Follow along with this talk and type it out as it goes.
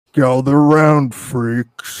Gather round,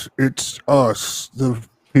 freaks. It's us, the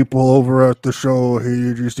people over at the show. Hey,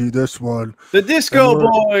 did you see this one? The Disco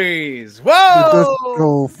Boys! Whoa! The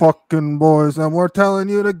Disco fucking boys. And we're telling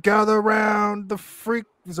you to gather around the freak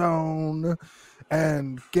zone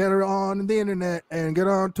and get on the internet and get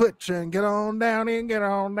on Twitch and get on down and get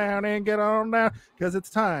on down and get on down. Because it's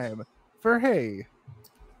time for Hey.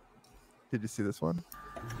 Did you see this one?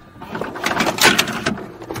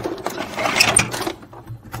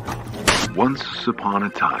 Once upon a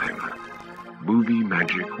time, movie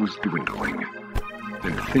magic was dwindling,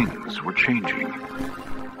 and things were changing.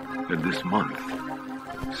 And this month,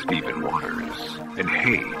 Stephen Waters and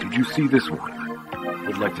Hey, Did You See This One?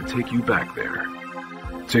 Would like to take you back there.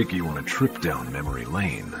 Take you on a trip down memory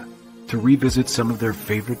lane to revisit some of their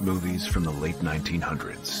favorite movies from the late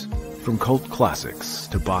 1900s. From cult classics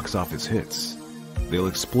to box office hits, they'll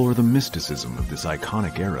explore the mysticism of this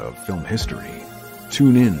iconic era of film history.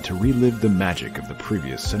 Tune in to relive the magic of the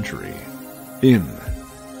previous century in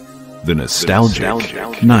the nostalgic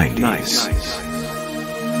 90s.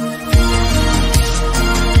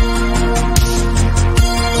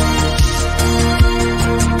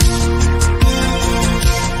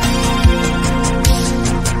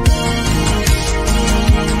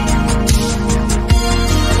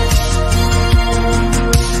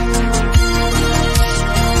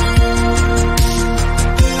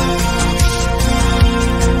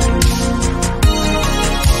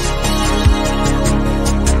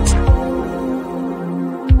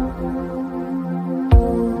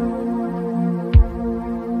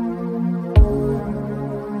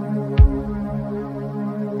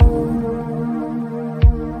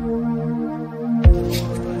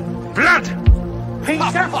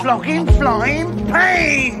 Flogging, flying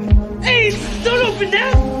pain! Hey, don't open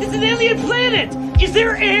that! It's an alien planet! Is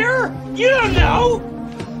there air? You don't know!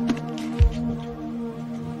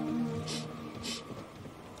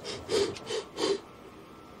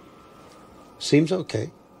 Seems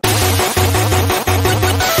okay.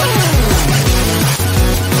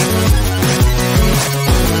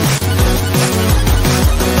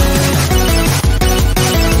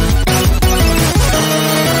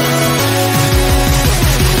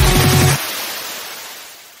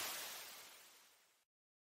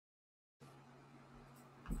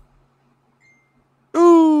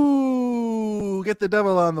 Get the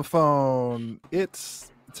devil on the phone.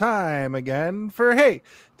 It's time again for Hey,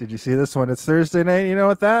 did you see this one? It's Thursday night. You know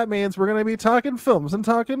what that means? We're going to be talking films and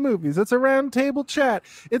talking movies. It's a round table chat.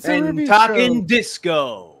 It's a review talking show.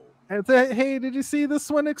 Disco. It's a Hey, did you see this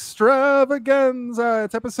one? Extravaganza.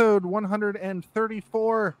 It's episode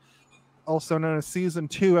 134, also known as season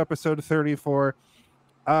 2, episode 34.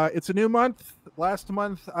 It's a new month. Last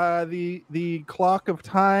month, the clock of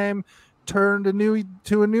time turned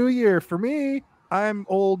to a new year. For me, I'm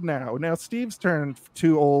old now. Now Steve's turned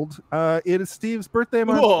too old. It is Steve's birthday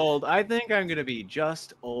month. Too old. I think I'm going to be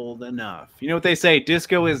just old enough. You know what they say?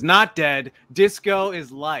 Disco is not dead. Disco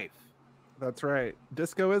is life. That's right.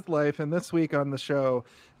 Disco is life. And this week on the show,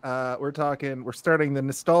 we're starting the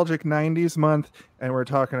nostalgic 90s month, and we're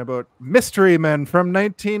talking about Mystery Men from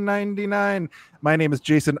 1999. My name is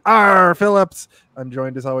Jason R. Phillips. I'm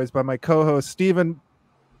joined as always by my co-host, Stephen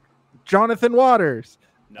Jonathan Waters.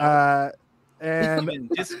 No. And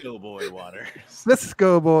Disco Boy Waters.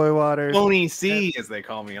 Disco Boy Waters. Tony C, as they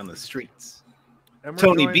call me on the streets.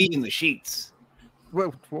 Tony B in the sheets.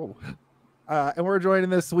 Whoa. And we're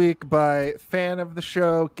joined this week by fan of the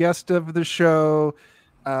show, guest of the show,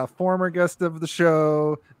 former guest of the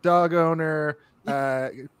show, dog owner,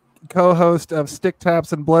 co-host of Stick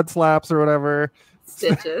Taps and Blood Slaps or whatever.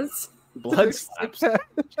 Stitches. Blood Slaps.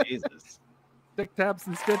 Jesus. Stick Taps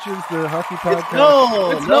and Stitches, the hockey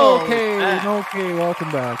podcast. Noel K. Welcome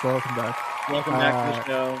back. Welcome back to the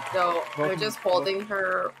show. So they're just holding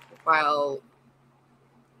her while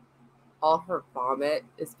all her vomit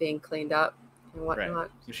is being cleaned up and whatnot. Right.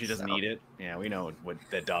 So she doesn't eat it. Yeah, we know what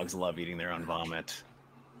that dogs love, eating their own vomit.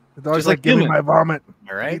 The dog's like, give me my vomit.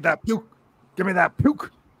 All right. Need that puke. Give me that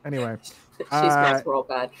puke. Anyway. She smells real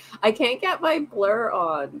bad. I can't get my blur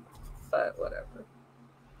on, but whatever.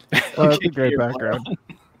 Oh, that's a great background.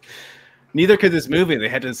 Neither could this movie. They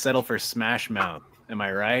had to settle for Smash Mouth. Am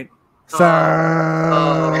I right? Somebody.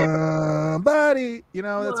 You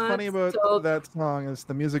know, that's funny about that song is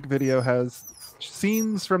the music video has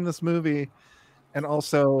scenes from this movie, and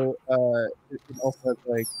also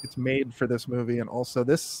it's made for this movie, and also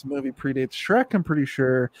this movie predates Shrek, I'm pretty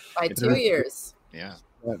sure. By 2 years. Yeah.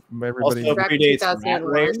 Everybody also predates Rat 2001.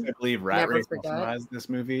 Race. I believe Rat Never Race forget. also has this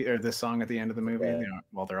movie or this song at the end of the movie, you know,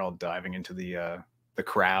 while they're all diving into the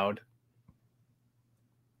crowd.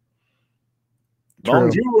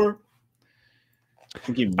 Bonjour. I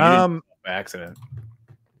think you muted by accident.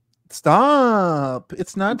 Stop.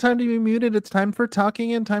 It's not time to be muted. It's time for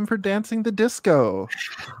talking and time for dancing the disco.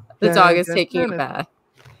 The dog is taking a bath.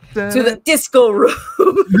 To the disco room.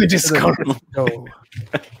 The disco room.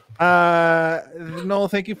 Noel,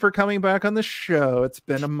 thank you for coming back on the show. It's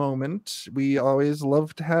been a moment. We always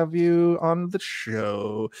love to have you on the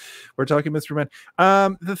show. We're talking Mr. Men.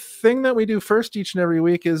 The thing that we do first each and every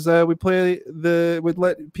week is we'd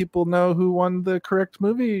let people know who won the correct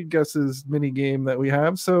movie guesses mini game that we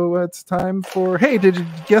have. So it's time for, hey, did you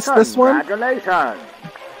guess this one? Congratulations!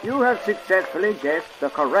 You have successfully guessed the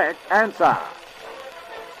correct answer,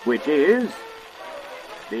 which is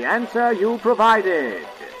the answer you provided.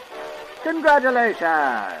 Congratulations!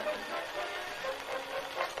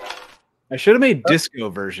 I should have made disco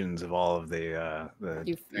versions of all of the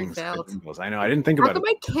things. I know, I didn't think about it. How come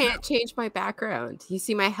I can't change my background? You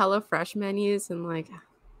see my HelloFresh menus and like...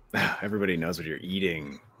 Everybody knows what you're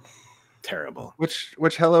eating. Terrible. Which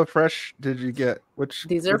HelloFresh did you get?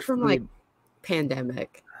 These are from like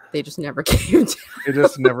pandemic. They just never came down. They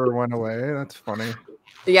just never went away. That's funny.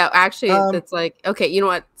 Yeah, actually, it's like, okay, you know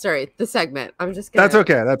what? Sorry, the segment. I'm just gonna. That's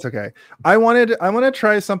okay. I want to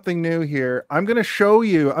try something new here. I'm gonna show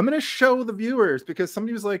the viewers, because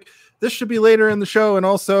somebody was like, this should be later in the show, and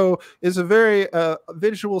also is a very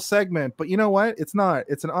visual segment. But you know what? It's not.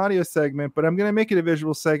 It's an audio segment, but I'm gonna make it a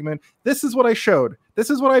visual segment. This is what I showed.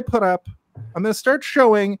 This is what I put up. I'm gonna start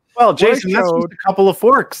showing. Well, Jason, that's just a couple of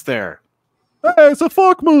forks there. Hey, it's a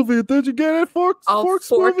fork movie. Did you get it? I'll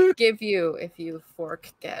give you if you fork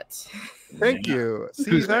get. Thank you.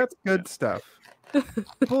 See, that's good stuff.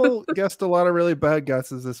 People guessed a lot of really bad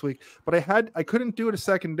guesses this week, but I couldn't do it a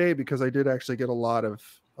second day because I did actually get a lot of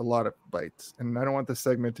bites, and I don't want this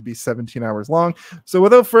segment to be 17 hours long. So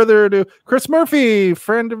without further ado, Chris Murphy,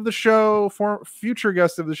 friend of the show, future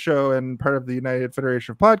guest of the show, and part of the United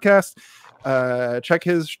Federation of Podcasts. Check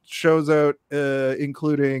his shows out,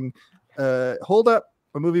 including Hold Up,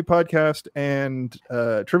 a movie podcast, and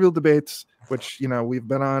Trivial Debates, which we've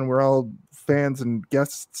been on. We're all fans and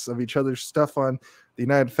guests of each other's stuff on the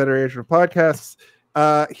United Federation of Podcasts.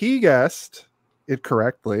 He guessed it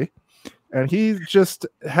correctly, and he just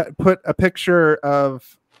put a picture of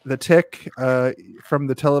the Tick from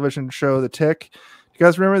the television show The Tick. You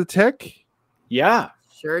guys remember The Tick? Yeah,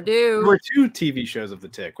 sure do. There were 2 TV shows of The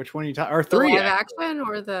Tick. Which one are you talking? Or 3? The live action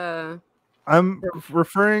or the? I'm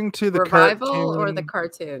referring to the revival cartoon. Or the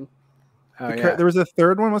cartoon. There was a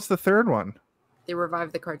third one. What's the third one? They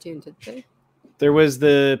revived the cartoon, did they? There was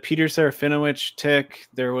the Peter Serafinowicz Tick.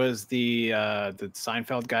 There was the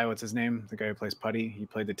Seinfeld guy. What's his name? The guy who plays Putty. He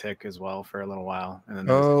played the Tick as well for a little while. And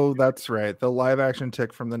then that's right. The live action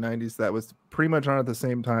Tick from the 90s that was pretty much on at the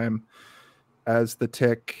same time as the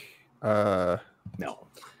Tick. No.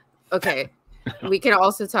 Okay. We can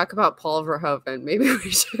also talk about Paul Verhoeven. Maybe we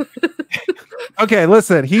should. Okay,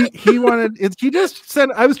 listen. He wanted it. He just said,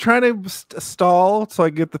 I was trying to stall so I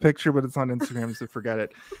could get the picture, but it's on Instagram, so forget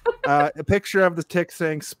it. A picture of the Tick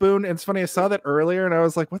saying spoon. And it's funny, I saw that earlier and I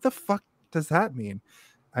was like, what the fuck does that mean?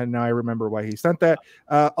 And now I remember why he sent that.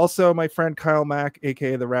 Also, my friend Kyle Mack,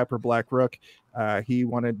 aka the rapper Black Rook, he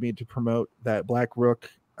wanted me to promote that Black Rook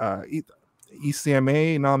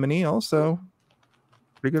ECMA nominee, also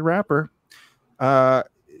pretty good rapper.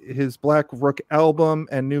 His Black Rook album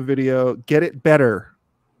and new video, Get It Better,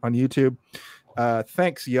 on YouTube.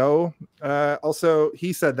 Thanks, yo. Also,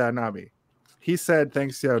 he said that, not me. He said,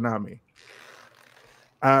 thanks, yo, not me.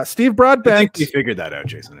 Steve Broadbent. I think we figured that out,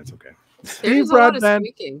 Jason. It's okay. Steve Broadbent.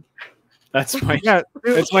 That's my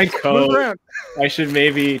coat. I should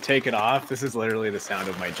maybe take it off. This is literally the sound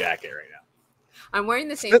of my jacket right now. I'm wearing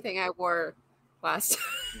the same thing I wore last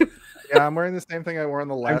time. Yeah, I'm wearing the same thing I wore in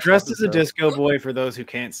the last. I'm dressed as a disco boy for those who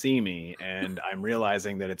can't see me, and I'm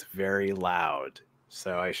realizing that it's very loud.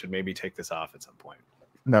 So I should maybe take this off at some point.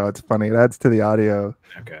 No, it's funny. It adds to the audio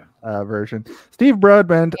version. Steve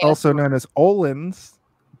Broadbent, also known as Olin's,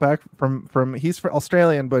 back from he's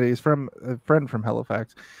Australian, but he's from a friend from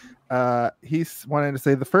Halifax. He's wanting to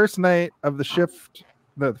say the first night of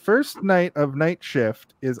night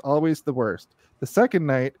shift is always the worst. The second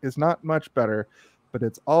night is not much better, but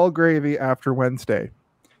it's all gravy after Wednesday.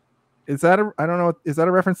 Is that I don't know. Is that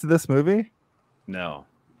a reference to this movie? No.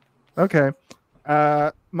 Okay.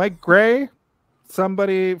 Mike Gray,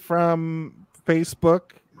 somebody from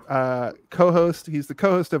Facebook, co-host. He's the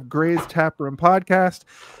co-host of Gray's Taproom podcast.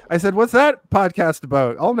 I said, what's that podcast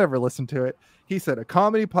about? I'll never listen to it. He said, a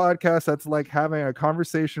comedy podcast that's like having a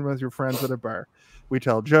conversation with your friends at a bar. We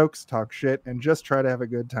tell jokes, talk shit, and just try to have a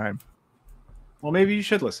good time. Well, maybe you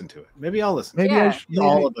should listen to it. Maybe I'll listen. Maybe yeah. I should.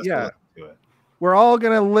 All of us listen to it. we're all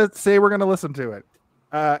gonna say we're gonna listen to it.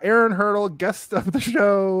 Aaron Hurdle, guest of the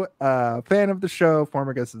show, fan of the show,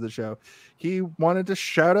 former guest of the show. He wanted to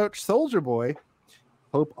shout out Soldier Boy.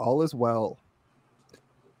 Hope all is well.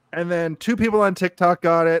 And then 2 people on TikTok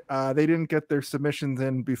got it. They didn't get their submissions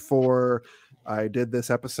in before I did this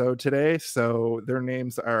episode today, so their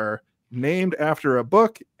names are named after a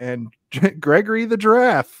book and Gregory the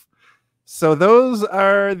Giraffe. So those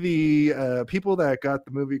are the people that got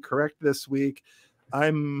the movie correct this week.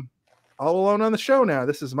 I'm all alone on the show now.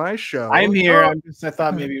 This is my show. I'm here. I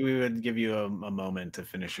thought maybe we would give you a moment to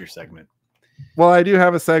finish your segment. Well, I do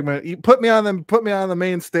have a segment. You put me on the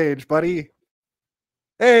main stage, buddy.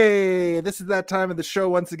 Hey, this is that time of the show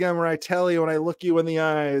once again where I tell you, when I look you in the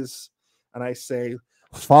eyes and I say,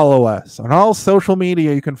 follow us on all social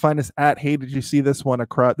media. You can find us at Hey Did You See This One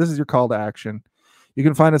across. This is your call to action. You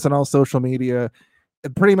can find us on all social media,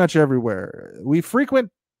 pretty much everywhere. We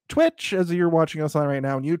frequent Twitch as you're watching us on right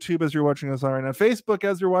now, and YouTube as you're watching us on right now, Facebook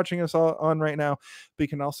as you're watching us on right now. But you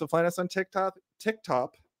can also find us on TikTok,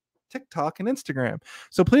 and Instagram.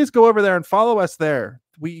 So please go over there and follow us there.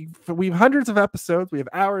 We have hundreds of episodes. We have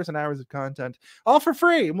hours and hours of content, all for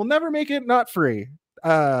free. And we'll never make it not free,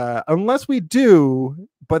 unless we do.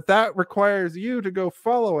 But that requires you to go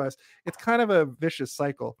follow us. It's kind of a vicious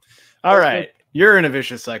cycle. All right. You're in a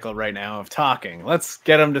vicious cycle right now of talking. Let's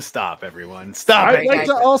get them to stop, everyone. Stop I'd like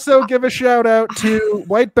to also give a shout out to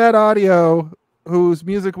White Bat Audio, whose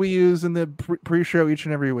music we use in the pre-show each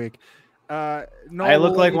and every week. I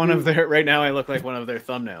look like one of their right now. I look like one of their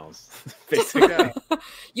thumbnails. Basically,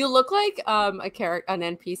 you look like an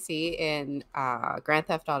NPC in Grand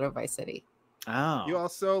Theft Auto Vice City. Oh, you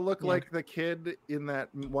also look like the kid in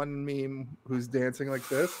that one meme who's dancing like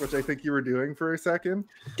this, which I think you were doing for a second.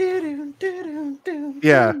 Yeah.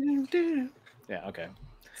 Yeah. Okay.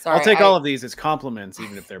 Sorry, I'll take all of these as compliments,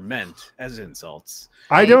 even if they're meant as insults.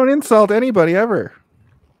 I don't insult anybody ever.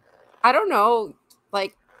 I don't know.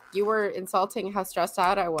 Like, you were insulting how stressed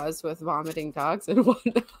out I was with vomiting dogs and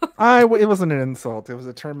whatnot. It wasn't an insult. It was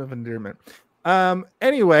a term of endearment.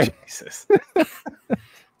 Anyway. Jesus.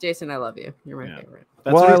 Jason, I love you. You're my favorite.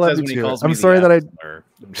 That's well, what I love you too. I'm sorry that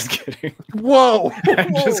I'm just kidding. Whoa.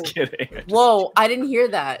 I'm just kidding. Whoa, I didn't hear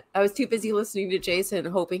that. I was too busy listening to Jason,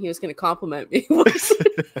 hoping he was going to compliment me. I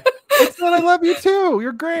said I love you too.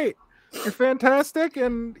 You're great. You're fantastic.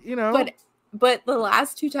 And, you know. But the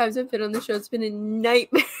last 2 times I've been on the show, it's been a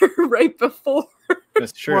nightmare right before.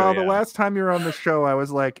 That's true. Well, the last time you were on the show, I was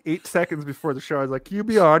like 8 seconds before the show. I was like, "Can you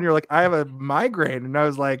be on?" You're like, "I have a migraine," and I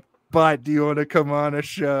was like, "But do you want to come on a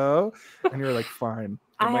show?" And you were like, "Fine."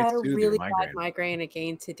 I had a really bad migraine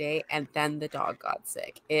again today, and then the dog got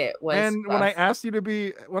sick. It was. And rough. when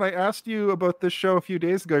I asked you about this show a few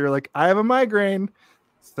days ago, you're like, "I have a migraine,"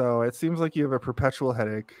 so it seems like you have a perpetual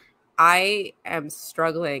headache. I am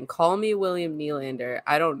struggling. Call me William Nylander.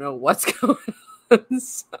 I don't know what's going on.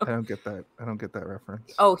 So. I don't get that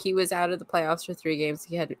reference. Oh, he was out of the playoffs for 3 games.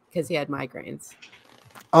 Because he had migraines.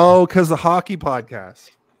 Oh, because the hockey podcast.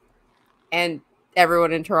 And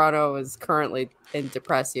everyone in Toronto is currently in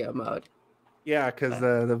depressio mode. Yeah, because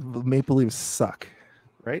the Maple Leafs suck,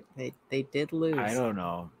 right? They did lose. I don't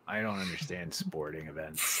know. I don't understand sporting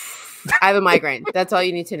events. I have a migraine. That's all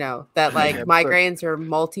you need to know. That migraines are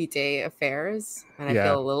multi-day affairs, and I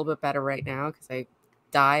feel a little bit better right now because I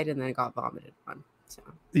died and then got vomited on. So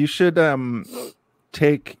you should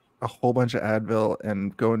take a whole bunch of Advil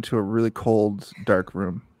and go into a really cold, dark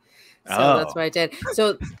room. So that's what I did.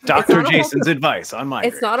 So Dr. Jason's advice on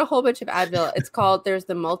migraine. It's not a whole bunch of Advil. It's called, there's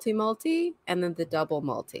the multi and then the double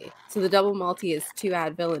multi. So the double multi is 2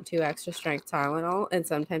 Advil and 2 extra strength Tylenol. And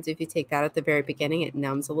sometimes if you take that at the very beginning, it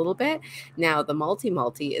numbs a little bit. Now the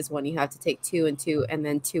multi is when you have to take 2 and 2 and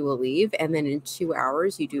then 2 will leave. And then in 2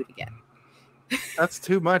 hours, you do it again. That's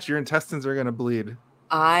too much. Your intestines are going to bleed.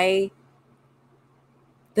 The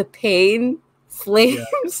pain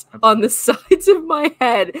flames on the sides of my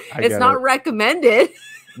head. It's not recommended.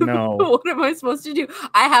 No. What am I supposed to do?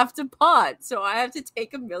 I have to pot, so I have to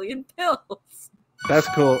take 1,000,000 pills. That's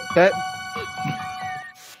cool. That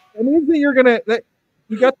means that you're gonna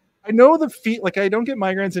I know the feet, like I don't get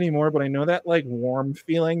migraines anymore, but I know that like warm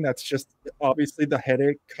feeling that's just obviously the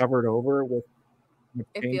headache covered over with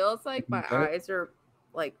it feels like my eyes are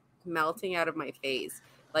like melting out of my face.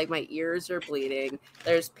 Like my ears are bleeding.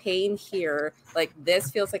 There's pain here. Like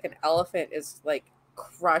this feels like an elephant is like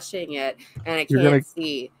crushing it, and I can't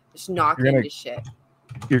see. Just knocking into shit.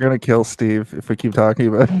 You're gonna kill Steve if we keep talking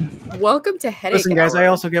about it. Welcome to headache. Listen, guys, hour. I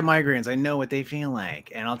also get migraines. I know what they feel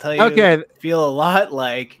like, and I'll tell you, feel a lot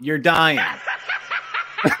like you're dying.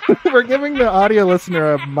 We're giving the audio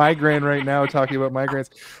listener a migraine right now, talking about migraines.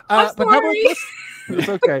 But how about this? It's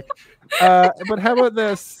okay. But how about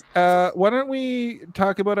this? Why don't we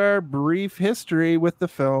talk about our brief history with the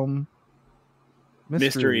film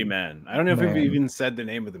Mystery Men. I don't know if we've even said the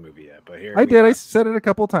name of the movie yet, but here I did. I said it a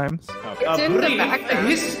couple times. Okay. It's in the background.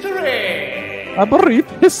 History. A brief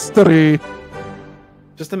history.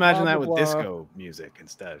 Just imagine Blah, that blah, with blah. disco music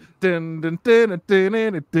instead. Around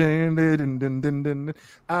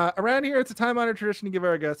here, it's a time-honored tradition to give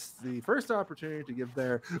our guests the first opportunity to give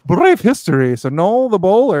their brief history. So Noel the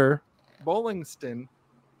Bowlingston,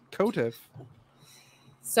 Kotif.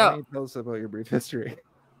 So, tell us about your brief history.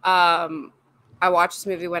 I watched this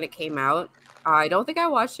movie when it came out. I don't think I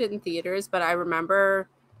watched it in theaters, but I remember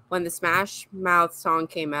when the Smash Mouth song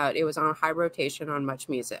came out, it was on high rotation on Much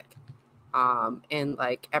Music. And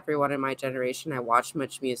like everyone in my generation, I watched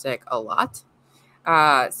Much Music a lot.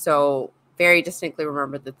 So very distinctly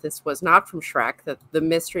remember that this was not from Shrek, that the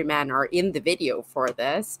Mystery Men are in the video for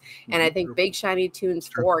this. And I think Big Shiny Tunes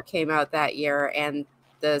 4 came out that year, and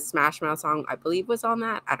the Smash Mouth song, I believe, was on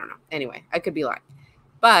that. I don't know. Anyway, I could be lying.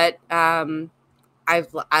 But I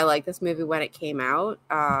like this movie when it came out.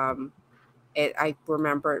 I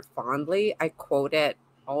remember it fondly. I quote it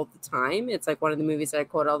all the time. It's like one of the movies that I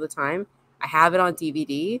quote all the time. I have it on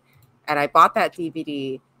DVD, and I bought that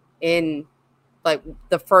DVD in like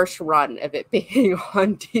the first run of it being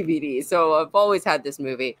on DVD. So I've always had this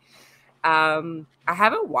movie. I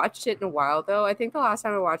haven't watched it in a while, though. I think the last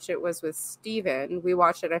time I watched it was with Steven. We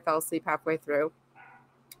watched it. I fell asleep halfway through.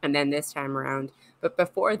 And then this time around. But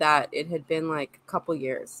before that, it had been like a couple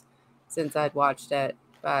years since I'd watched it.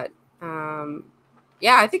 But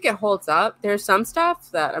yeah, I think it holds up. There's some stuff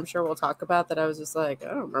that I'm sure we'll talk about that I was just like, I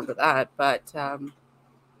don't remember that. But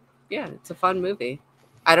yeah, it's a fun movie.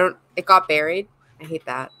 It got buried. I hate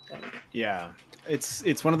that. But. Yeah,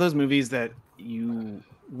 it's one of those movies that you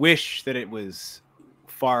wish that it was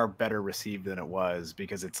far better received than it was,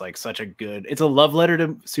 because it's like it's a love letter to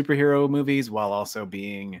superhero movies while also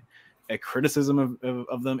being a criticism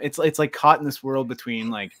of them. It's like caught in this world between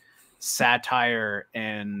like satire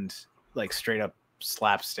and like straight up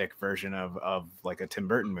slapstick version of like a Tim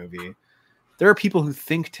Burton movie. There are people who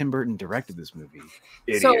think Tim Burton directed this movie.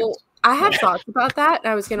 Idiots. So I have thoughts about that.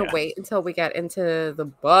 I was going to wait until we get into the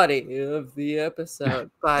body of the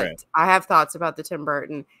episode, but Right. I have thoughts about the Tim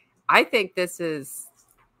Burton. I think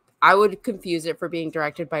I would confuse it for being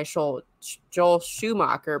directed by Joel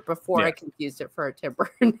Schumacher before I confused it for a Tim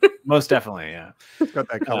Burton. Most definitely, yeah. It's got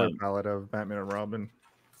that color palette of Batman and Robin.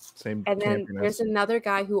 Same. And then campiness. there's another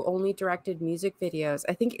guy who only directed music videos.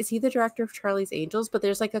 I think, is he the director of Charlie's Angels? But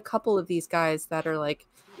there's like a couple of these guys that are like.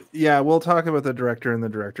 Yeah, we'll talk about the director in the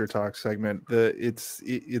director talk segment. It's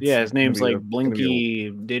his name's like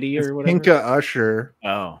Blinky Diddy or whatever. Kinka Usher.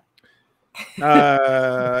 Oh.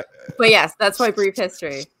 But yes, that's my brief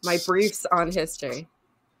history. My briefs on history.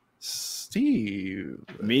 Steve.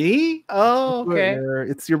 Me? Oh, okay.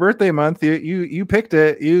 It's your birthday month. You picked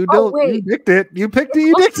it. You picked it. You picked it.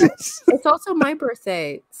 You picked it. It's also my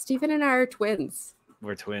birthday. Stephen and I are twins.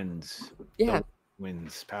 We're twins. Yeah.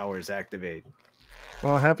 Twins. Powers activate.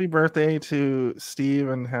 Well, happy birthday to Steve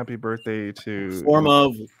and happy birthday to Form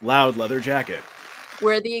of loud leather jacket.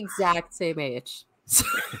 We're the exact same age.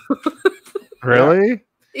 Really?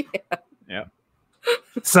 Yeah.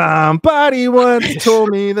 Somebody once told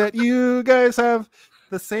me that you guys have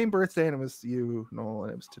the same birthday, and it was you, Noel,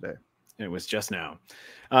 and it was today. It was just now.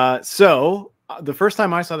 So the first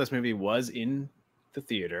time I saw this movie was in the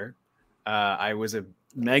theater. I was a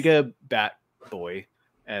mega Bat boy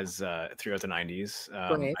as throughout the 90s.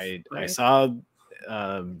 I saw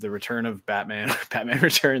the return of Batman, Batman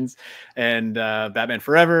Returns, and Batman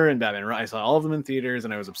Forever, and Batman. I saw all of them in theaters,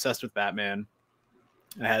 and I was obsessed with Batman.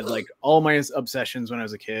 I had like all my obsessions when I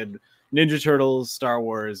was a kid. Ninja Turtles, Star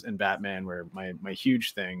Wars, and Batman were my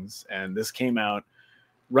huge things. And this came out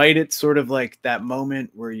right at sort of like that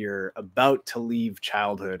moment where you're about to leave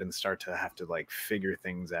childhood and start to have to like figure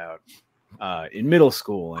things out in middle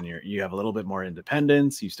school, and you have a little bit more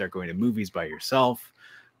independence. You start going to movies by yourself,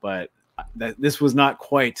 but this was not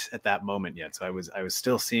quite at that moment yet. So I was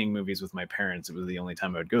still seeing movies with my parents. It was the only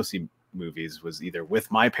time I would go see movies, was either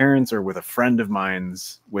with my parents or with a friend of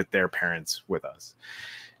mine's with their parents with us.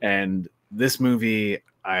 And this movie,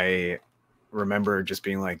 I remember just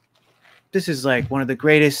being like, this is like one of the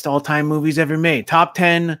greatest all-time movies ever made. Top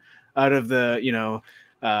 10 out of the,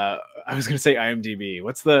 I was going to say IMDb.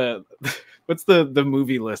 What's the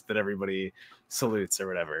movie list that everybody salutes or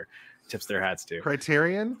whatever, tips their hats to?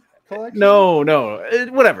 Criterion? collection? No,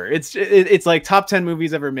 whatever. It's like top 10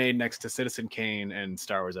 movies ever made next to Citizen Kane and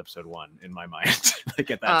Star Wars Episode 1 in my mind.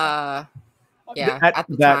 Like at that time. Yeah, at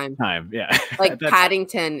the that time. Yeah. Like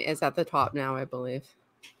Paddington is at the top now, I believe.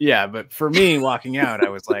 Yeah, but for me, walking out, I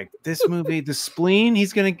was like, this movie, The Spleen,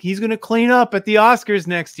 he's gonna clean up at the Oscars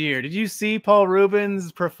next year. Did you see Paul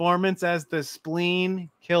Reubens' performance as the Spleen?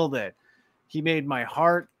 Killed it. He made my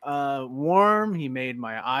heart warm. He made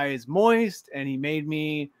my eyes moist, and he made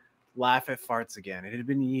me laugh at farts again. It had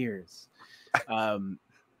been years.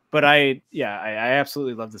 But I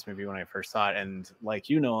absolutely loved this movie when I first saw it. And like,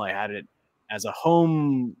 I had it as a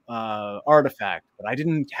home artifact, but I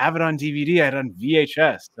didn't have it on DVD. I had it on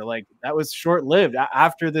VHS. So like that was short-lived.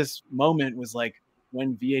 After this moment was like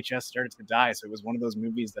when VHS started to die. So it was one of those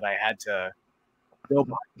movies that I had to go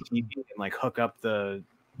behind the TV and like hook up the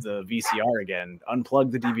VCR again,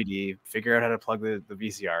 unplug the DVD, figure out how to plug the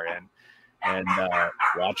VCR in, and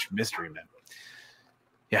watch Mystery Men.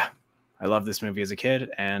 Yeah, I loved this movie as a kid,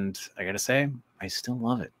 and I gotta say, I still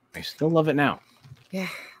love it. I still love it now. Yeah.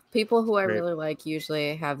 People who I really like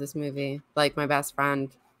usually have this movie. Like my best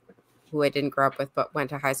friend, who I didn't grow up with but went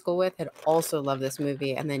to high school with, had also loved this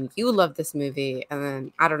movie. And then you love this movie. And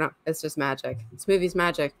then, I don't know, it's just magic. This movie's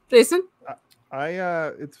magic. Jason?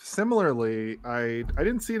 It's similarly, I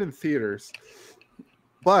didn't see it in theaters,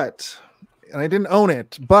 and I didn't own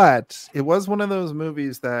it, but it was one of those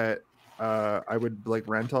movies that I would like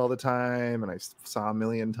rent all the time, and I saw a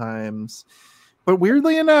million times. But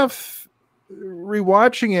weirdly enough,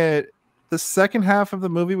 rewatching it, the second half of the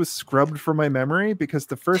movie was scrubbed from my memory because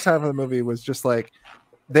the first half of the movie was just like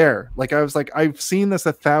there. Like I was like, I've seen this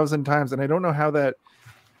 1,000 times, and I don't know how that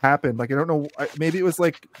happened. Like I don't know, maybe it was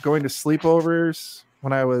like going to sleepovers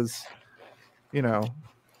when I was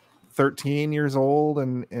 13 years old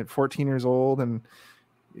and 14 years old, and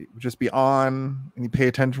it would just be on and you pay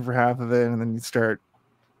attention for half of it, and then you start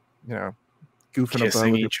goofing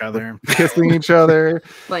kissing each other,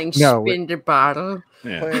 playing spin the bottle,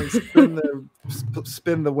 playing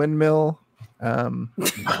spin the windmill.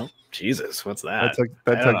 Jesus, what's that?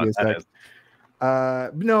 That took you a second.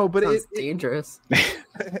 No, but it's dangerous.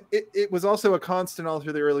 It was also a constant all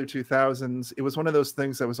through the early 2000s. It was one of those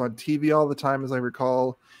things that was on TV all the time, as I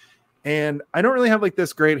recall. And I don't really have like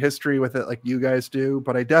this great history with it like you guys do,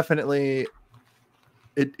 but I definitely,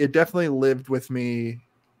 it definitely lived with me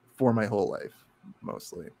for my whole life,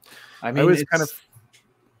 mostly. I mean, I was kind of,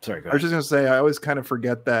 sorry, go ahead. I was just going to say, I always kind of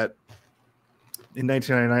forget that in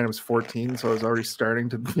 1999, I was 14. So I was already starting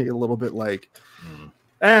to be a little bit like,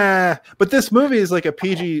 but this movie is like a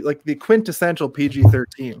PG, like the quintessential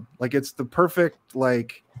PG-13. Like it's the perfect,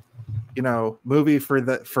 like, movie for a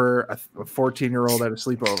 14-year-old at a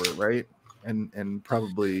sleepover, right? And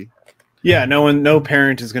probably, yeah, no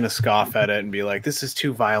parent is going to scoff at it and be like, this is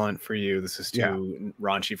too violent for you, this is too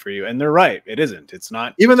raunchy for you. And they're right, it isn't. It's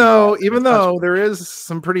not. Even though there is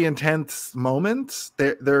some pretty intense moments,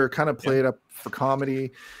 they're kind of played up for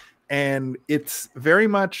comedy, and it's very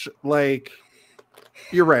much like,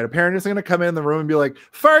 you're right, a parent isn't going to come in the room and be like,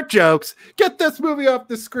 fart jokes, get this movie off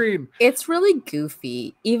the screen. It's really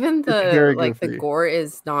goofy. Even the gore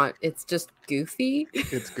is not, it's just goofy.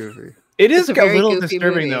 It's goofy. It is a little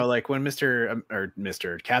disturbing movie, though, like when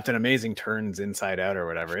Mr. Captain Amazing turns inside out or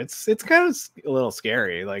whatever. It's kind of a little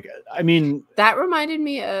scary. Like, I mean, that reminded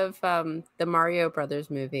me of the Mario Brothers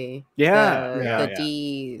movie. The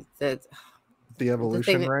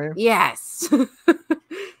evolution ray. Yes.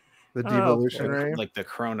 The devolution ray, like the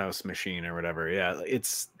Kronos machine or whatever. Yeah, it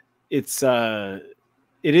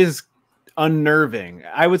is unnerving.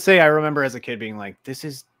 I would say I remember as a kid being like, this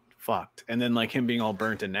is fucked, and then like him being all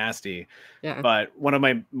burnt and nasty. Yeah. But one of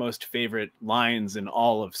my most favorite lines in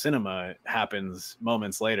all of cinema happens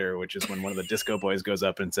moments later, which is when one of the disco boys goes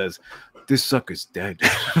up and says, "This sucker's dead."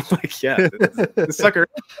 Like, yeah, this sucker.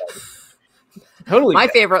 Totally. My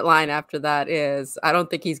favorite line after that is, "I don't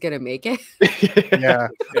think he's gonna make it." Yeah.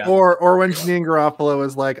 Or when Janeane Garofalo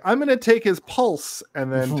is like, "I'm gonna take his pulse,"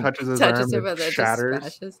 and then touches his arm and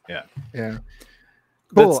shatters. Yeah.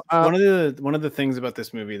 Cool. One of the things about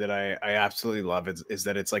this movie that I absolutely love is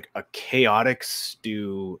that it's like a chaotic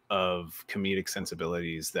stew of comedic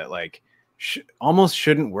sensibilities that like almost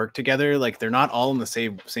shouldn't work together. Like they're not all in the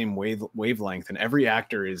same wavelength, and every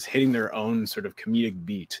actor is hitting their own sort of comedic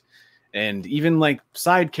beat. And even like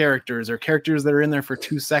side characters or characters that are in there for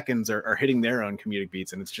 2 seconds are hitting their own comedic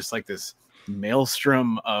beats. And it's just like this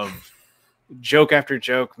maelstrom of joke after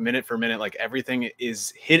joke, minute for minute. Like everything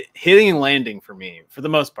is hitting and landing for me for the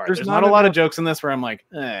most part. There's not a lot of jokes in this where I'm like,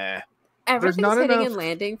 Everything's hitting and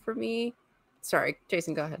landing for me. Sorry,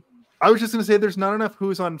 Jason, go ahead. I was just going to say there's not enough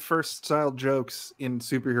who's on first style jokes in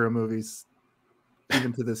superhero movies,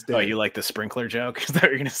 even to this day. Oh, you like the sprinkler joke? Is that what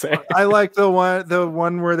you're going to say? I like the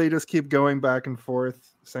one where they just keep going back and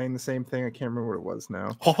forth, saying the same thing. I can't remember what it was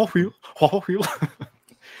now.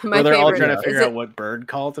 Where they're all trying to figure out what bird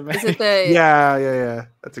call to make. Is it the Yeah.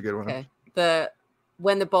 That's a good one. Okay.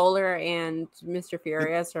 When the bowler and Mr.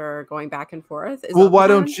 Furious are going back and forth. Well, why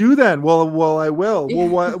don't you then? Well, I will.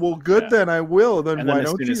 Well, good then. I will. Then why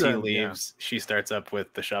don't you? As soon as he leaves, she starts up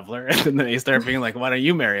with the shoveler, and then they start being like, "Why don't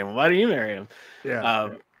you marry him? Why don't you marry him?" Yeah.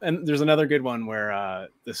 And there's another good one where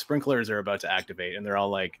the sprinklers are about to activate, and they're all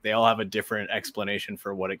like, they all have a different explanation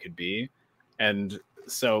for what it could be, and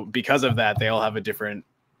so because of that, they all have a different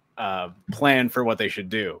plan for what they should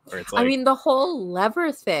do. Or it's like, I mean, the whole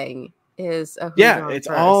lever thing is a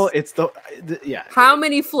how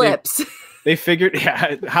many flips they figured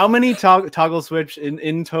how many toggle switch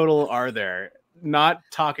in total are there, not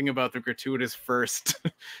talking about the gratuitous first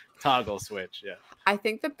toggle switch. I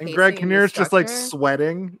think the and Greg Kinnear is just like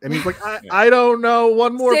sweating and he's like I don't know,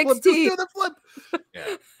 one more 60. flip, just do the flip.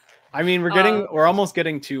 I mean, we're almost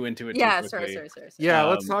getting too into it. Yeah, sorry. Yeah,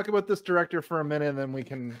 let's talk about this director for a minute, and then we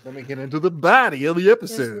get into the body of the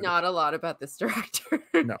episode. There's not a lot about this director.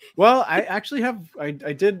 No. Well, I actually have. I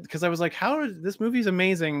did, because I was like, "How did this movie's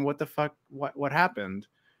amazing? What the fuck? What happened?"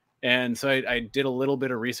 And so I did a little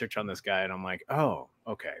bit of research on this guy, and I'm like, "Oh,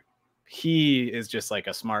 okay, he is just like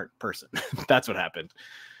a smart person. That's what happened."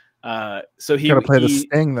 So he gotta play the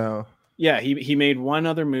Sting though. Yeah, he made one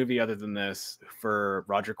other movie other than this for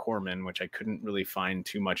Roger Corman, which I couldn't really find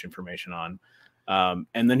too much information on.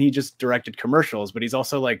 And then he just directed commercials, but he's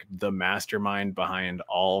also like the mastermind behind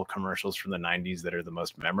all commercials from the 90s that are the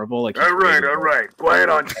most memorable. Like, all right. Quiet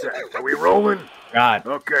on set. Are we rolling? God.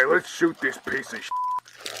 Okay, let's shoot this piece of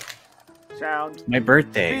shit. Sound. My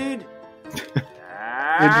birthday.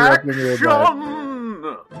 Interrupting you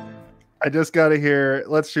about it. I just got to hear,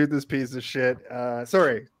 let's shoot this piece of shit.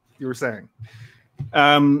 Sorry. You were saying,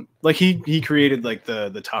 like he created like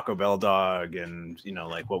the Taco Bell dog, and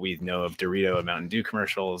like what we know of Dorito and Mountain Dew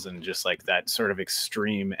commercials, and just like that sort of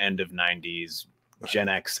extreme end of 90s Gen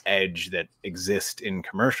X edge that exist in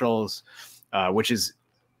commercials, which is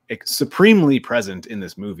supremely present in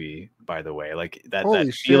this movie, by the way. Like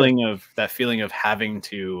that feeling of having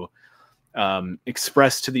to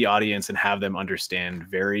express to the audience and have them understand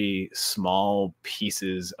very small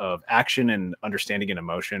pieces of action and understanding and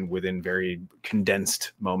emotion within very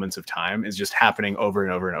condensed moments of time is just happening over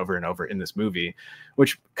and over and over and over in this movie,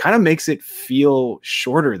 which kind of makes it feel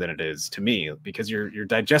shorter than it is to me, because you're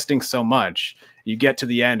digesting so much. You get to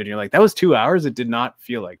the end and you're like, that was 2 hours. It did not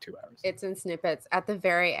feel like 2 hours. It's in snippets. At the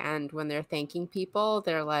very end, when they're thanking people,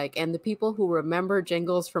 they're like, and the people who remember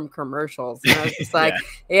jingles from commercials. And I was just like,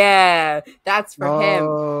 yeah, that's for him.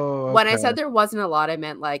 Okay. When I said there wasn't a lot, I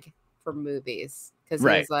meant like for movies. Because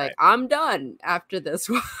he's like, I'm done after this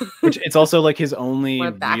one. Which it's also like his only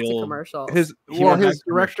went back to commercials. His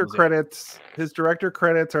director credits. His director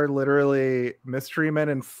credits are literally Mystery Men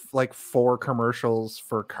and like 4 commercials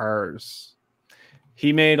for cars.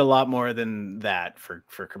 He made a lot more than that for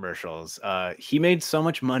commercials. He made so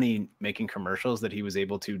much money making commercials that he was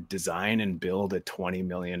able to design and build a $20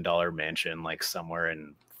 million mansion like somewhere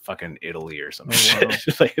in fucking Italy or something. Oh, wow.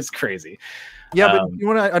 Like, it's crazy. Yeah,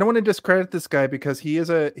 but I don't want to discredit this guy, because he is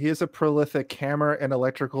a prolific camera and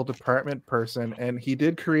electrical department person, and he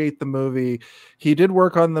did create the movie. He did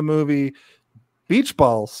work on the movie Beach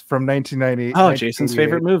Balls from 1990. Oh, Jason's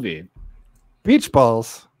favorite movie. Beach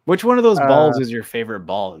Balls. Which one of those balls is your favorite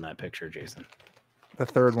ball in that picture, Jason? The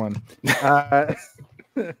third one.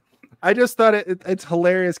 I just thought it's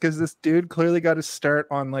hilarious because this dude clearly got his start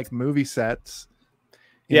on like movie sets.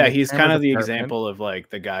 Yeah, he's kind of the example of like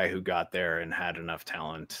the guy who got there and had enough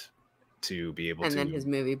talent to be able to. And then his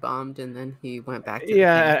movie bombed, and then he went back to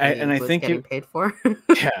I think getting paid for.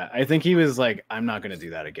 Yeah, I think he was like, I'm not going to do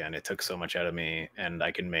that again. It took so much out of me, and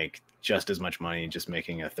I can make just as much money just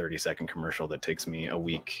making a 30-second commercial that takes me a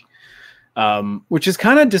week, which is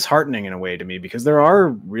kind of disheartening in a way to me, because there are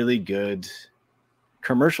really good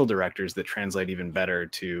commercial directors that translate even better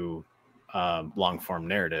to long form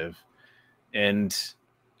narrative. And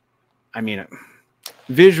I mean,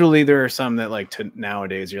 visually, there are some that like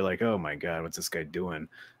nowadays you're like, oh my God, what's this guy doing?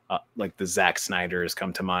 Like the Zack Snyder's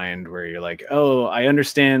come to mind, where you're like, oh, I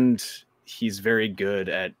understand he's very good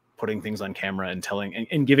at putting things on camera and telling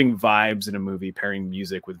and giving vibes in a movie, pairing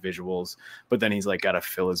music with visuals. But then he's like got to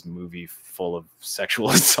fill his movie full of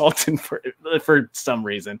sexual assault and for some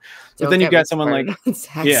reason. But then you've got someone like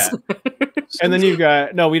and then you've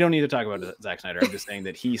got we don't need to talk about Zack Snyder. I'm just saying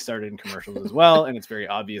that he started in commercials as well, and it's very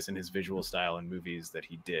obvious in his visual style and movies that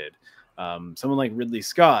he did. Someone like Ridley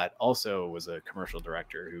Scott also was a commercial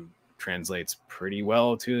director who translates pretty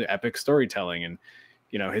well to epic storytelling, and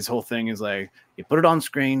his whole thing is like you put it on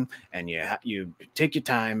screen and you take your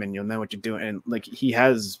time and you'll know what you're doing, and like he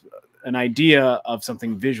has an idea of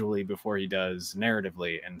something visually before he does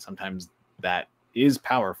narratively, and sometimes that is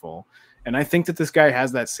powerful. And I think that this guy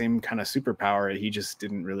has that same kind of superpower. He just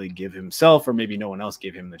didn't really give himself, or maybe no one else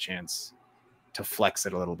gave him the chance to flex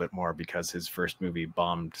it a little bit more because his first movie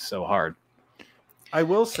bombed so hard. I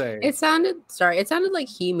will say it sounded like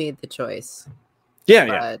he made the choice.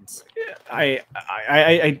 I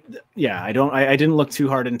didn't look too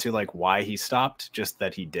hard into like why he stopped, just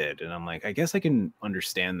that he did, and I'm like, I guess I can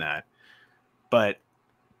understand that. But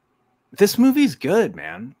this movie's good,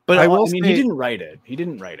 man. But I mean, he didn't write it.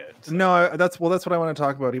 So. No, that's what I want to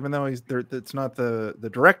talk about. Even though he's there, it's not the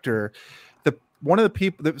director. One of the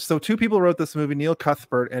people. So two people wrote this movie: Neil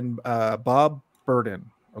Cuthbert and Bob Burden.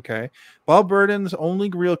 Okay, Bob Burden's only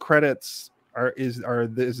real credits is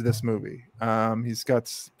this movie.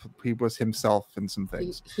 He was himself in some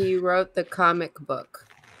things. He wrote the comic book.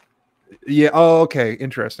 Yeah. Oh, okay.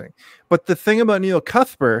 Interesting. But the thing about Neil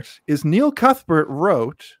Cuthbert is Neil Cuthbert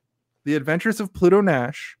wrote The Adventures of Pluto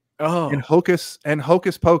Nash and Hocus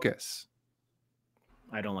Pocus.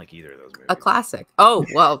 I don't like either of those movies. A classic. Oh,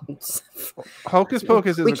 well. Hocus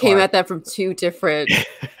Pocus is we came at that from two different.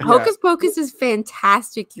 Hocus Pocus is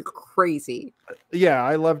fantastic. You're crazy. Yeah,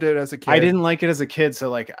 I loved it as a kid. I didn't like it as a kid, so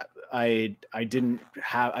like I don't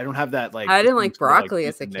have that like. I didn't like broccoli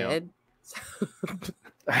as a kid.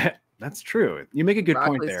 That's true. You make a good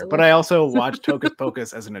point there. Delicious. But I also watched Hocus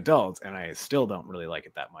Pocus as an adult, and I still don't really like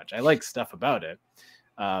it that much. I like stuff about it,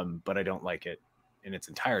 but I don't like it in its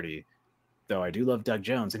entirety. Though I do love Doug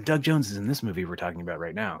Jones, and Doug Jones is in this movie we're talking about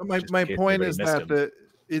right now. My point is that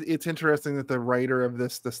it's interesting that the writer of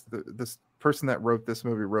this person that wrote this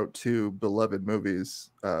movie wrote two beloved movies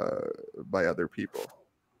by other people.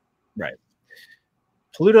 Right.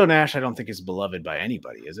 Pluto Nash, I don't think is beloved by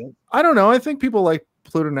anybody, is it? I don't know. I think people like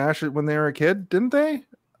Pluto Nash when they were a kid, didn't they?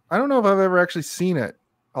 I don't know if I've ever actually seen it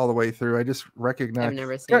all the way through. I just recognize. I've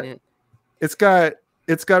never seen it. It's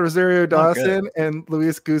got Rosario Dawson and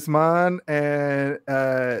Luis Guzman and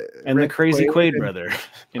the crazy Quaid brother.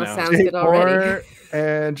 Sounds good already.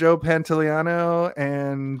 And Joe Pantoliano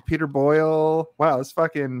and Peter Boyle. Wow, it's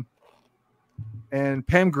fucking. And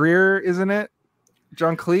Pam Grier, isn't it?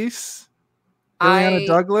 John Cleese. Ileana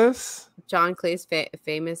Douglas. John Cleese,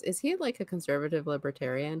 famous. Is he like a conservative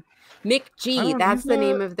libertarian? Mick G. That's the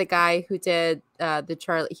name of the guy who did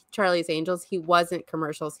the Charlie's Angels. He wasn't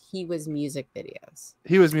commercials. He was music videos.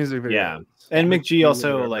 Yeah, and Mick G.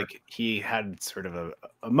 also like he had sort of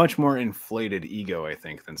a much more inflated ego, I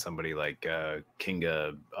think, than somebody like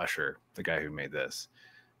Kinka Usher, the guy who made this.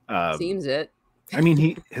 Seems it. I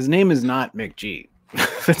mean, his name is not Mick G.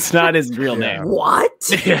 It's not his real name. What?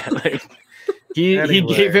 Yeah, like. He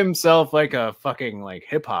gave himself like a fucking like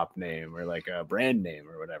hip hop name or like a brand name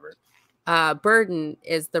or whatever. Burden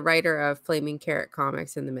is the writer of Flaming Carrot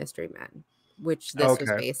comics and the Mystery Men, which this was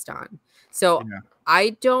based on. So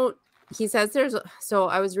he says so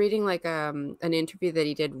I was reading like an interview that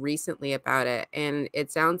he did recently about it, and it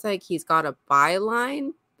sounds like he's got a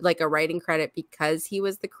byline, like a writing credit, because he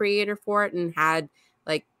was the creator for it and had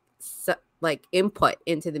like input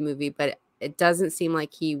into the movie, but it doesn't seem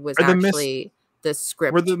like he was actually the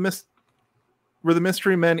script. Were the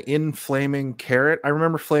Mystery Men in Flaming Carrot? I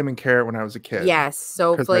remember Flaming Carrot when I was a kid. Yes,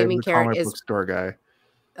 so Flaming Carrot is bookstore guy.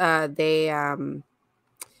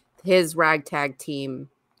 His ragtag team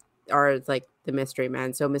are like the Mystery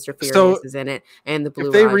Men. So Mr. Furious is in it, and the Blue.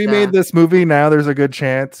 If they Raja. remade this movie now, there's a good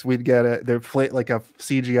chance we'd get like a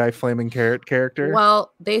CGI Flaming Carrot character.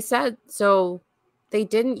 Well, they said so. They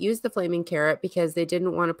didn't use the Flaming Carrot because they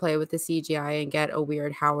didn't want to play with the CGI and get a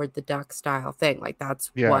weird Howard the Duck style thing. Like that's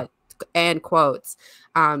what, and quotes.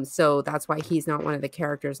 So that's why he's not one of the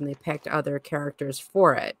characters, and they picked other characters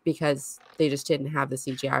for it because they just didn't have the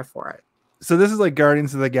CGI for it. So this is like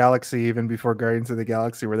Guardians of the Galaxy, even before Guardians of the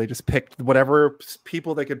Galaxy, where they just picked whatever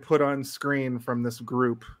people they could put on screen from this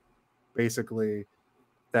group, basically,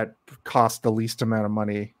 that cost the least amount of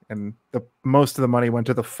money, and the most of the money went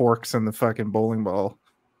to the forks and the fucking bowling ball.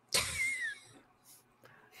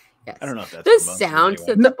 Yes. I don't know if that's the sound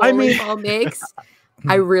that the bowling ball makes.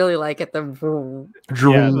 I really like it. The No,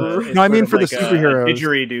 I mean for the superheroes.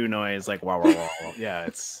 Didgeridoo noise, like wow, wow, wow. Yeah,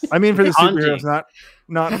 it's. I mean for the haunting. superheroes,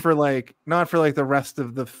 not for like the rest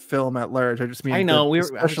of the film at large. I just mean I know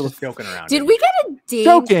the I was just joking around. Did we get a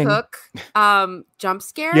Dane Cook jump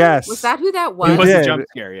scare? Yes. Was that who that was? It was a jump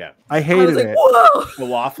scare. Yeah, I hated it. Whoa! The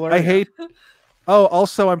waffler. I hate. Oh,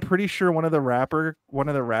 also, I'm pretty sure one of the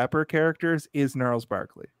rapper characters is Gnarls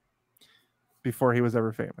Barkley. Before he was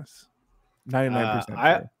ever famous, 99%.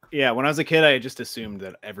 Sure. Yeah, when I was a kid, I just assumed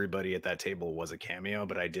that everybody at that table was a cameo,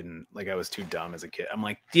 but I didn't. Like, I was too dumb as a kid. I'm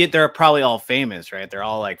like, they're probably all famous, right? They're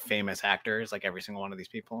all like famous actors. Like every single one of these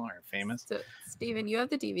people are famous. So, Steven, you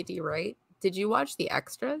have the DVD, right? Did you watch the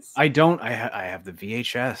extras? I don't. I have the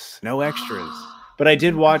VHS. No extras. But I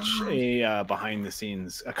did watch a behind the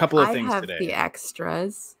scenes, a couple of things today. The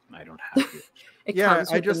extras. I don't have it. It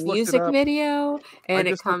comes with a music video, and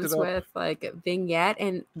it comes with like a vignette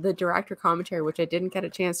and the director commentary, which I didn't get a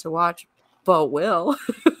chance to watch, but will.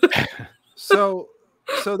 So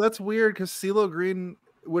that's weird because CeeLo Green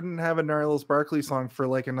wouldn't have a Gnarls Barkley song for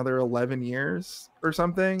like another 11 years or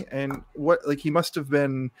something. And he must have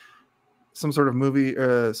been some sort of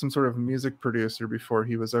music producer before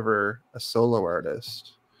he was ever a solo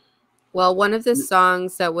artist. Well, one of the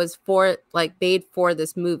songs that was made for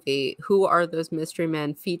this movie, Who Are Those Mystery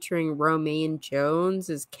Men, featuring Romaine Jones,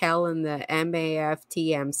 is Kel and the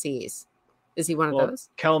MAFTMCs. Is he one of those?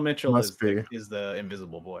 Kel Mitchell is the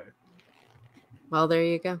Invisible Boy. Well, there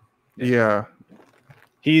you go. Yeah.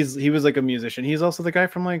 He was like a musician. He's also the guy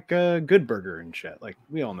from like Good Burger and shit. Like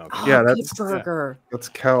we all know. Yeah, that's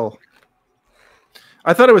Kel.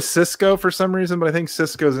 I thought it was Cisco for some reason, but I think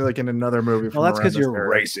Cisco's like in another movie. Well, that's because you're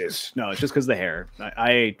racist. No, it's just because the hair.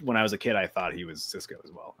 I when I was a kid, I thought he was Cisco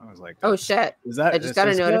as well. I was like, oh shit! I just got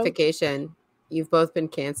Cisco? A notification. You've both been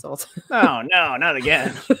canceled. No, not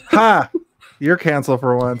again. Ha! You're canceled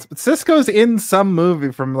for once. But Cisco's in some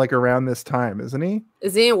movie from like around this time, isn't he?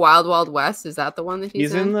 Is he in Wild Wild West? Is that the one that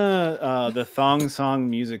he's in? He's in the Thong Song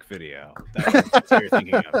music video. That's what you're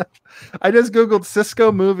thinking of. I just googled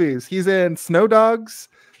Cisco movies. He's in Snow Dogs,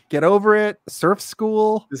 Get Over It, Surf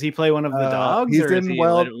School. Does he play one of the dogs? He's or is in he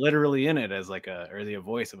literally in it as like or is he a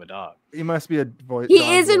voice of a dog? He must be a voice.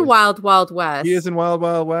 He is in Wild Wild West. He is in Wild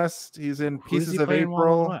Wild West. He's in Pieces of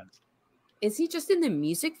April. Is he just in the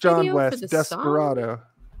music video John West, for the Desperado. song?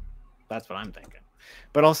 That's what I'm thinking.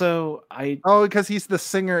 But also, because he's the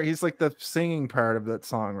singer. He's like the singing part of that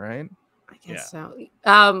song, right? I guess so.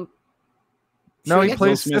 No, he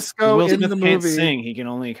plays Cisco Will Smith in the can't movie. Sing. He can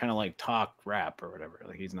only kind of like talk rap or whatever.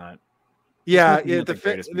 Like he's not. Yeah,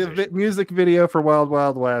 the music video for Wild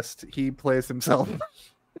Wild West, he plays himself.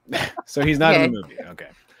 So he's not in the movie. Okay.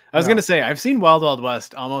 I was going to say, I've seen Wild Wild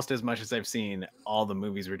West almost as much as I've seen all the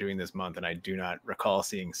movies we're doing this month, and I do not recall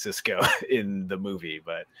seeing Cisco in the movie,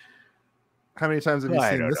 but... How many times have you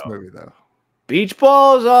seen this movie, though? Beach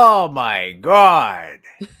balls? Oh, my God.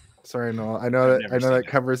 Sorry, Noel. I know that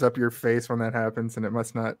covers up your face when that happens, and it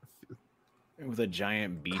must not... With a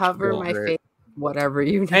giant beach cover ball. My face, whatever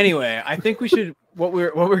you need. Anyway, I think we should... What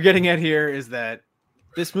we're getting at here is that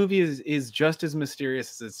this movie is just as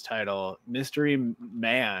mysterious as its title. Mystery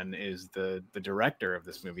Man is the director of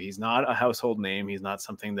this movie. He's not a household name. He's not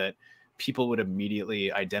something that people would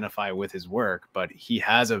immediately identify with his work, but he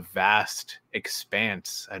has a vast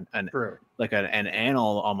expanse, an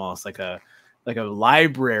annal, almost like a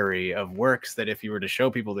library of works that if you were to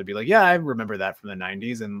show people, they'd be like, yeah, I remember that from the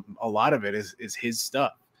 90s. And a lot of it is his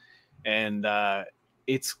stuff. And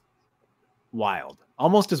it's wild,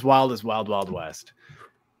 almost as wild as Wild Wild West.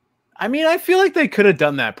 I mean, I feel like they could have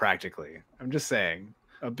done that practically. I'm just saying.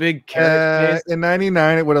 A big carrot in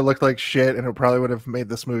 99, it would have looked like shit, and it probably would have made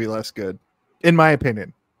this movie less good, in my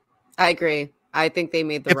opinion. I agree. I think they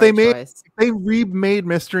made the right choice. If they remade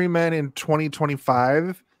Mystery Men in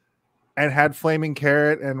 2025 and had Flaming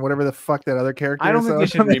Carrot and whatever the fuck that other character is. I don't think they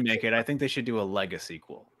should remake it. I think they should do a legacy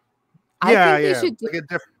sequel. Yeah. They should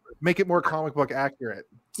make it more comic book accurate.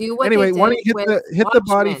 Do what anyway, why don't you hit the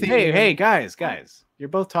body theme? Hey, guys. You're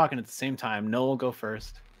both talking at the same time. Noel will go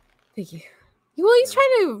first. Thank you. Well, he's trying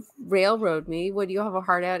to railroad me. What, do you have a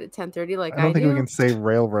heart out at 10:30 like I don't think do? we can say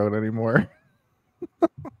railroad anymore.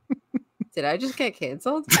 Did I just get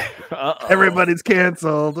canceled? Everybody's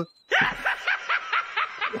canceled.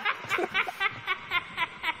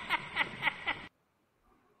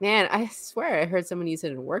 Man, I swear I heard someone use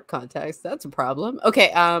it in work context. That's a problem.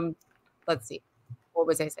 Okay, let's see. What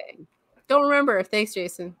was I saying? Don't remember. Thanks,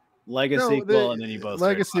 Jason. Sequel, and then you both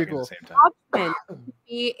sequel at the same time. Option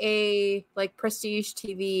be a prestige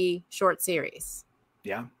TV short series.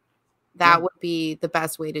 Yeah. That would be the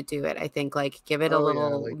best way to do it. I think give it a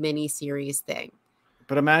little mini series thing.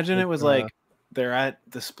 But imagine it was like they're at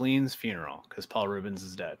the Spleen's funeral because Paul Reubens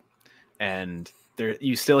is dead, and there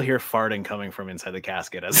you still hear farting coming from inside the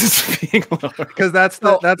casket as it's being lowered. Because that's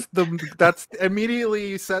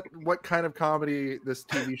immediately set what kind of comedy this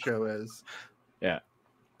TV show is. Yeah,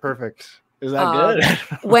 perfect. Is that good?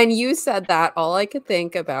 When you said that, all I could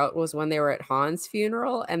think about was when they were at Han's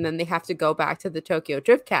funeral, and then they have to go back to the Tokyo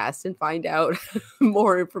Drift cast and find out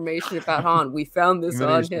more information about Han. We found this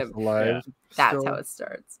on him. Yeah. That's how it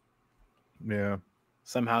starts. Yeah.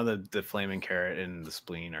 Somehow the flaming carrot and the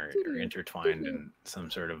spleen are intertwined in some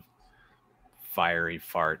sort of fiery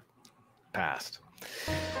fart past.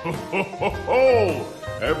 Ho, ho, ho, ho!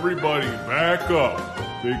 Everybody back up,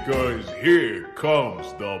 because here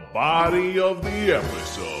comes the body of the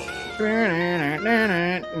episode.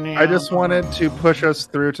 I just wanted to push us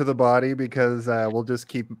through to the body because we'll just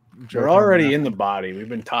keep We're already in the body. We've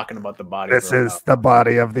been talking about the body. This is the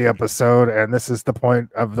body of the episode, and this is the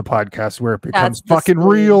point of the podcast where it becomes That's fucking spleen.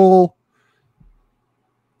 real.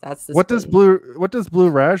 That's the What does Blue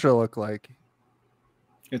Raja look like?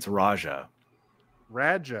 It's Raja.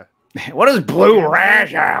 Raja. What does Blue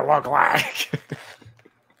Raja look like?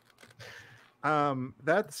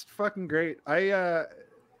 That's fucking great.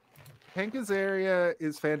 Hank Azaria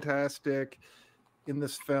is fantastic in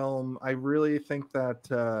this film. I really think that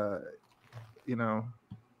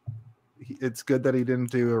it's good that he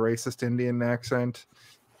didn't do a racist Indian accent.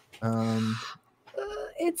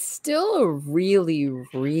 It's still a really,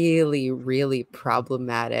 really, really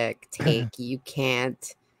problematic take. You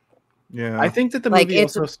can't. Yeah, I think that the Like, movie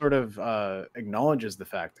it's also sort of acknowledges the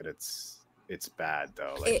fact that it's bad,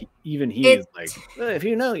 though. Like even he is like, if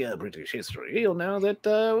you know your British history, you'll know that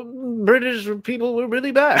British people were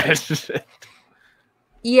really bad.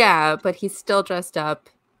 Yeah, but he's still dressed up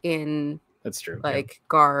in That's true. like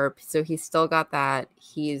garb, so he's still got that.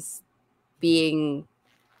 He's being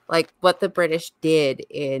like what the British did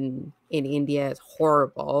in India is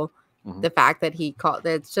horrible. Mhm. The fact that he called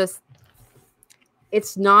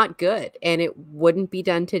it's not good, and it wouldn't be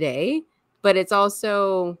done today. But it's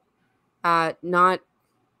also not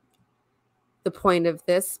the point of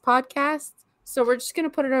this podcast. So we're just gonna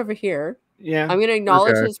put it over here. Yeah, I'm gonna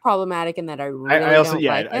acknowledge Okay. it's problematic and that I really I also don't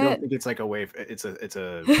like I it. don't think it's like a way. It's a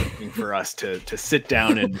thing for us to sit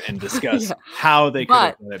down and discuss how they could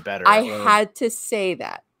have But done it better. I had to say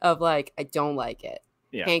that of like I don't like it.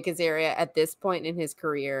 Yeah. Hank Azaria at this point in his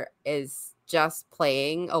career is just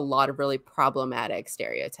playing a lot of really problematic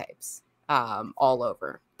stereotypes all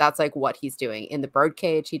over. That's like what he's doing in the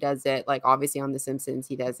Birdcage. He does it, like obviously on The Simpsons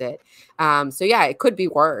he does it. So yeah, it could be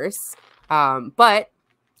worse.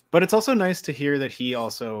 But it's also nice to hear that he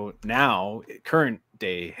also now current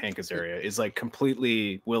day Hank Azaria is like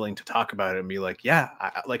completely willing to talk about it and be like, yeah,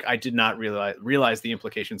 I did not realize the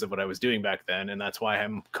implications of what I was doing back then, and that's why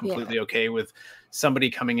I'm completely okay with somebody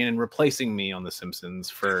coming in and replacing me on The Simpsons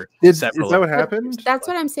for several. Is that what happened? that's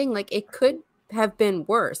what I'm saying. Like it could have been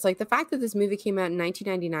worse. Like the fact that this movie came out in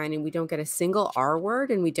 1999 and we don't get a single R word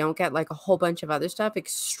and we don't get like a whole bunch of other stuff,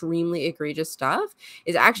 extremely egregious stuff,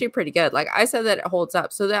 is actually pretty good. Like I said that it holds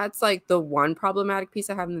up. So that's like the one problematic piece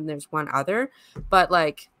I have, and then there's one other. But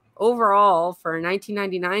like overall for a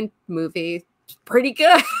 1999 movie, it's pretty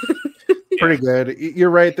good. Pretty good.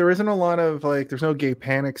 You're right. There isn't a lot of like, there's no gay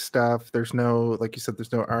panic stuff. There's no, like you said,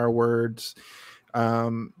 there's no R words.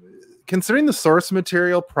 Considering the source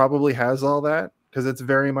material probably has all that, because it's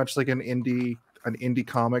very much like an indie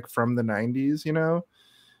comic from the 90s, you know.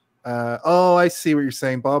 Oh, I see what you're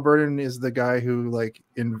saying. Bob Burden is the guy who like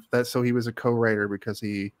in that, so he was a co-writer because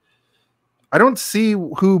I don't see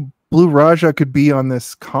who Blue Raja could be on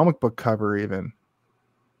this comic book cover even.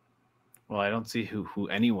 Well, I don't see who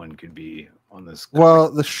anyone could be on this.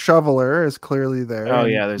 Well, the shoveler is clearly there. Oh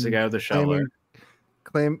yeah, there's a guy with a shoveler.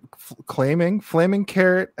 Claiming Flaming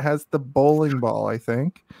Carrot has the bowling ball, I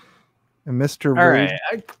think. And Mr. All right,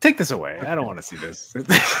 take this away. I don't want to see this.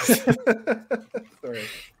 Sorry.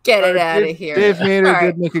 Get it out of here. Dave Mader All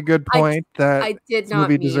did make a good point that I did this not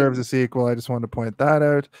movie mean- deserves a sequel. I just wanted to point that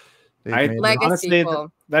out. Honestly,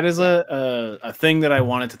 that is a thing that I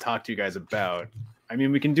wanted to talk to you guys about. I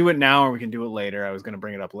mean, we can do it now or we can do it later. I was going to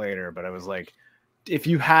bring it up later, but I was like, if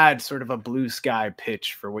you had sort of a blue sky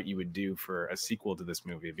pitch for what you would do for a sequel to this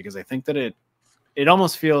movie, because I think that it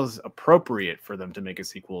almost feels appropriate for them to make a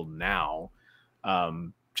sequel now,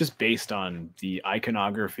 just based on the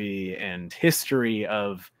iconography and history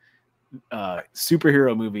of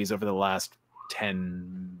superhero movies over the last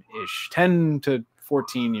 10 to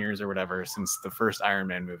 14 years or whatever, since the first Iron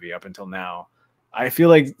Man movie up until now. I feel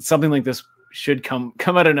like something like this should come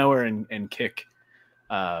out of nowhere and kick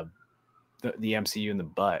the MCU in the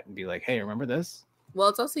butt and be like, hey, remember this? Well,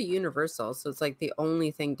 it's also Universal, so it's like the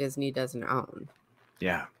only thing Disney doesn't own.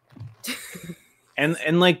 Yeah.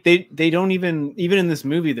 And like they don't even in this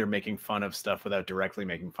movie, they're making fun of stuff without directly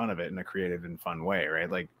making fun of it in a creative and fun way,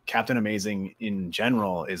 right? Like Captain Amazing in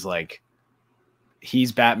general is like,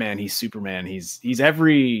 he's Batman, he's Superman, he's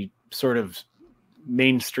every sort of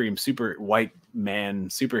mainstream super white man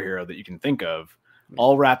superhero that you can think of,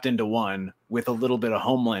 all wrapped into one with a little bit of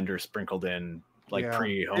Homelander sprinkled in, like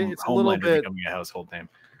Homelander becoming a household name.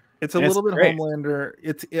 It's a little bit great.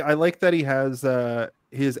 Homelander. I like that he has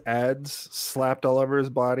his ads slapped all over his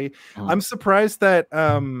body. I'm surprised that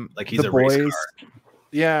like he's a race car.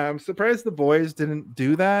 Yeah, I'm surprised the boys didn't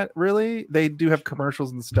do that, really. They do have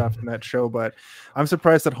commercials and stuff in that show, but I'm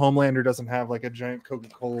surprised that Homelander doesn't have like a giant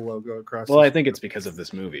Coca-Cola logo across. Well, I think it's because of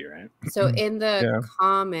this movie, right? So in the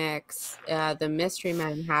comics, the Mystery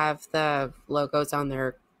Men have the logos on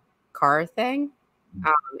their car thing.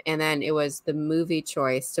 And then it was the movie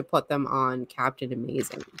choice to put them on Captain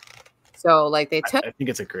Amazing. So like they took. I think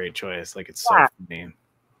it's a great choice. Like it's so funny.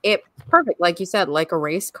 It perfect, like you said, like a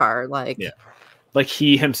race car. Like like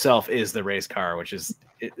he himself is the race car, which is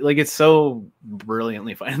like it's so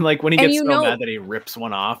brilliantly fun. Like when he gets so mad that he rips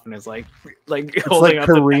one off and is like holding up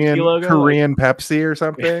Korean the Pepsi logo, Korean Pepsi or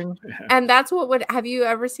something. And that's what would. Have you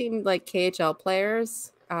ever seen like KHL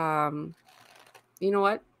players? You know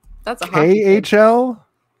what? That's a KHL.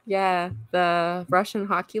 Yeah, the Russian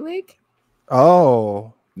Hockey League.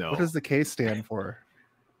 Oh no! What does the K stand for?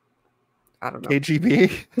 I don't know.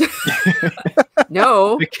 KGB.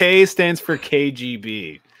 No, the K stands for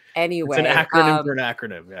KGB. Anyway, it's an acronym for an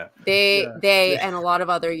acronym. Yeah. They and a lot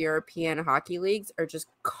of other European hockey leagues are just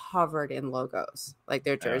covered in logos, like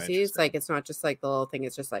their jerseys. Like it's not just like the little thing;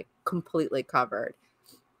 it's just like completely covered.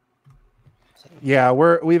 Yeah,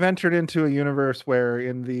 we've entered into a universe where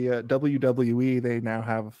in the WWE they now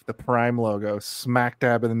have the Prime logo smack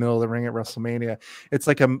dab in the middle of the ring at WrestleMania. It's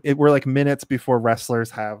like we're like minutes before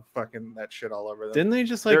wrestlers have fucking that shit all over them. Didn't they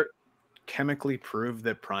just like chemically prove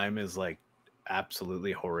that Prime is like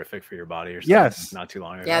absolutely horrific for your body or something? Yes, not too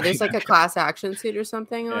long ago. Yeah, there's like a class action suit or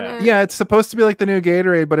something on it. Yeah, it's supposed to be like the new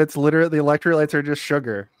Gatorade, but it's literally the electrolytes are just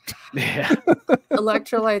sugar. Yeah,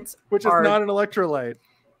 electrolytes, which is not an electrolyte.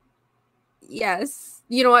 Yes.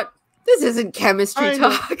 You know what? This isn't chemistry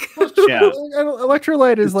talk. Yeah.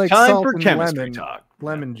 Electrolyte is like time salt for and chemistry talk.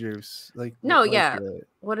 Lemon juice. Like no,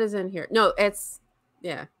 what is in here? No, it's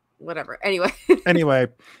whatever. Anyway.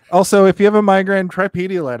 Also, if you have a migraine, try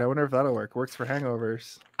Pedialyte. I wonder if that'll work. Works for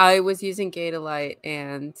hangovers. I was using Gatorade,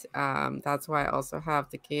 and that's why I also have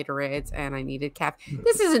the Gatorades, and I needed caffeine.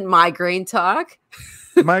 This isn't migraine talk.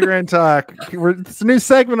 Migraine talk. It's a new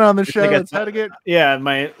segment on the show. Like it's how to get. Yeah,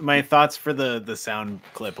 my thoughts for the sound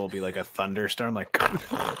clip will be like a thunderstorm, like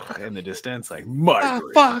in the distance, like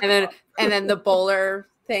migraine. Fuck. And then the bowler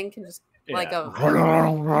thing can just like a.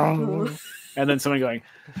 And then someone going,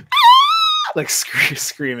 like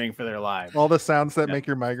screaming for their lives. All the sounds that make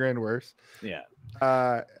your migraine worse. Yeah.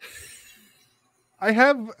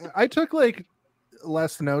 I took like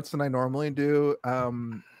less notes than I normally do.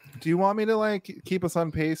 Do you want me to like keep us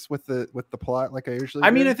on pace with the plot like I usually do?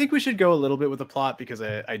 I mean, I think we should go a little bit with the plot because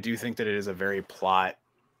I do think that it is a very plot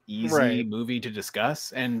easy movie to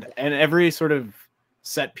discuss, and every sort of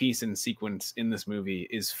set piece and sequence in this movie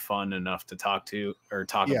is fun enough to talk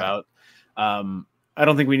about. I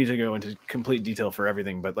don't think we need to go into complete detail for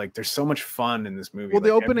everything, but like there's so much fun in this movie. Well, the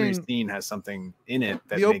opening every scene has something in it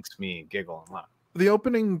that makes me giggle a lot. The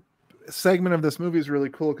opening segment of this movie is really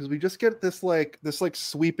cool because we just get this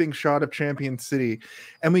sweeping shot of Champion City,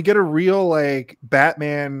 and we get a real like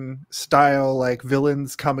Batman style like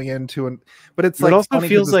villains coming into but it's like it also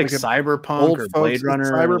feels like cyberpunk or Blade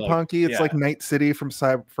Runner, cyberpunky. It's like Night City from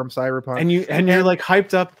Cyberpunk, and you're like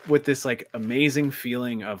hyped up with this like amazing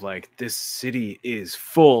feeling of like this city is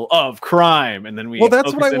full of crime, and then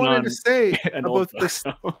that's what I wanted to say about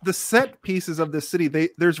the set pieces of this city.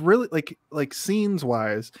 There's really like scenes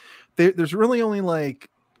wise. There's really only like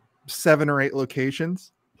 7 or 8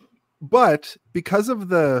 locations, but because of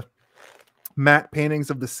the matte paintings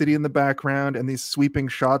of the city in the background and these sweeping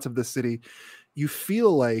shots of the city, you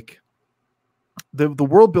feel like the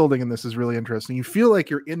world building in this is really interesting. You feel like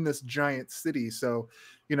you're in this giant city, so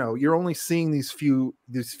you're only seeing these few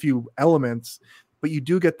elements, but you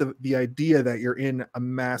do get the idea that you're in a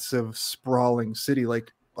massive sprawling city,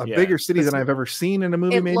 like a bigger city than I've ever seen in a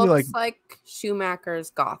movie. Maybe looks like Schumacher's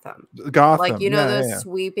Gotham. Gotham, like the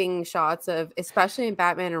sweeping shots of, especially in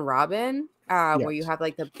Batman and Robin. where you have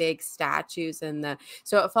like the big statues and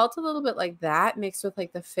so it felt a little bit like that mixed with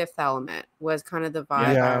like the Fifth Element was kind of the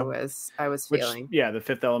vibe I was feeling. The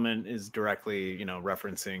Fifth Element is directly,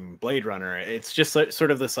 referencing Blade Runner. It's just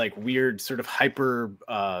sort of this like weird sort of hyper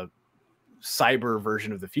cyber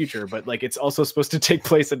version of the future, but like it's also supposed to take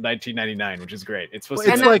place in 1999, which is great. It's supposed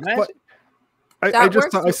to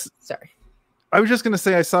sorry. I was just gonna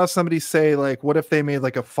say, I saw somebody say like, what if they made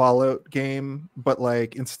like a Fallout game, but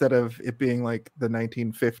like instead of it being like the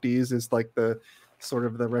 1950s is like the sort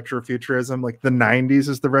of the retrofuturism, like the 90s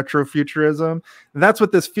is the retrofuturism. And that's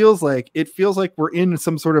what this feels like. It feels like we're in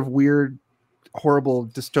some sort of weird, horrible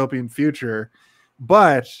dystopian future,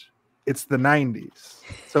 but it's the 90s.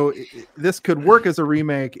 So this could work as a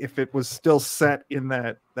remake if it was still set in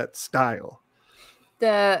that style.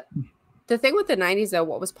 The thing with the 90s, though,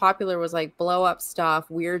 what was popular was like blow up stuff,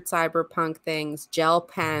 weird cyberpunk things, gel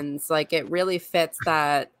pens. Like it really fits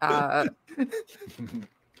that.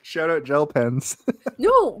 Shout out gel pens.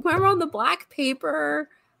 No, remember on the black paper?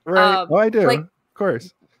 Right. I do. Like, of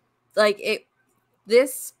course. Like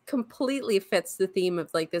this completely fits the theme of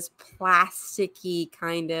like this plasticky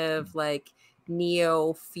kind of like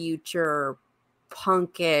neo future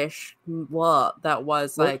punkish that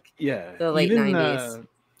was like the late 90s.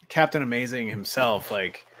 Captain Amazing himself,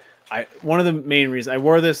 like one of the main reasons I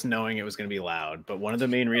wore this knowing it was going to be loud, but one of the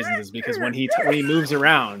main reasons is because when he moves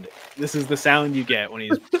around, this is the sound you get when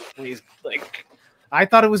he's like, I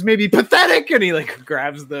thought it was maybe pathetic, and he like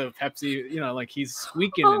grabs the Pepsi, like he's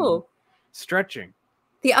squeaking and stretching.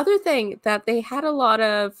 The other thing that they had a lot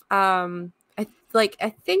of I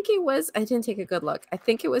think it was, I didn't take a good look. I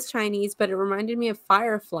think it was Chinese, but it reminded me of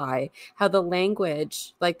Firefly, how the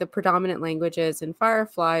language, like the predominant languages in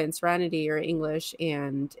Firefly and Serenity are English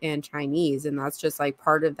and Chinese. And that's just like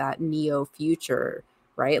part of that neo future,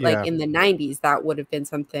 right? Yeah. Like in the 90s, that would have been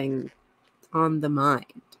something on the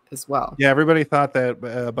mind as well. Yeah, everybody thought that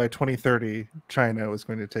by 2030, China was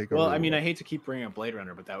going to take over. Well, I mean, I hate to keep bringing up Blade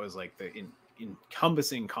Runner, but that was like the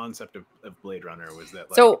encompassing concept of Blade Runner was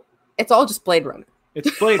that like, so it's all just Blade Runner.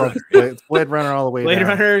 It's Blade Runner. It's Blade Runner all the way Blade down.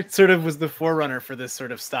 Runner sort of was the forerunner for this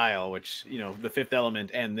sort of style, which, the Fifth Element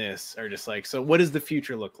and this are just like, so what does the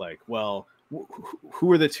future look like? Well,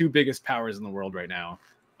 who are the two biggest powers in the world right now?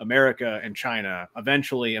 America and China.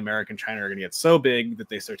 Eventually, America and China are going to get so big that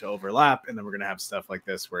they start to overlap, and then we're going to have stuff like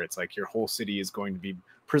this where it's like your whole city is going to be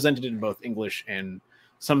presented in both English and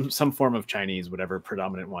some form of Chinese, whatever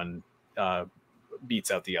predominant one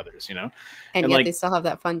beats out the others, And yet they still have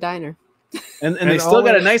that fun diner. And they still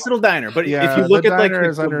got a nice little diner, but if you look at like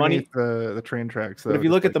the money, the train tracks, but if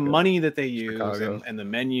you look at the money that they use and the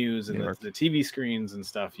menus and the TV screens and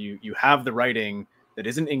stuff, you have the writing that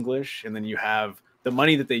isn't English, and then you have the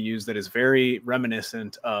money that they use that is very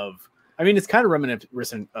reminiscent of. I mean, it's kind of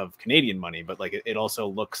reminiscent of Canadian money, but like it also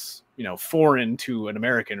looks, foreign to an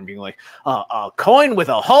American and being like, a coin with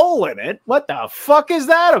a hole in it. What the fuck is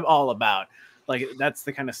that all about? Like that's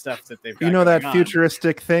the kind of stuff that they've got. That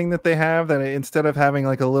futuristic thing that they have, that instead of having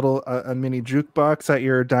like a little a mini jukebox at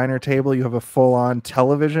your diner table, you have a full-on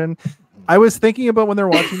television. I was thinking about when they're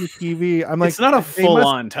watching the TV. I'm like, it's not a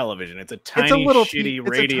full-on television. It's a tiny, shitty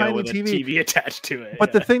radio with a TV attached to it.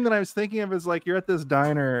 But the thing that I was thinking of is like, you're at this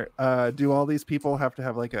diner. Do all these people have to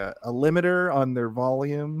have like a limiter on their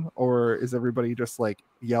volume, or is everybody just like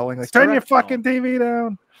yelling like, "Turn your fucking TV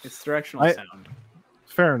down"? It's directional sound.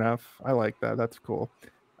 Fair enough. I like that. That's cool.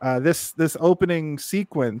 This opening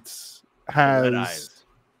sequence has Red Eyes.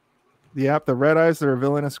 The Red Eyes. They're a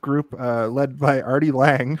villainous group led by Artie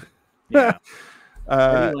Lang. Yeah.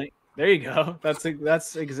 There you go. That's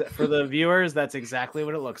for the viewers. That's exactly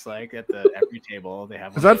what it looks like at every table. They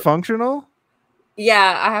have. Is that functional?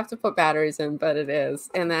 Yeah, I have to put batteries in, but it is.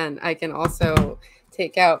 And then I can also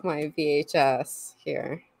take out my VHS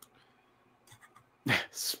here.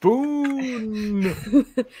 Spoon.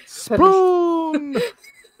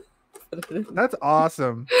 That's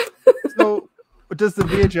awesome. So does the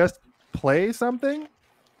VHS play something?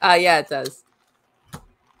 Yeah, it does.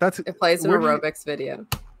 It plays an aerobics video.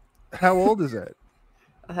 How old is it?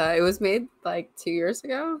 It was made like 2 years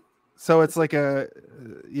ago. So it's like but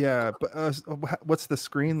what's the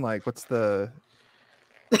screen like? What's the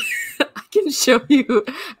I can show you.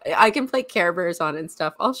 I can play Care Bears on it and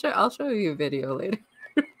stuff. I'll show you a video later.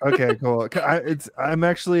 Okay, cool. I'm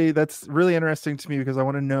actually, that's really interesting to me because I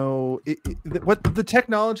want to know what the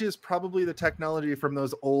technology is. Probably the technology from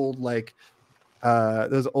those old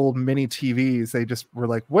those old mini TVs. They just were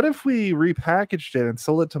like, what if we repackaged it and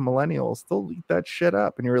sold it to millennials? They'll eat that shit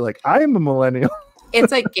up. And you're like, I am a millennial.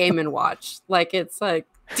 It's like Game and Watch. Like it's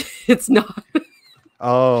not.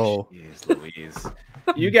 Oh, jeez Louise.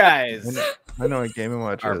 You guys, I know what Game &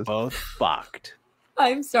 Watch are is. both fucked.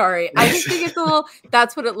 I'm sorry. I just think it's a little.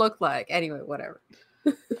 That's what it looked like. Anyway, whatever.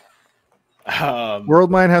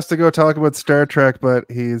 Worldmind has to go talk about Star Trek, but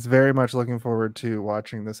he's very much looking forward to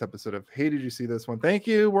watching this episode of Hey, Did You See This One? Thank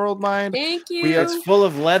you, Worldmind. Thank you. It's full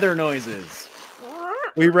of leather noises.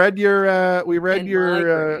 We read your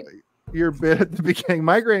bit at the beginning,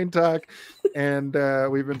 migraine talk, and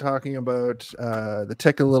we've been talking about the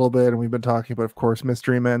Tick a little bit, and we've been talking about, of course,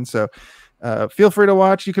 Mystery Men. So feel free to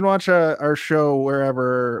watch. You can watch our show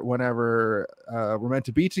wherever, whenever we're meant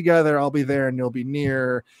to be together. I'll be there, and you'll be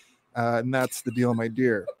near, and that's the deal, my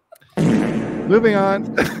dear. Moving on.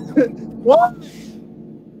 What?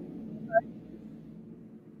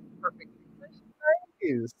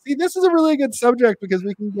 See, this is a really good subject because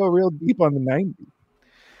we can go real deep on the 90s.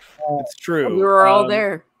 It's true. We were all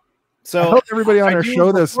there. So I hope everybody on our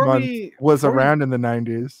show this month was before around in the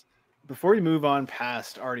 90s. Before we move on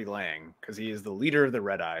past Artie Lang, because he is the leader of the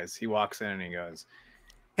Red Eyes, he walks in and he goes,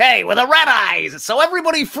 "Hey, with the Red Eyes, so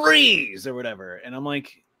everybody freeze," or whatever. And I'm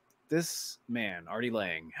like, this man, Artie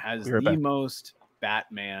Lang, has the most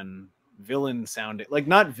Batman villain sounding, like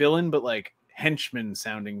not villain, but like henchman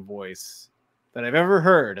sounding voice that I've ever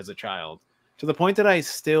heard as a child, to the point that I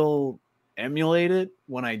still emulate it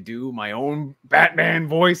when I do my own Batman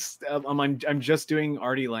voice. I'm just doing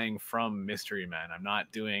Artie Lang from Mystery Men. I'm not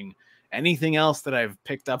doing anything else that I've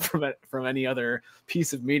picked up from any other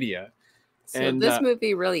piece of media. So this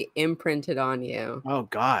movie really imprinted on you. Oh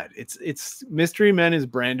God, it's Mystery Men is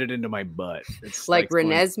branded into my butt. It's like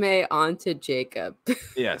Renesmee onto Jacob.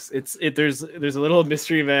 Yes, there's a little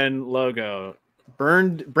Mystery Men logo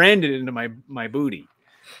branded into my booty.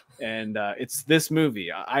 And it's this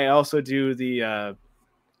movie. I also do the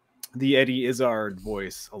Eddie Izzard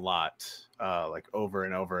voice a lot, like over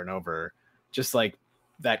and over and over. Just like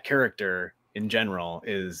that character in general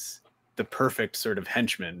is the perfect sort of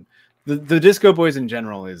henchman. The Disco Boys in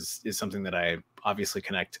general is something that I obviously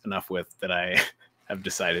connect enough with that I have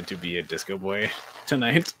decided to be a Disco Boy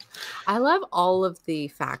tonight. I love all of the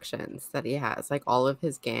factions that he has, like all of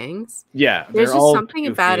his gangs. Yeah, there's just something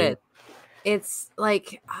about it. It's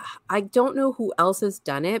like, I don't know who else has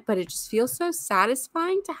done it, but it just feels so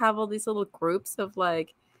satisfying to have all these little groups of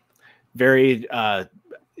like very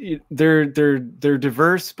they're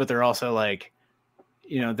diverse, but they're also like,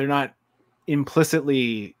 they're not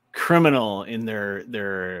implicitly criminal in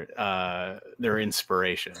their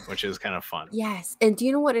inspiration, which is kind of fun. Yes. And do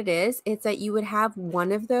you know what it is? It's that you would have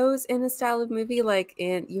one of those in a style of movie, like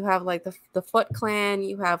you have like the Foot Clan,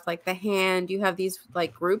 you have like the Hand, you have these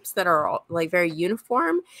like groups that are all, like very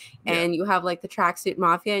uniform, and you have like the Tracksuit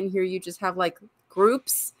Mafia, and here you just have like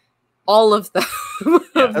groups, all of them.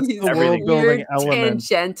 That's the world building element,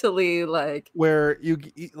 tangentially, like where you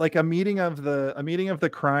like a meeting of the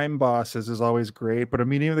crime bosses is always great, but a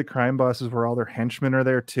meeting of the crime bosses where all their henchmen are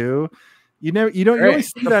there too. You only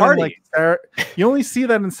see that you only see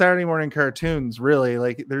that in Saturday morning cartoons, really.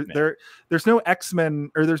 Like there's no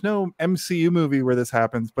X-Men or there's no MCU movie where this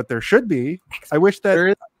happens, but there should be. I wish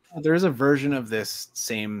that there is a version of this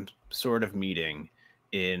same sort of meeting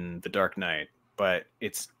in The Dark Knight, but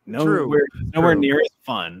it's nowhere near as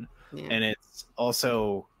fun, and it's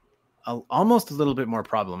also almost a little bit more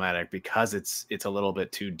problematic because it's a little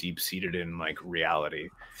bit too deep seated in like reality.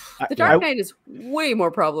 The Dark Knight is way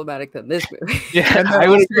more problematic than this movie. Yeah, and I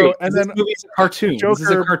would agree. And then movie's a cartoon.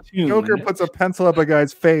 Joker puts a pencil up a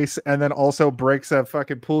guy's face and then also breaks a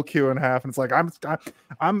fucking pool cue in half, and it's like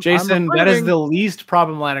I'm Jason. That is the least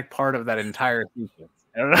problematic part of that entire sequence.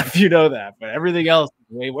 I don't know if you know that, but everything else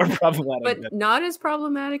is way more problematic. But not as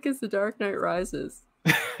problematic as The Dark Knight Rises.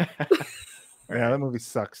 Yeah, that movie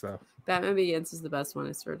sucks though. Batman Begins is the best one.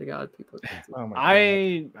 I swear to God, people. Oh my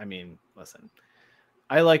God. I mean, listen,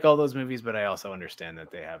 I like all those movies, but I also understand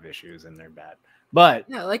that they have issues and they're bad. But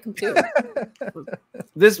yeah, I like them too.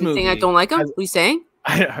 This movie, saying I don't like them? What are you saying?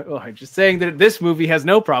 I'm just saying that this movie has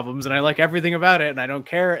no problems, and I like everything about it, and I don't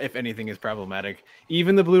care if anything is problematic.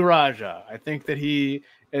 Even the Blue Raja, I think that he,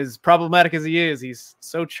 as problematic as he is, he's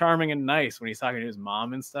so charming and nice when he's talking to his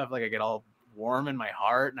mom and stuff. Like I get all warm in my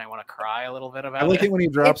heart and I want to cry a little bit about it. I like it when he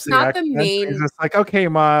drops the accent. He's just like, okay,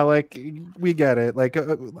 Ma, like we get it. Like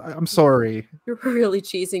I'm sorry. You're really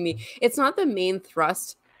cheesing me. It's not the main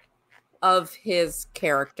thrust of his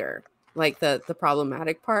character, like the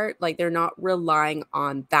problematic part. Like they're not relying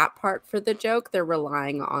on that part for the joke. They're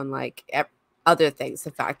relying on like other things.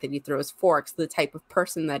 The fact that he throws forks, the type of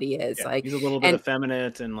person that he is. Like he's a little bit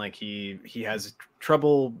effeminate, and like he has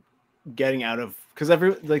trouble getting out of, because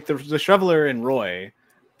the Shoveler and Roy,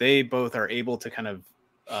 they both are able to kind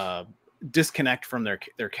of disconnect from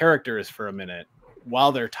their characters for a minute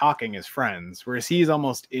while they're talking as friends, whereas he's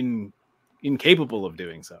almost incapable of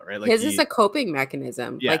doing so, right? Like his is a coping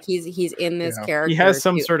mechanism. Yeah. Like he's in this character. He has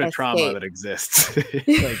some to sort of trauma escape. that exists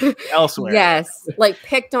like elsewhere. Yes, like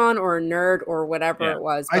picked on or a nerd or whatever it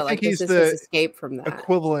was. But I think this he's is the his escape from that.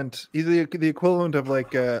 equivalent. He's the equivalent of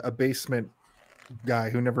like a basement guy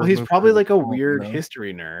who never. Well, he's moved probably to the like a home, weird you know?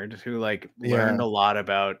 history nerd who like learned a lot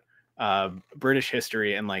about British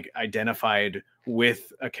history and like identified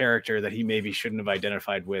with a character that he maybe shouldn't have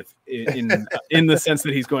identified with in the sense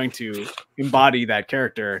that he's going to embody that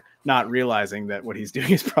character, not realizing that what he's doing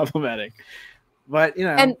is problematic. But you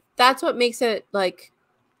know, and that's what makes it like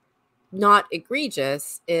not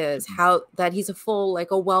egregious is how that he's a full, like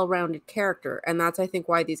a well-rounded character. And that's, I think,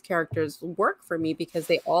 why these characters work for me, because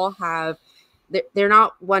they all have, they're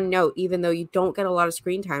not one note, even though you don't get a lot of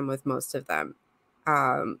screen time with most of them.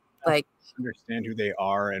 Like understand who they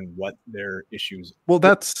are and what their issues. Well,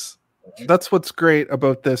 that's what's great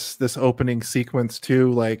about this opening sequence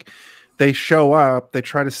too. Like they show up, they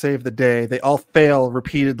try to save the day, they all fail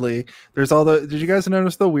repeatedly. There's all the. Did you guys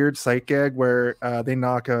notice the weird sight gag where they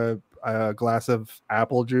knock a glass of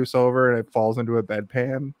apple juice over and it falls into a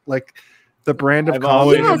bedpan? Like the brand of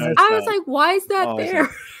comedy. Yes, I was like, why is that there?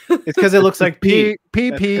 It's because it looks like pee.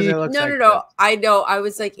 No. I know. I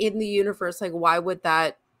was like, in the universe, like, why would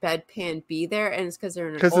that bedpan be there? And it's because they're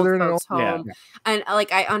in an old folks home. Yeah. And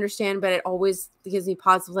like, I understand, but it always gives me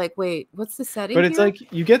pause of like, wait, what's the setting? But it's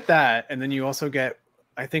like you get that, and then you also get.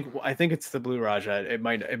 I think it's the Blue Raja. It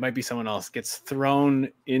might be someone else gets thrown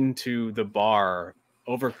into the bar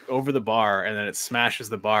over the bar, and then it smashes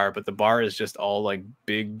the bar. But the bar is just all like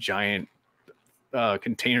big giant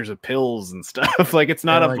containers of pills and stuff. Like it's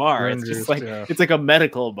not a bar. It's just like it's like a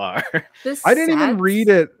medical bar. I didn't even read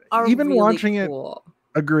it. Even really watching cool. it.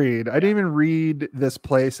 Agreed. I didn't even read this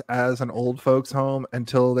place as an old folks home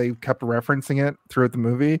until they kept referencing it throughout the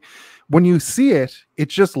movie. When you see it, it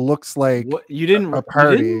just looks like you didn't a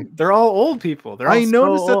party. They're all old people. I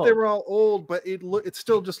noticed that they were all old, but it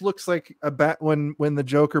still just looks like a bat when the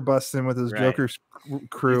Joker busts in with his Joker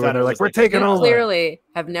crew, and they're like, "We're taking over." Clearly,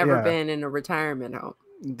 have never been in a retirement home.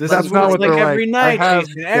 That's not what like every night.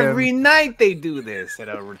 Every night they do this at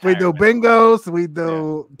a retirement. We do bingos. We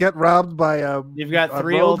do get robbed by a. You've got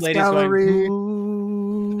three old ladies going.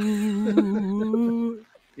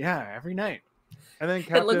 Yeah, every night. And then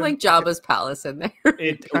it looked like Jabba's palace in there.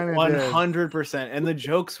 It 100%. And the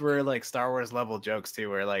jokes were like Star Wars level jokes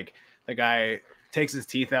too, where like the guy takes his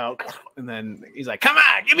teeth out and then he's like, "Come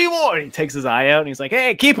on, give me more." And he takes his eye out and he's like,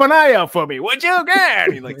 "Hey, keep an eye out for me, would you?"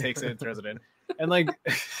 And he like takes it and throws it in. And like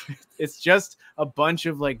it's just a bunch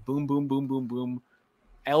of like boom, boom, boom, boom, boom,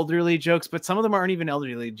 elderly jokes, but some of them aren't even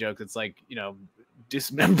elderly jokes. It's like, you know,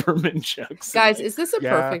 dismemberment jokes. Guys, is this a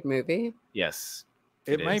perfect movie? Yes,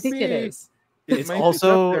 it might be. It is. It's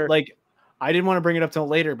also like I didn't want to bring it up till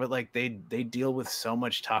later, but like they deal with so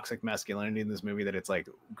much toxic masculinity in this movie that it's like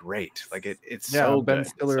great. Like it's so Ben good.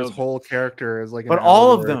 Stiller's whole character is like, but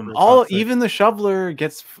all of them, even the shoveler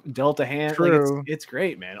gets dealt a hand. True. Like it's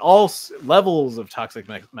great, man. All levels of toxic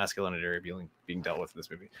masculinity are being dealt with in this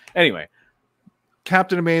movie. Anyway,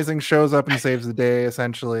 Captain Amazing shows up and saves the day.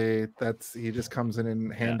 Essentially, he just comes in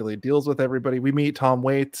and handily deals with everybody. We meet Tom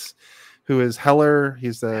Waits, who is Heller.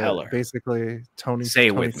 He's basically Tony. Say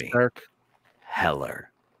it Tony with Stark. me. Heller.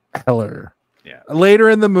 Yeah. Later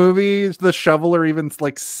in the movie, the shoveler even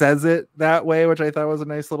like says it that way, which I thought was a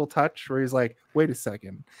nice little touch. Where he's like, "Wait a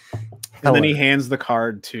second," and then he hands the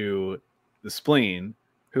card to the spleen,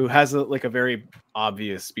 who has a very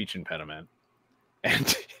obvious speech impediment,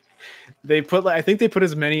 and I think they put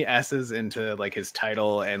as many S's into like his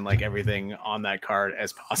title and like everything on that card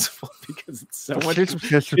as possible because it's so much.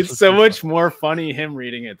 It's so much more funny him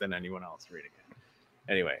reading it than anyone else reading it.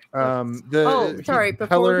 Anyway, sorry.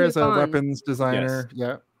 Heller is a weapons designer. Yes.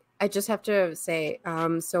 Yeah, I just have to say,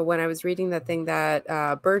 so when I was reading the thing that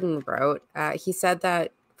Burden wrote, he said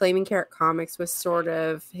that Flaming Carrot Comics was sort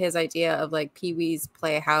of his idea of like Pee-wee's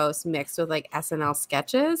Playhouse mixed with like SNL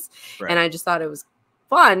sketches, and I just thought it was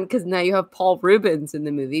fun because now you have Paul Reubens in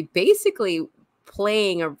the movie, basically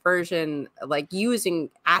playing a version, like using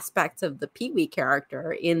aspects of the Pee-wee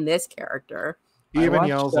character in this character. He even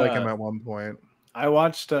yells like him at one point. I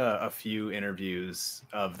watched a few interviews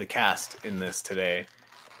of the cast in this today,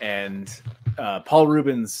 and Paul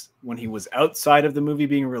Reubens, when he was outside of the movie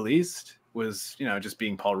being released, was, you know, just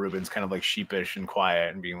being Paul Reubens, kind of like sheepish and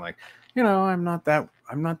quiet and being like, you know, I'm not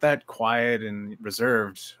that quiet and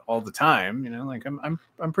reserved all the time, you know, like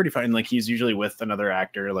I'm pretty fine. Like he's usually with another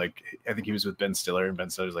actor, like I think he was with Ben Stiller, and Ben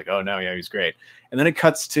Stiller's like, "Oh no, yeah, he's great." And then it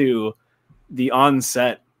cuts to the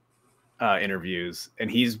on-set interviews,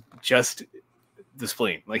 and he's just the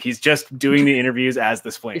spleen. Like he's just doing the interviews as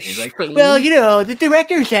the spleen. He's like, well, the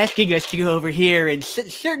director's asking us to go over here, and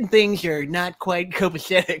certain things are not quite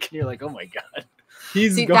copacetic. and you're like, oh my god.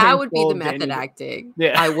 See, that would be the method acting.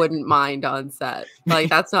 Yeah. I wouldn't mind on set. Like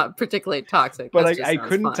that's not particularly toxic. But I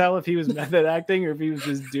couldn't tell if he was method acting or if he was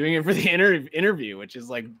just doing it for the interview, which is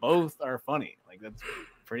like both are funny. Like that's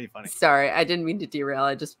pretty funny. Sorry, I didn't mean to derail.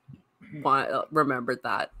 I just remembered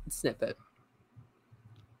that snippet.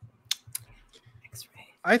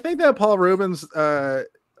 I think that Paul Reubens got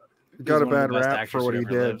a bad rap for what he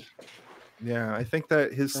did. Lived. Yeah, I think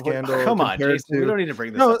that his scandal. Come on, Jason, we don't need to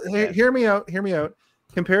bring this up. No, hear me out. Hear me out.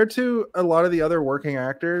 Compared to a lot of the other working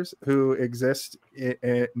actors who exist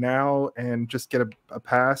now and just get a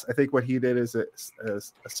pass, I think what he did is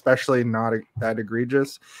especially not that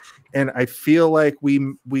egregious. And I feel like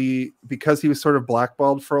we because he was sort of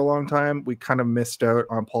blackballed for a long time, we kind of missed out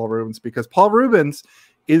on Paul Reubens because Paul Reubens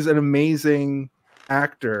is an amazing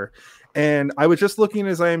actor. And I was just looking at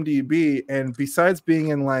his IMDb, and besides being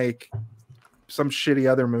in like some shitty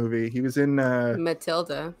other movie, he was in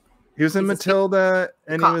Matilda. He was in Matilda,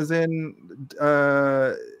 and he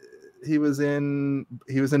was in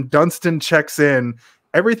Dunstan Checks In.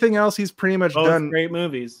 Everything else he's pretty much done great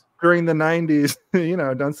movies during the 90s. You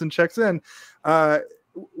know, Dunstan Checks In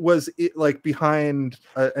was like behind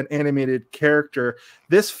an animated character.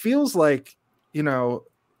 This feels like, you know,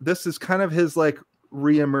 this is kind of his like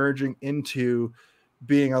re-emerging into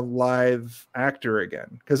being a live actor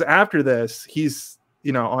again, because after this he's,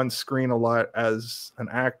 you know, on screen a lot as an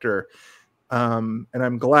actor, and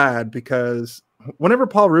I'm glad, because whenever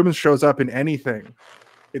Paul Reubens shows up in anything,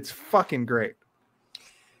 it's fucking great,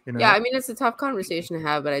 you know? Yeah, I mean, it's a tough conversation to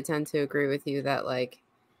have, but I tend to agree with you that like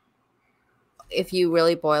if you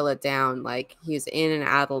really boil it down, like he's in an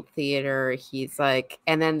adult theater, he's like,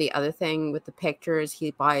 and then the other thing with the pictures,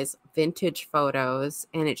 he buys vintage photos,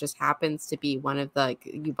 and it just happens to be one of the, like,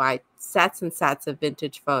 you buy sets and sets of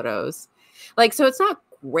vintage photos. Like, so it's not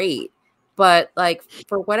great, but like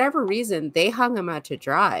for whatever reason, they hung him out to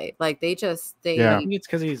dry. Like I think it's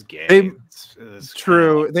because he's gay. It's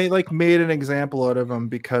true. They like made an example out of him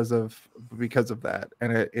because of that,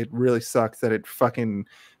 and it really sucks that it fucking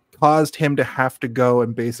caused him to have to go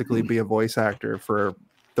and basically be a voice actor for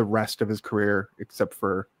the rest of his career, except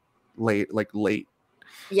for late.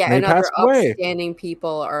 Yeah, and other upstanding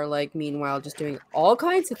people are like, meanwhile, just doing all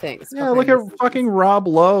kinds of things. Yeah, look at fucking Rob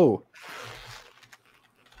Lowe.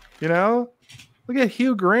 You know, look at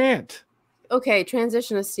Hugh Grant. Okay,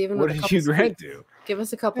 transition to Steven. What did Hugh Grant do? Give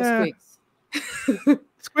us a couple squeaks.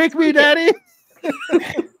 Squeak me, daddy.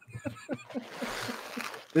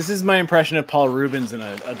 This is my impression of Paul Reubens in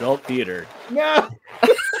an adult theater. No.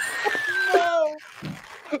 No.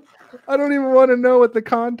 I don't even want to know what the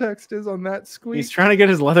context is on that squeak. He's trying to get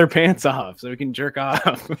his leather pants off so he can jerk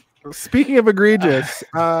off. Speaking of egregious,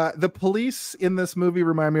 the police in this movie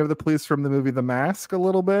remind me of the police from the movie The Mask a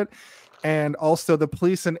little bit. And also the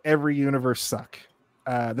police in every universe suck.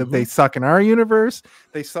 They suck in our universe.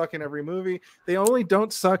 They suck in every movie. They only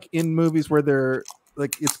don't suck in movies where they're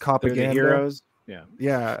like, it's propaganda. The heroes.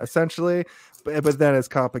 Yeah, essentially. But then it's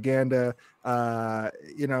propaganda.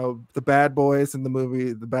 You know, the Bad Boys in the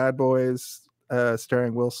movie, The Bad Boys,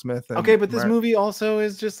 starring Will Smith. Okay, but this movie also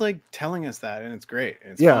is just like telling us that, and it's great.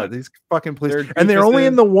 It's fun. These fucking police, and they're only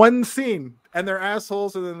in the one scene, and they're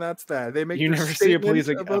assholes, and then that's that. They make you never see a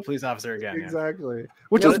police officer again. Exactly,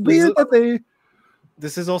 which is weird that they.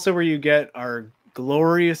 This is also where you get our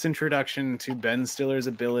glorious introduction to Ben Stiller's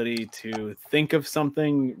ability to think of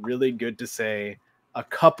something really good to say a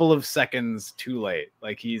couple of seconds too late.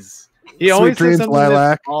 Like he always says something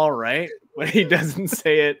that's all right, but he doesn't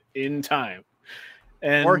say it in time.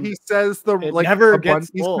 And or he says the like never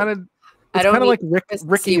gets old. It's kind of like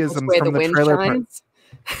Rickyisms from the Trailer Park.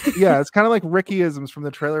 Yeah, it's kind of like Rickyisms from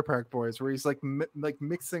the Trailer Park Boys, where he's like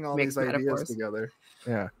mixing all these ideas together.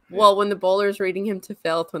 Yeah. Well, when the bowler's reading him to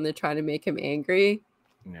filth when they're trying to make him angry.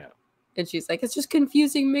 Yeah. And she's like, it's just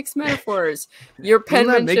confusing mixed metaphors. Your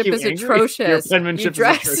penmanship is atrocious. Your penmanship is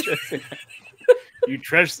atrocious. You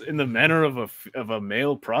dress in the manner of a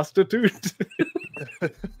male prostitute.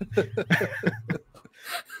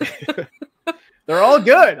 They're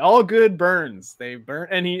all good burns. They burn,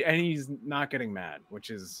 and he's not getting mad, which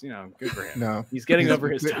is, you know, good for him. No, he's getting over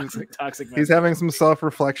his toxic. He's having some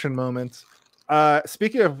self-reflection moments.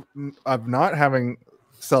 Speaking of not having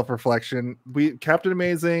self-reflection, Captain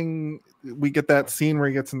Amazing, we get that scene where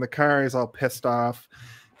he gets in the car, he's all pissed off,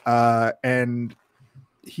 and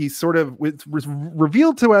he sort of was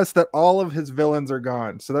revealed to us that all of his villains are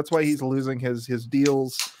gone, so that's why he's losing his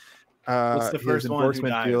deals. What's the first one who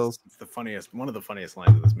dies? It's one of the funniest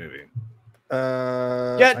lines of this movie.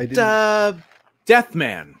 Deathman.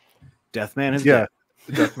 Deathman is dead.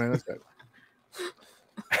 Deathman is dead.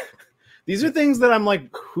 These are things that I'm like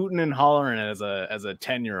hooting and hollering as a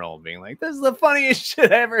 10-year-old, being like, "This is the funniest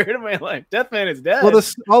shit I ever heard in my life." Deathman is dead. Well,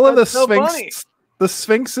 all of the so Sphinx, funny. the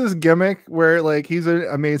Sphinx's gimmick, where like he's an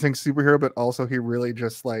amazing superhero, but also he really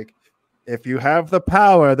just like, if you have the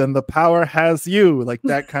power, then the power has you, like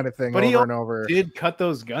that kind of thing. But over and over. He did cut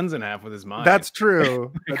those guns in half with his mind. That's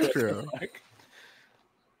true. That's true.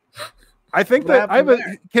 I think that I have a.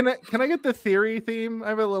 Can I get the theory theme? I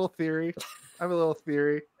have a little theory. Yeah. I have a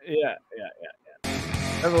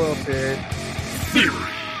little theory.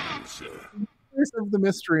 Universe of the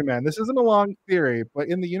Mystery Men. This isn't a long theory, but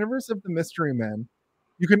in the universe of the Mystery Men,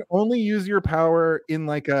 you can only use your power in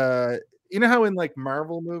like a. You know how in like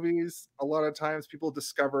Marvel movies, a lot of times people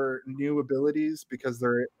discover new abilities because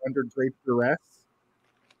they're under great duress.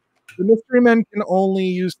 The Mystery Men can only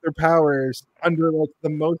use their powers under like the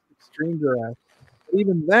most extreme duress. But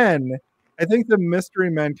even then, I think the Mystery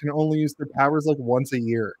Men can only use their powers like once a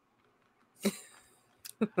year.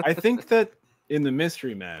 I think that in the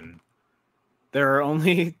Mystery Men, there are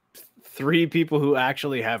only 3 people who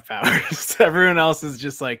actually have powers. Everyone else is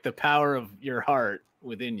just like the power of your heart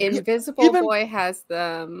within you. Invisible Boy has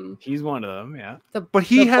them. He's one of them, yeah. But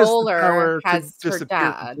he has the Bowler power has to her disappear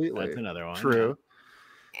dad. completely. That's another one. True.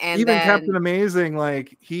 And even then, Captain Amazing,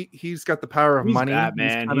 like he's got the power of He's money.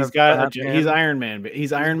 Batman. He's He's Iron Man.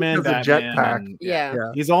 He's Iron Man. has a Batman. jetpack. And,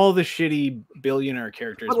 yeah. He's all the shitty billionaire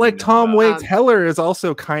characters. But we like know Tom about. Waits Heller is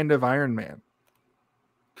also kind of Iron Man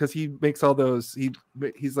because he makes all those.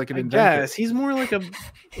 He's like an inventor. Yes, he's more like a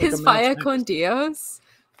his Via con Dios.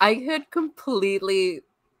 I could completely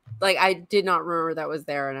I did not remember that was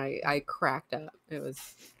there, and I cracked up.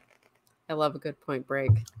 I love a good Point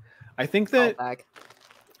Break. I think that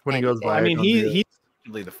when he goes by, I mean, he's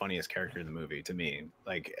really the funniest character in the movie to me.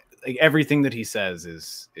 Like everything that he says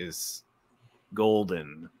is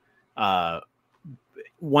golden.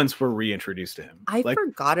 Once we're reintroduced to him, I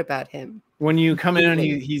forgot about him. When you come in and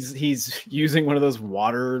he's using one of those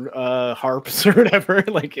water harps or whatever,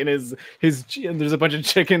 like in his there's a bunch of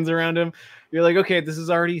chickens around him. You're like, okay, this is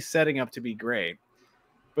already setting up to be great.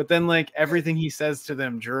 But then like everything he says to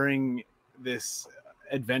them during this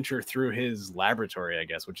adventure through his laboratory, I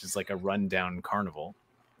guess, which is like a rundown carnival,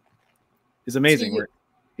 is amazing. Where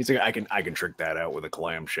he's like, I can trick that out with a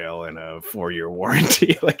clamshell and a 4-year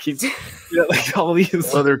warranty. Like he's like all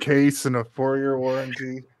these leather case and a 4-year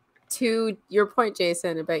warranty. To your point,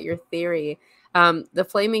 Jason, about your theory, the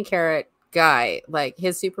flaming carrot guy, like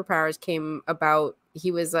his superpowers came about. He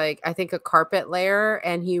was like, I think, a carpet layer,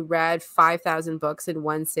 and he read 5,000 books in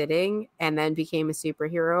one sitting and then became a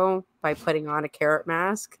superhero by putting on a carrot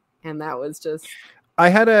mask. And that was just... I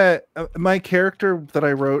had my character that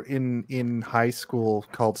I wrote in high school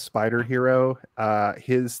called Spider Hero.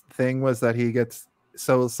 His thing was that he gets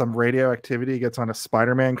some radioactivity gets on a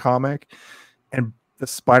Spider-Man comic, and the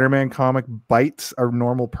Spider-Man comic bites a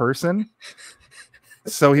normal person.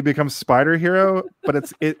 So he becomes Spider Hero,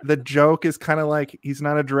 but the joke is kind of like he's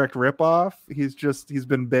not a direct ripoff. He's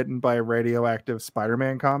been bitten by a radioactive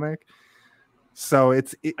Spider-Man comic. So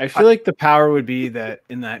I feel like the power would be that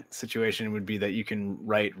in that situation would be that you can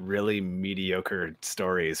write really mediocre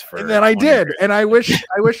stories for. And then I did, and I wish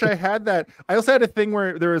I had that. I also had a thing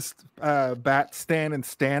where there was Bat Stan and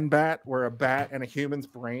Stan Bat, where a bat and a human's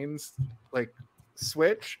brains like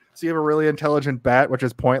switch. So you have a really intelligent bat, which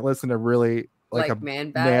is pointless, and a really like a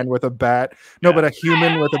man with a bat. No, but a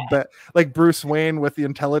human with a bat, like Bruce Wayne with the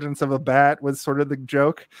intelligence of a bat was sort of the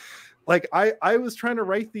joke. Like I was trying to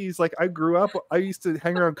write these. Like I grew up. I used to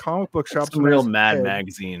hang around comic book shops. Some real Mad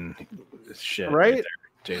Magazine shit, right there,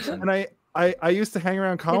 Jason? And I used to hang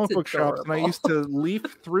around comic book shops, and I used to leaf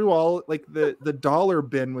through all like the dollar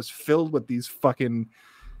bin was filled with these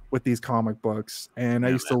comic books, and I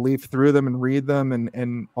used to leaf through them and read them,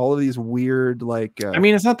 and all of these weird like. I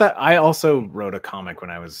mean, it's not that I also wrote a comic when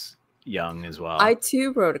I was young as well. I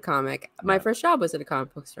too wrote a comic. My first job was at a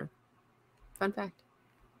comic book store. Fun fact.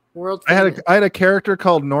 I had a character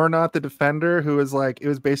called Nornot the Defender who was like, it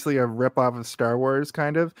was basically a ripoff of Star Wars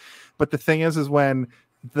kind of, but the thing is when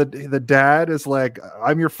the dad is like,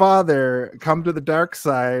 I'm your father, come to the dark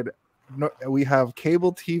side. No, we have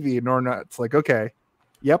cable TV. Nornot's like, okay,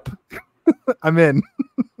 yep, I'm in.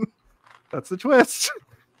 That's the twist.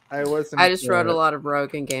 I just wrote a lot of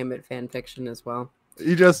Rogue and Gambit fan fiction as well.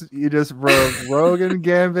 You just wrote Rogue and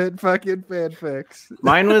Gambit fucking fanfics.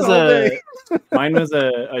 Mine was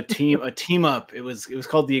a team up. It was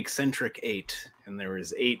called the Eccentric 8, and there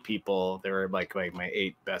was 8 people. They were like my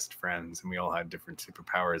 8 best friends, and we all had different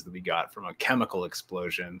superpowers that we got from a chemical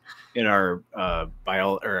explosion in our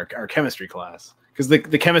our chemistry class. Because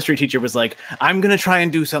the chemistry teacher was like, I'm gonna try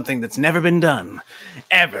and do something that's never been done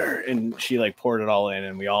ever, and she like poured it all in,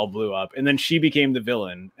 and we all blew up. And then she became the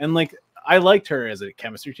villain, and like I liked her as a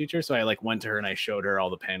chemistry teacher, so I like went to her and I showed her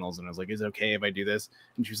all the panels, and I was like, is it okay if I do this?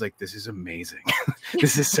 And she was like, this is amazing.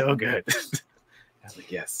 This is so good. I was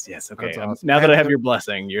like, yes, okay. Awesome. Now that I have your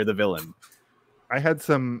blessing, you're the villain. I had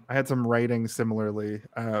some writing similarly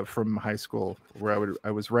from high school where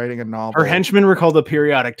I was writing a novel. Her henchmen were called the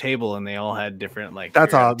periodic table, and they all had different like.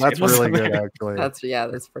 That's really good actually.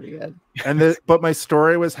 That's pretty good. And but my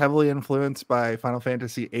story was heavily influenced by Final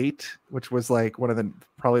Fantasy VIII, which was like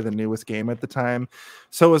probably the newest game at the time.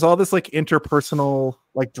 So it was all this like interpersonal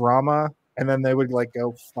like drama, and then they would like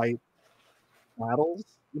go fight battles,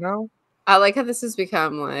 you know. I like how this has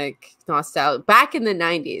become like nostalgia. Back in the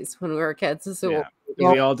 90s when we were kids,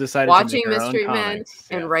 we all decided watching to make our Mystery own Men comics.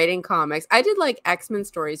 and writing comics. I did like X-Men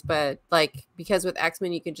stories, but like because with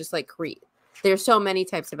X-Men you could just like create. There's so many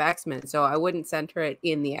types of X-Men, so I wouldn't center it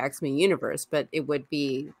in the X-Men universe, but it would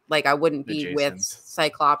be like I wouldn't be with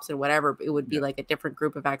Cyclops and whatever. But it would be like a different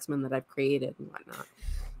group of X-Men that I've created and whatnot.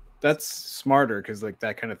 That's smarter because like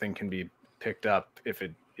that kind of thing can be picked up if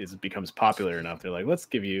it becomes popular enough. They're like, let's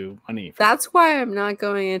give you money. That's why I'm not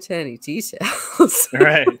going into any details.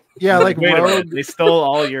 Right. Yeah, like Rogue, they stole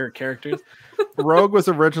all your characters. Rogue was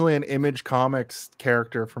originally an Image Comics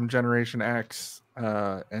character from Generation X,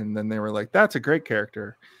 and then they were like, "That's a great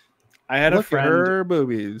character." I had a friend. At her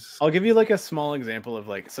boobies. I'll give you like a small example of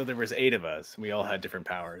like, so there was 8 of us. We all had different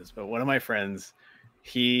powers, but one of my friends,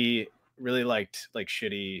 he really liked like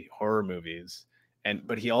shitty horror movies.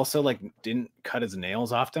 But he also like didn't cut his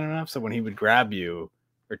nails often enough. So when he would grab you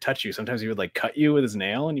or touch you, sometimes he would like cut you with his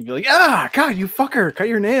nail, and you'd be like, "Ah, God, you fucker, cut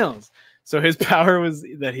your nails." So his power was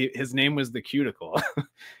that his name was the Cuticle,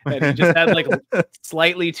 and he just had like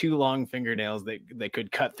slightly too long fingernails that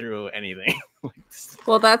could cut through anything.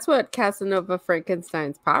 Well, that's what Casanova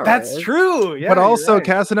Frankenstein's power is. That's true. Yeah, but also right.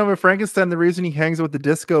 Casanova Frankenstein, the reason he hangs with the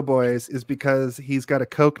Disco Boys is because he's got a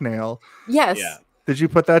coke nail. Yes. Yeah. Did you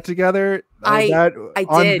put that together? I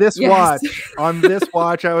on did, this yes. on this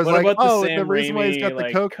watch, I was What like, about oh, Sam the reason why he's got Raimi, the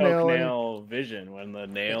like, coke nail. vision when the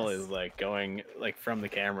nail is like going like from the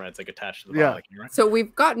camera, it's like attached to the Yeah. body camera. So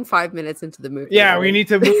we've gotten 5 minutes into the movie. Yeah, we need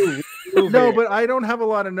to move. No, but I don't have a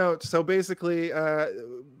lot of notes. So basically,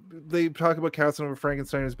 they talk about Casanova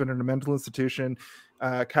Frankenstein has been in a mental institution.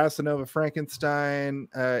 Casanova Frankenstein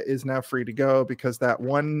is now free to go because that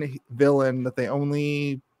one villain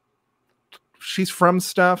that she's from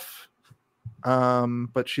stuff,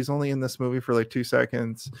 but she's only in this movie for like 2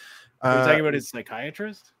 seconds. Are you talking about his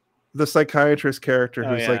psychiatrist? The psychiatrist character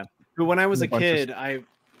who's like. But when I was a kid,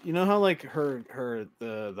 you know how like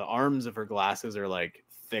the arms of her glasses are like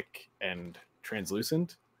thick and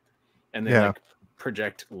translucent, and they like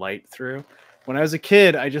project light through. When I was a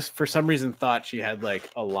kid, I just for some reason thought she had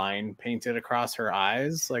like a line painted across her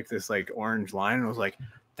eyes, like this like orange line, and I was like,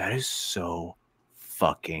 that is so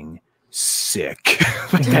fucking sick.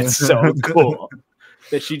 Like, that's so cool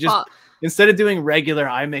that she just instead of doing regular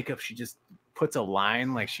eye makeup, she just puts a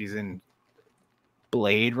line like she's in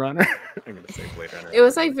Blade Runner. I'm gonna say Blade Runner. It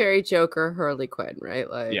was like very Joker Harley Quinn, right?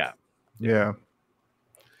 Like yeah.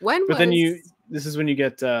 This is when you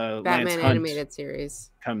get Batman Lance Hunt animated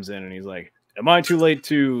series comes in and he's like, am I too late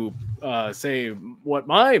to say what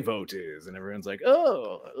my vote is? And everyone's like,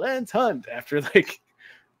 oh, Lance Hunt. After like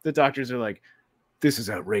the doctors are like, this is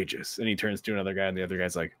outrageous. And he turns to another guy and the other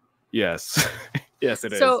guy's like, yes. Yes,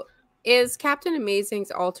 it is. So is Captain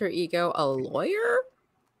Amazing's alter ego a lawyer?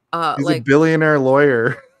 He's a billionaire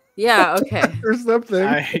lawyer. Yeah, okay. Or something.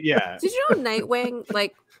 Yeah. Did you know Nightwing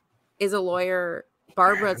like is a lawyer?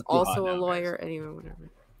 Barbara's also a lawyer. Anyway,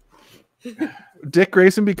 whatever. Dick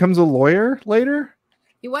Grayson becomes a lawyer later?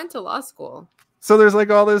 He went to law school. So there's like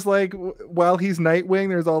all this like while he's Nightwing,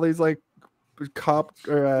 there's all these like cop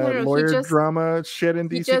or lawyer drama shit in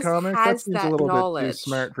DC Comics. That seems a little bit too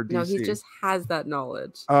smart for DC. No, he just has that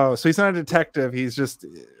knowledge. Oh, so he's not a detective. He's just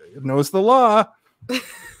knows the law.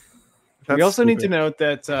 We also need to note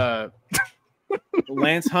that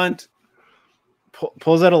Lance Hunt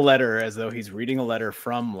pulls out a letter as though he's reading a letter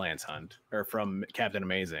from Lance Hunt or from Captain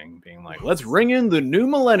Amazing, being like, let's ring in the new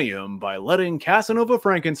millennium by letting Casanova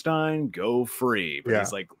Frankenstein go free. But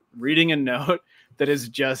he's like reading a note that is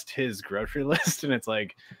just his grocery list, and it's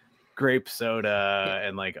like grape soda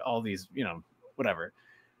and like all these, you know, whatever.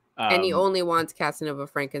 And he only wants Casanova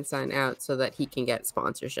Frankenstein out so that he can get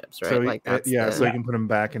sponsorships, right? So like that's so he can put him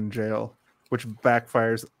back in jail. which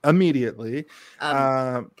backfires immediately.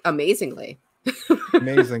 Amazingly.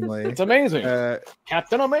 Amazingly. It's amazing.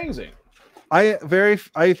 Captain Amazing.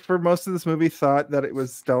 I for most of this movie thought that it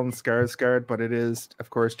was Stellan Skarsgård, but it is, of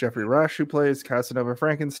course, Geoffrey Rush who plays Casanova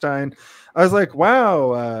Frankenstein. I was like,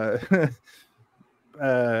 wow,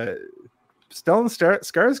 Stellan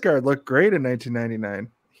Skarsgård looked great in 1999.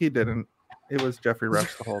 He didn't. It was Geoffrey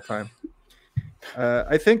Rush the whole time.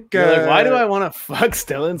 I think. Like, why do I want to fuck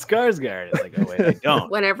Stellan Skarsgård? It's like, oh wait, I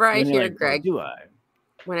don't. Whenever I hear Greg, do I?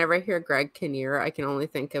 Whenever I hear Greg Kinnear, I can only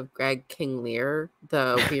think of Greg King Lear,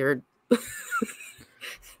 the weird.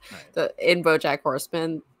 In BoJack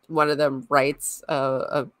Horseman, one of them writes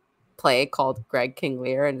a play called Greg King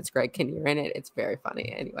Lear, and it's Greg Kinnear in it. It's very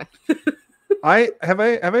funny. Anyway, have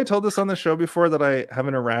I told this on the show before that I have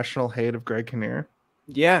an irrational hate of Greg Kinnear?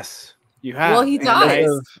 Yes, you have. Well, he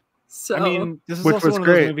does. So I mean, this is also one of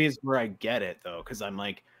those movies where I get it though, because I'm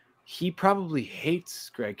like, he probably hates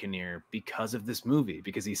Greg Kinnear because of this movie,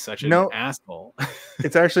 because he's such an asshole.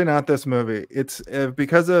 It's actually not this movie. It's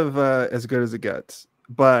because of As Good as It Gets.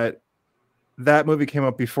 But that movie came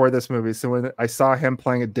up before this movie. So when I saw him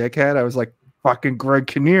playing a dickhead, I was like, fucking Greg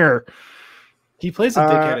Kinnear. He plays a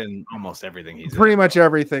dickhead in almost everything he's pretty much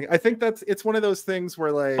everything. I think it's one of those things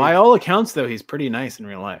where, like, by all accounts, though, he's pretty nice in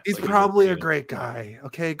real life. He's probably a great guy.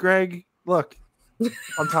 Okay, Greg, look,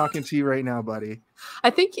 I'm talking to you right now, buddy. I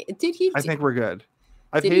think we're good.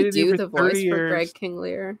 Did he do the voice for Greg King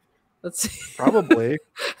Lear? Let's see. Probably.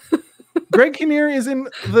 Greg Kinnear is in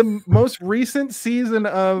the most recent season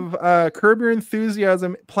of Curb Your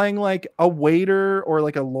Enthusiasm, playing like a waiter or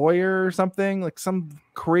like a lawyer or something, like some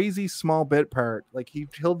crazy small bit part. Like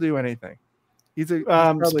he'll do anything.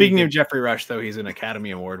 Speaking of Geoffrey Rush, though, he's an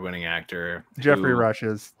Academy Award-winning actor. Jeffrey Rush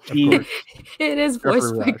is. It is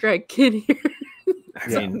voiced by Greg Kinnear. I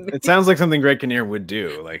mean, it sounds like something Greg Kinnear would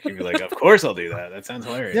do. Like he'd be like, "Of course I'll do that. That sounds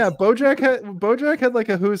hilarious." Yeah, BoJack had like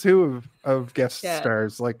a who's who of guest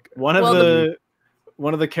stars. Like one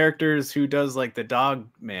of the characters who does like the dog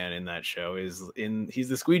man in that show he's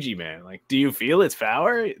the squeegee man. Like, do you feel it's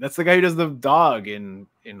power? That's the guy who does the dog in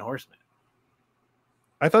Horseman.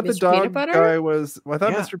 I thought the dog guy was. I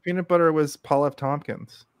thought Mr. Peanut Butter was Paul F.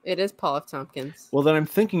 Tompkins. It is Paul F. Tompkins. Well, then I'm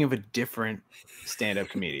thinking of a different stand-up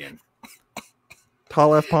comedian.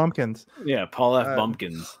 Paul F. Pumpkins. Yeah, Paul F.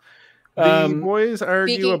 Bumpkins. The boys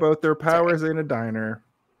argue about their powers in a diner.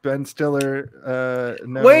 Ben Stiller.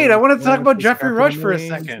 Wait, I wanted to talk about Geoffrey Rush for a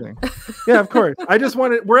second. Yeah, of course.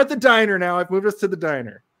 We're at the diner now. I've moved us to the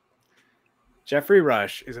diner. Geoffrey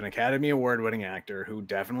Rush is an Academy Award-winning actor who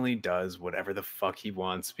definitely does whatever the fuck he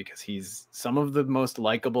wants, because he's some of the most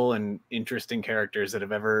likable and interesting characters that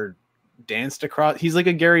have ever danced across. He's like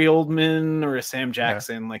a Gary Oldman or a Sam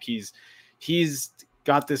Jackson. Yeah. Like he's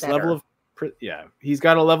got this level of he's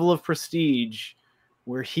got a level of prestige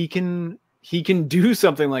where he can do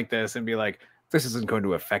something like this and be like, this isn't going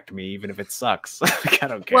to affect me even if it sucks. Like, I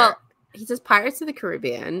don't care. Well, he says Pirates of the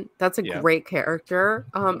Caribbean. That's a great character.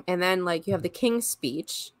 And then like you have the King's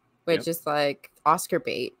Speech, which is like Oscar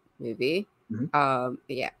bait movie. Mm-hmm.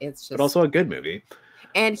 It's just, but also a good movie.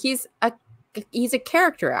 And he's a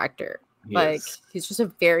character actor. He's just a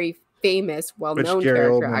very famous, well-known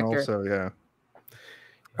character actor. Also,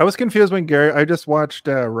 I was confused when I just watched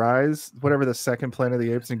Rise, whatever, the second Planet of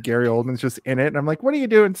the Apes, and Gary Oldman's just in it, and I'm like, what are you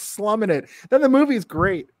doing slumming it? Then the movie's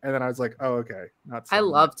great, and then I was like, oh, okay. I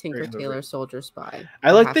love Tinker Tailor Soldier Spy.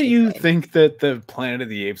 I like that you think that the Planet of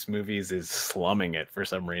the Apes movies is slumming it for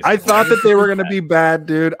some reason. I thought that they were going to be bad,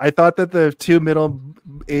 dude. I thought that the two middle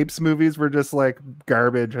Apes movies were just like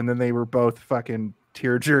garbage, and then they were both fucking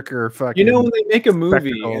tearjerker fucking. You know, when they make a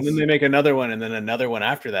movie and then they make another one and then another one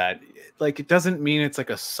after that, like it doesn't mean it's like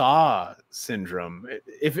a Saw syndrome.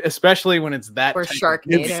 Especially when it's that or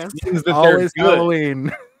Sharknado. It's always Halloween.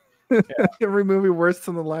 Every movie worse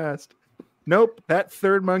than the last. Nope, that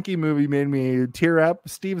third Monkey movie made me tear up.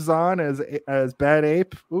 Steve Zahn as Bad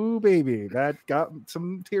Ape. Ooh, baby, that got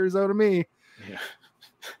some tears out of me. Yeah.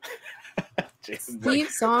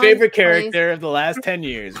 Favorite character of the last 10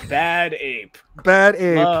 years, Bad Ape. Bad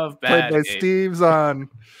Ape. Love Bad played by Ape. Steve Zahn.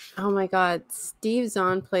 Oh my god, Steve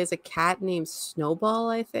Zahn plays a cat named Snowball,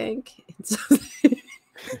 I think.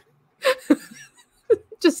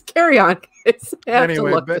 Just carry on, guys.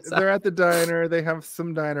 Anyway, they're at the diner. They have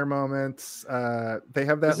some diner moments. They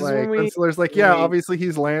have that like Whistler's like, obviously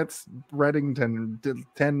he's Lance Reddington,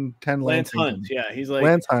 10 Lance Hunt. Yeah, he's like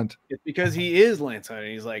Lance Hunt. It's because he is Lance Hunt.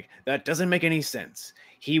 And he's like, that doesn't make any sense.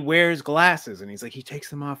 He wears glasses, and he's like, he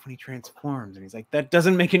takes them off when he transforms, and he's like, that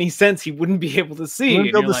doesn't make any sense. He wouldn't be able to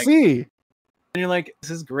see. See. And you're like, this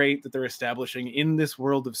is great that they're establishing in this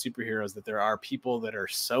world of superheroes that there are people that are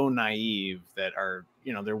so naive that are,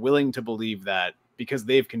 you know, they're willing to believe that because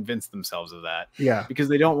they've convinced themselves of that. Yeah. Because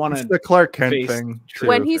they don't want to. The Clark Kent thing.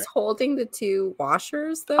 When he's holding the two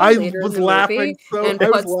washers, though, I later was in the laughing movie, and I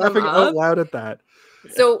was puts laughing them out up. loud at that.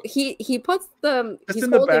 So he puts them. It's he's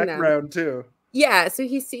in the holding background them. too. Yeah, so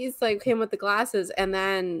he sees like him with the glasses, and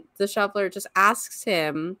then the shuffler just asks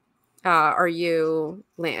him, "Are you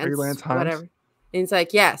Lance? Are you Lance Hines? Whatever." And he's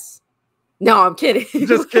like, "Yes." No, I'm kidding.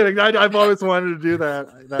 Just kidding. I've always wanted to do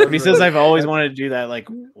that. He says, "I've always wanted to do that." Like,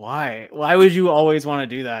 why? Why would you always want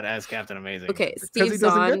to do that as Captain Amazing? Okay, Steve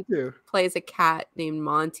Zahn plays a cat named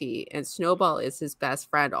Monty, and Snowball is his best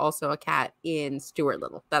friend, also a cat in Stuart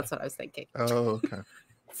Little. That's what I was thinking. Oh, okay.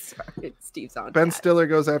 Sorry, Steve Zahn. Ben Stiller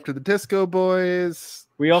goes after the Disco Boys.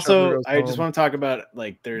 We also, I just want to talk about,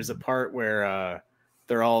 like, there's a part where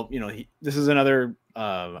they're all, you know, this is another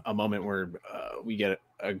a moment where we get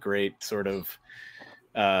a great sort of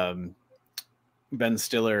Ben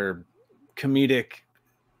Stiller comedic,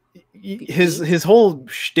 his whole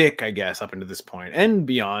shtick, I guess, up until this point and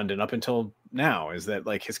beyond and up until now is that,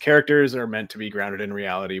 like, his characters are meant to be grounded in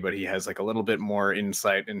reality, but he has like a little bit more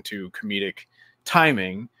insight into comedic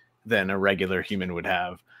timing than a regular human would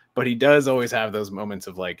have. But he does always have those moments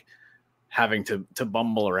of like having to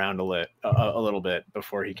bumble around a little bit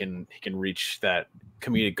before he can reach that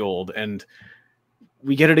comedic gold. And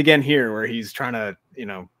we get it again here where he's trying to, you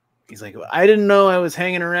know, he's like, I didn't know I was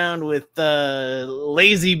hanging around with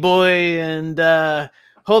Lazy Boy and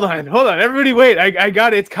hold on, everybody wait, I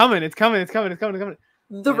got it, it's coming. The recliner.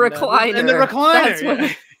 And the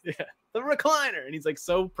recliner. Yeah, the recliner. And he's like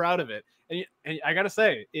so proud of it. And I gotta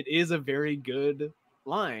say, it is a very good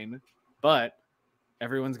line, but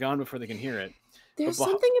everyone's gone before they can hear it. There's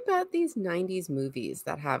something about these 90s movies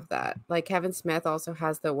that have that. Like Kevin Smith also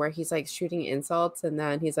has the where he's like shooting insults and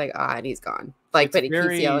then he's like, and he's gone. Like, it's but he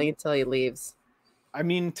keeps yelling until he leaves. I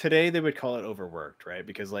mean, today they would call it overworked, right?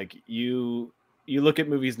 Because like you look at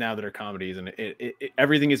movies now that are comedies and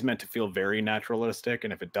everything is meant to feel very naturalistic.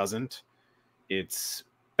 And if it doesn't, it's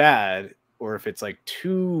bad. Or if it's like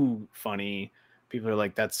too funny, people are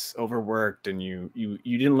like, that's overworked and you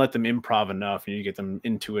didn't let them improv enough and you get them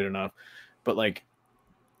into it enough. But like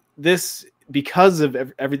this, because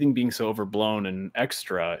of everything being so overblown and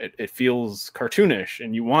extra, it feels cartoonish,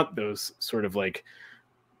 and you want those sort of like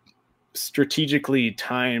strategically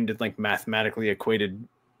timed and like mathematically equated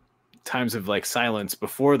times of like silence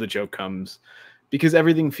before the joke comes, because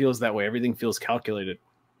everything feels that way. Everything feels calculated.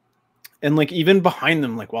 And like even behind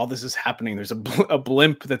them, like while this is happening, there's a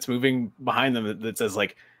blimp that's moving behind them that says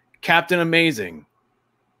like Captain Amazing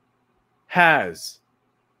has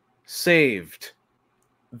saved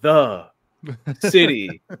the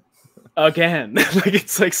city again. Like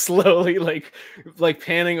it's like slowly like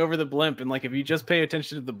panning over the blimp, and like if you just pay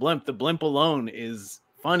attention to the blimp alone is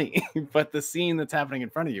funny, but the scene that's happening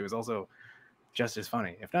in front of you is also just as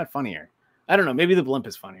funny, if not funnier. I don't know, maybe the blimp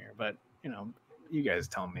is funnier, but you know, you guys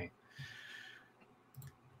tell me.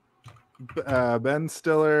 Ben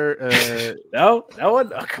Stiller. No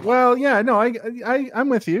one. Oh, well, yeah, no, I'm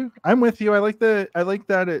with you. I like that.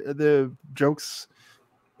 The jokes.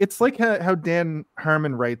 It's like how Dan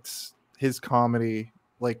Harmon writes his comedy,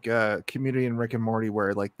 like Community and Rick and Morty,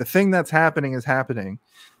 where like the thing that's happening is happening,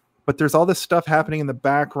 but there's all this stuff happening in the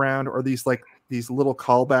background, or these little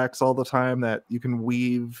callbacks all the time that you can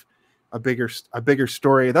weave a bigger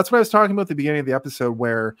story. That's what I was talking about at the beginning of the episode,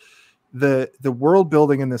 where the world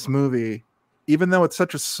building in this movie, even though it's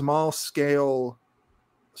such a small scale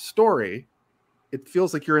story, it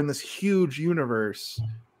feels like you're in this huge universe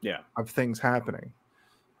of things happening,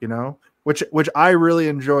 you know, which I really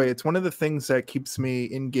enjoy. It's one of the things that keeps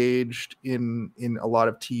me engaged in a lot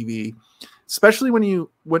of TV, especially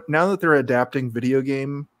now that they're adapting video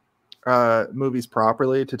game movies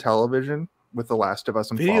properly to television with The Last of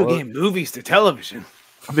Us and video game movies to television.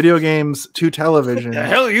 Video games to television. The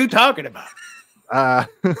hell are you talking about? Now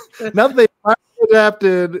that they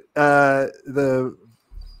adapted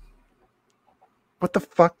what the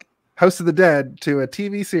fuck, House of the Dead to a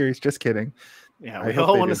TV series. Just kidding. Yeah, we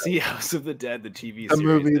all want to see House of the Dead, the TV series. The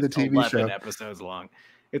movie, the TV 11 show. episodes long.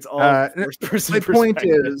 It's all first person. My point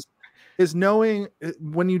is knowing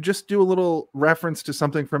when you just do a little reference to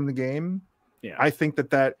something from the game. Yeah, I think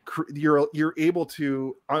that you're able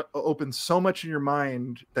to open so much in your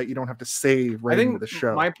mind that you don't have to say right into the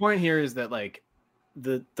show. My point here is that like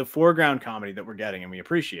the foreground comedy that we're getting and we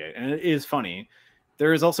appreciate, and it is funny,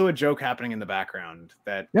 there is also a joke happening in the background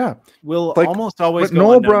that will like, almost always what go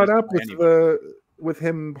Noel brought up with with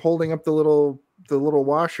him holding up the little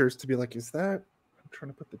washers to be like, is that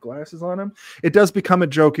trying to put the glasses on him. It does become a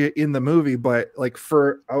joke in the movie, but like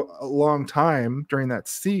for a long time during that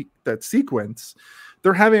sequence,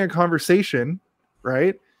 they're having a conversation,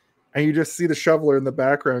 right? And you just see the shoveler in the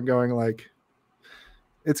background going like,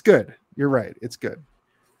 it's good. You're right. It's good.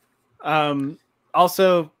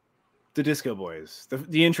 Also, the Disco Boys,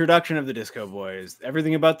 the introduction of the Disco Boys,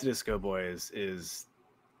 everything about the Disco Boys is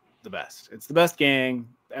the best. It's the best gang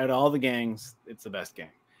out of all the gangs. It's the best gang.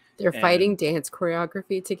 They're fighting dance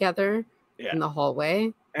choreography together in the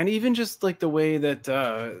hallway. And even just like the way that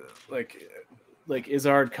like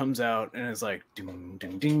Izzard comes out and is like ding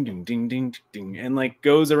ding ding ding ding ding ding and like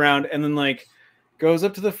goes around and then like goes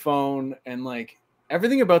up to the phone and like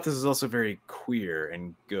everything about this is also very queer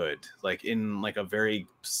and good, like in like a very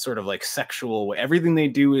sort of like sexual way. Everything they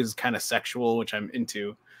do is kind of sexual, which I'm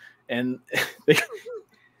into. And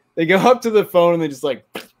they go up to the phone and they just like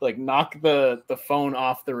knock the phone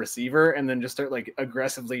off the receiver and then just start like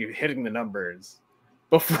aggressively hitting the numbers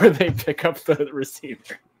before they pick up the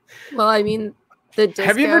receiver. Well, I mean, the disco...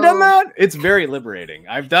 Have you ever done that? It's very liberating.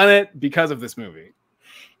 I've done it because of this movie.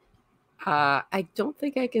 I don't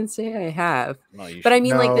think I can say I have. Well, but I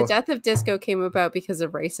mean, like, the death of disco came about because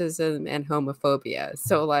of racism and homophobia.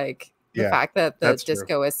 So, like, the fact that the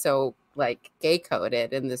disco is so, like, gay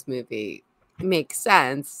coded in this movie makes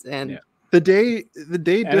sense. And the day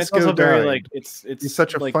disco died, very, like, it's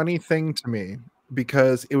such a like, funny thing to me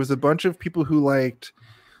because it was a bunch of people who liked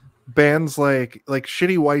bands like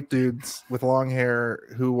shitty white dudes with long hair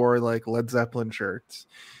who wore like Led Zeppelin shirts,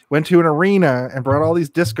 went to an arena and brought all these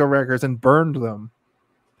disco records and burned them.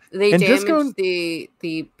 They damaged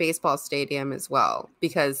the baseball stadium as well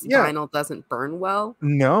because vinyl doesn't burn well.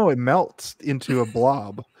 No, it melts into a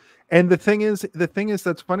blob. And the thing is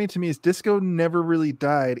that's funny to me is disco never really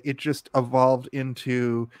died. It just evolved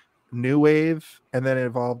into new wave and then it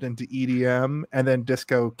evolved into EDM and then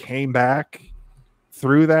disco came back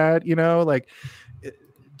through that, you know, like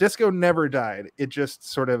disco never died. It just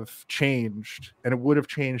sort of changed, and it would have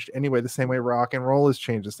changed anyway, the same way rock and roll has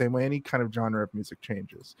changed, the same way any kind of genre of music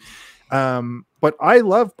changes. But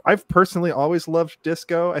I've personally always loved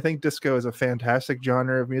disco. I think disco is a fantastic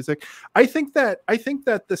genre of music. I think that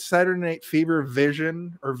the Saturday Night Fever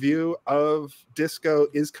vision or view of disco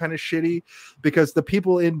is kind of shitty because the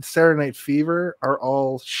people in Saturday Night Fever are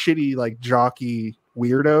all shitty, like jockey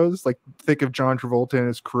weirdos. Like think of John Travolta and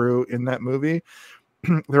his crew in that movie.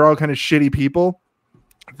 They're all kind of shitty people.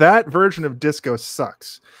 That version of disco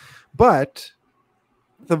sucks. But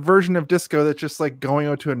the version of disco that's just like going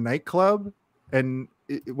out to a nightclub, and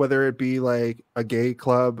whether it be like a gay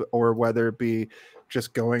club or whether it be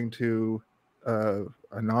just going to a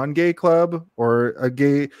non-gay club or a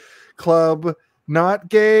gay club not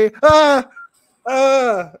gay.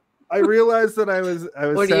 I realized that I was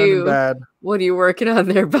sounding bad. What are you working on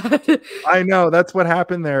there, bud? I know that's what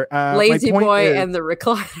happened there. Lazy boy and the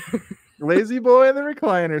recliner. Lazy boy and the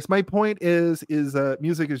recliners. My point is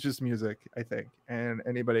music is just music, I think, and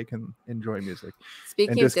anybody can enjoy music.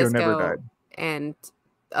 Speaking of disco never died. And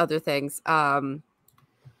other things, the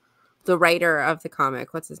writer of the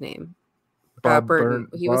comic, what's his name? Bob Burton.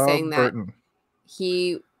 He was saying that Burton.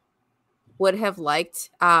 He would have liked,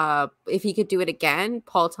 if he could do it again,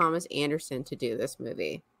 Paul Thomas Anderson to do this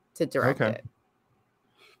movie, to direct it.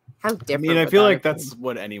 How different. I mean, I feel like that's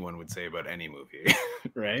what anyone would say about any movie,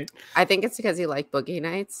 right? I think it's because he liked Boogie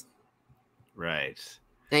Nights. Right.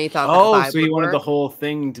 And he thought so he wanted the whole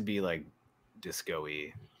thing to be like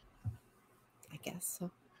disco-y. I guess so.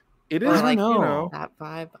 It is, like, you know, that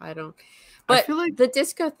vibe. I don't. But I feel like the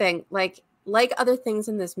disco thing, like other things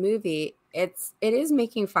in this movie, it is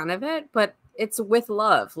making fun of it, but it's with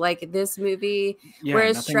love. Like this movie,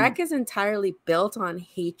 whereas Shrek is entirely built on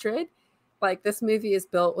hatred, like this movie is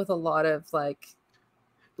built with a lot of like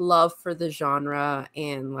love for the genre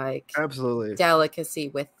and like absolutely delicacy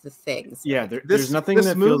with the things. Yeah, there's nothing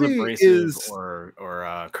that feels abrasive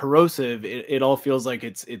or corrosive. It all feels like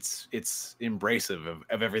it's embracive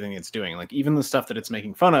of everything it's doing. Like even the stuff that it's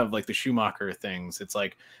making fun of, like the Schumacher things. It's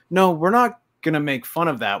like, no, we're not gonna make fun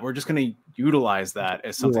of that. We're just gonna utilize that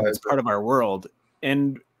as something that's part of our world.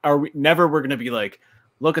 And we're gonna be like,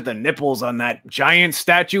 look at the nipples on that giant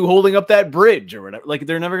statue holding up that bridge or whatever. Like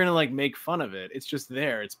they're never gonna like make fun of it. It's just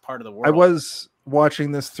there. It's part of the world. I was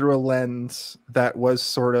watching this through a lens that was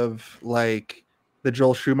sort of like the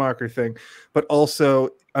Joel Schumacher thing, but also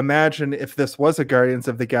imagine if this was a Guardians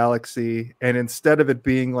of the Galaxy and instead of it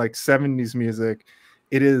being like 70s music,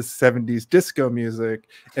 it is 70s disco music.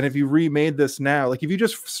 And if you remade this now, like if you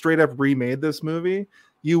just straight up remade this movie,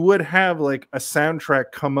 you would have like a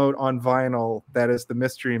soundtrack come out on vinyl that is the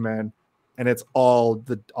Mystery Men and it's all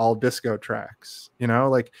disco tracks. You know,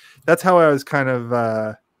 like that's how I was kind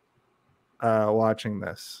of watching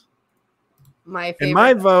this. My favorite. And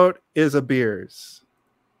my vote is a beers.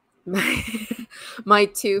 My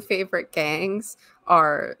two favorite gangs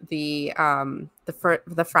are the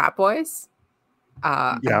frat boys.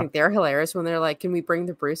 I think they're hilarious when they're like, "Can we bring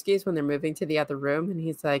the brewskis?" when they're moving to the other room, and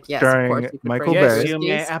he's like, "Yes, Starring of course, you can Michael bring the Bay. You may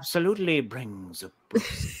brewskis." absolutely bring the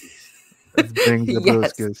brewskis. Bring the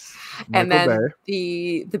Yes. brewskis. And Michael then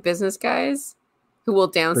Bay. the business guys who will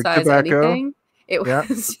downsize Tobacco. anything. It Yeah,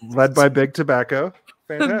 was led by Big Tobacco.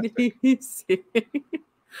 Fantastic. amazing.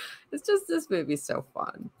 It's just this movie's so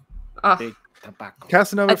fun. Ugh. Big tobacco.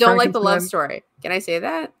 Casanova I don't like the love Frankenstein. story. Can I say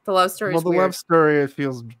that? The love story Well, is the weird. love story, it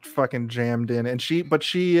feels fucking jammed in, and she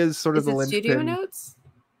is sort of Is the it studio linchpin. notes?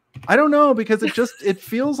 I don't know, because it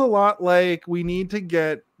feels a lot like we need to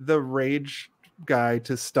get the rage guy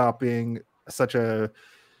to stop being such a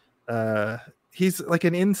he's like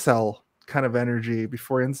an incel kind of energy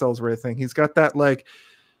before incels were a thing. He's got that like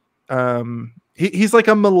he's like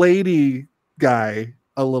a milady guy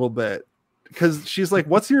a little bit, because she's like,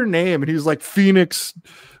 "What's your name?" and he's like, Phoenix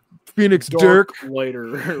Dirk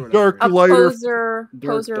lighter. Dark A lighter.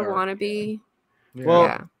 poser dark. wannabe. Well,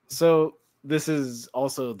 Yeah. so this is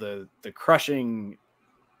also the crushing,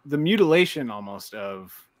 the mutilation almost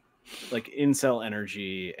of like incel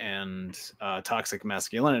energy and toxic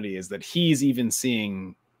masculinity, is that he's even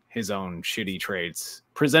seeing his own shitty traits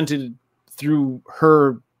presented through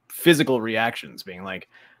her physical reactions, being like,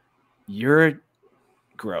 "You're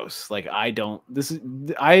gross. Like, I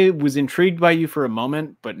was intrigued by you for a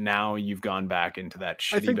moment, but now you've gone back into that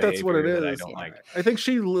shitty I think that's what it behavior that I is. don't like." I think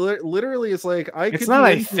she literally is like, It's not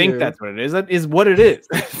I think that's what it is. That is what it is.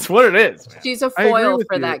 It's what it is. She's a I agree foil with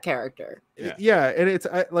for you. that character. Yeah, and it's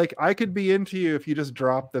like, I could be into you if you just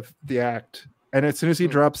drop the act, and as soon as he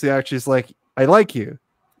drops the act, she's like, "I like you,"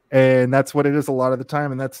 and that's what it is a lot of the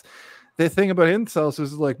time. And that's the thing about incels,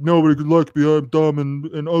 is like, nobody could like me, I'm dumb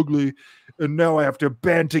and ugly, and now I have to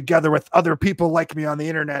band together with other people like me on the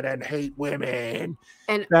internet and hate women.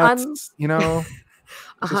 And That's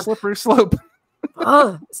it's a slippery slope.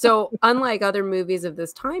 So unlike other movies of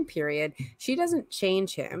this time period, she doesn't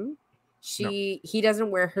change him. He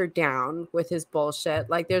doesn't wear her down with his bullshit.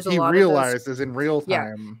 Like, there's a He lot realizes of those, in real yeah,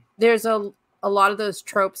 time. there's a lot of those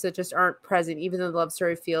tropes that just aren't present, even though the love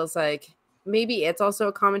story feels like maybe it's also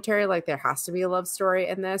a commentary, like there has to be a love story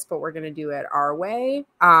in this, but we're going to do it our way.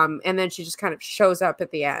 And then she just kind of shows up at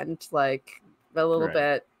the end, like a little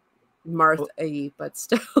bit Martha-y, but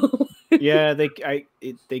still. Yeah,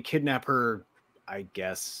 they kidnap her, I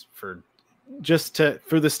guess, for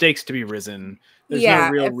the stakes to be risen. There's no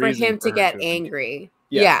real for reason him to her get angry.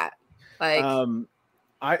 Yeah. Like,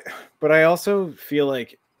 I also feel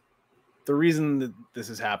like the reason that this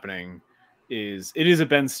is happening is it is a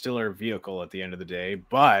Ben Stiller vehicle at the end of the day,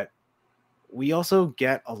 but we also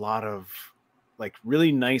get a lot of like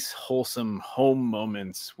really nice, wholesome home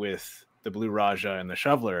moments with the Blue Raja and the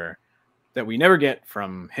Shoveler that we never get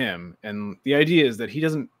from him. And the idea is that he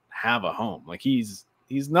doesn't have a home. Like, he's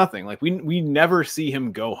nothing. Like, we never see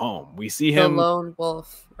him go home. We see him, the lone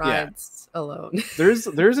wolf rides alone. there's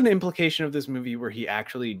an implication of this movie where he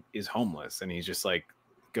actually is homeless, and he's just like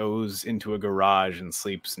goes into a garage and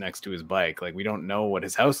sleeps next to his bike. Like, we don't know what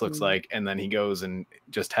his house looks like, and then he goes and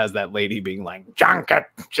just has that lady being like, junk it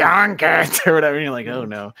or whatever, and you're like, oh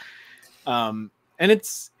no. And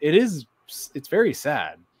it's very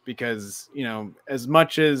sad, because, you know, as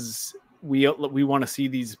much as we want to see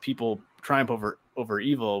these people triumph over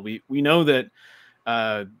evil, we know that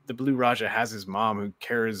the Blue Raja has his mom, who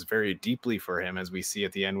cares very deeply for him, as we see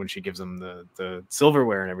at the end when she gives him the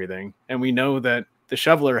silverware and everything. And we know that the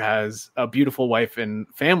Shoveler has a beautiful wife and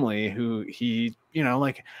family who he, you know,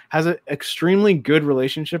 like, has an extremely good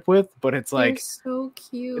relationship with, but it's like, they're so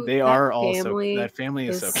cute. they are also, that family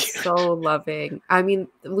is so cute. So loving. I mean,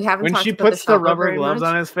 we haven't When talked she about puts the the Shoveler rubber very gloves much.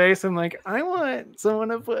 on his face, I'm like, I want someone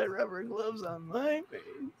to put rubber gloves on my face.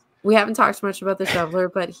 We haven't talked much about the Shoveler,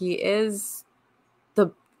 but he is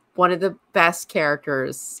one of the best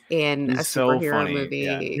characters in He's a so superhero funny, movie.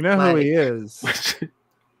 yeah. You know who he is.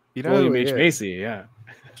 You know William who he H. is. Macy, yeah.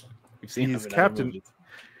 We've seen He's him in other Captain. movies.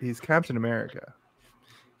 He's Captain America.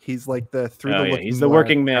 He's like the He's the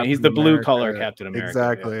working man. He's the blue collar Captain America.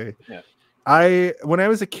 Exactly. Yeah. When I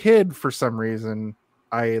was a kid, for some reason,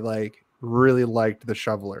 I like really liked the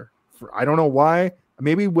Shoveler. I don't know why.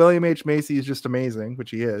 Maybe William H. Macy is just amazing,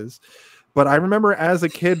 which he is. But I remember as a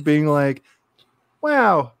kid being like,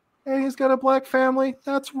 wow, and he's got a black family.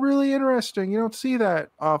 That's really interesting. You don't see that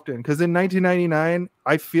often. Because in 1999,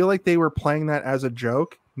 I feel like they were playing that as a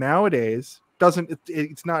joke. Nowadays, doesn't.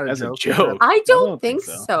 It's not As a joke. joke. I don't think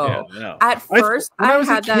so. Yeah, no. At first, when I was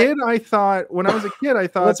a had kid, I thought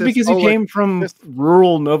that's because you came from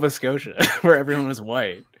rural Nova Scotia, where everyone was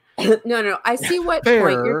white. No, I see what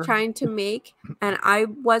point you're trying to make, and I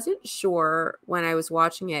wasn't sure when I was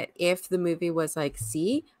watching it if the movie was like,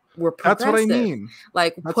 see, we're progressive. That's what I mean.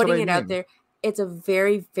 Like putting it out there. It's a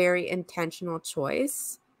very, very intentional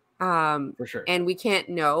choice. For sure. And we can't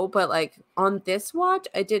know, but like on this watch,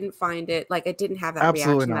 I didn't find it like I didn't have that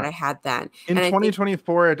reaction that I had then. In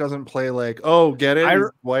 2024, it doesn't play like, oh, get it? He's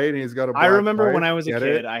white and he's got a black I remember wife. when I was a Get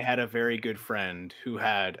kid, it? I had a very good friend who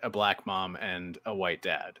had a black mom and a white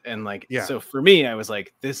dad. And like, Yeah. so for me, I was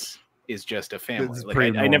like, this is just a family. is Like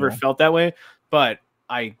pretty I never normal. felt that way, but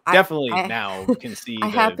I definitely now can see. I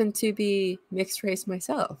happen to be mixed race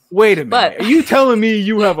myself. Wait a minute. But Are you telling me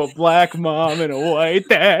you have a black mom and a white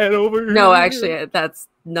dad over here? no, actually, that's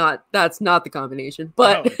not the combination.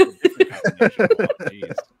 But Oh, it's a different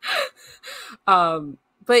combination. Oh, geez.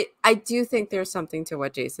 but I do think there's something to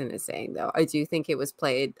what Jason is saying, though. I do think it was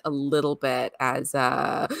played a little bit as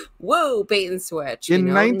whoa, bait and switch. In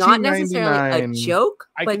not necessarily a 1999, joke,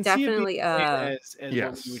 I but can see it being definitely played as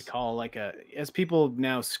yes. what you would call like as people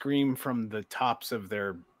now scream from the tops of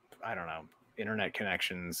their, I don't know, internet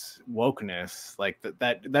connections, wokeness, like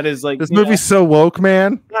that is like This movie's so woke,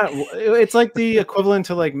 man. it's like the equivalent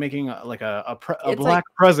to like making a black like,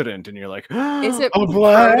 president, and you're like, is it a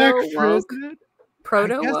black proto-woke? president?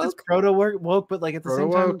 Proto I guess it's woke? proto woke, but like at the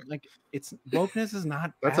same time, Proto-woke. like it's wokeness is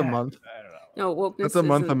not. That's a bad. month. I don't know. No, wokeness. That's a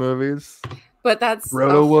month of movies. But that's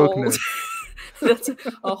Proto a whole, wokeness. that's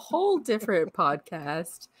a whole different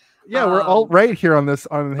podcast. Yeah, we're all right here on this.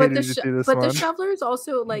 On But Hey, the did you see this but one? the shoveler is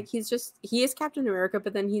also like he is Captain America,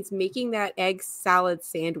 but then he's making that egg salad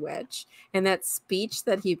sandwich, and that speech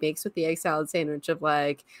that he makes with the egg salad sandwich of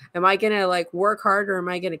like, am I gonna like work hard or am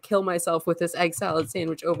I gonna kill myself with this egg salad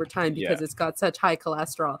sandwich over time because it's got such high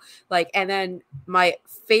cholesterol? Like, and then my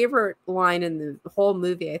favorite line in the whole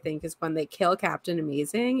movie, I think, is when they kill Captain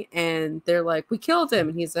Amazing and they're like, we killed him,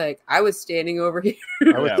 and he's like, I was standing over here.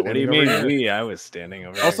 What do you mean? I was standing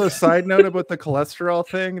over. Also, here. side note about the cholesterol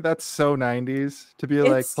thing, that's so 90s to be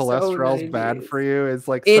like It's so cholesterol's bad 90s. for you. It's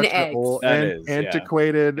like In such an eggs. old That is,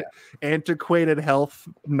 antiquated health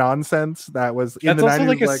nonsense that was in That's the also 90s.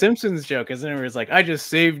 like a Simpsons joke, isn't it? Where it's like, I just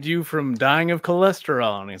saved you from dying of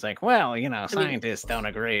cholesterol, and he's like, well, you know, scientists don't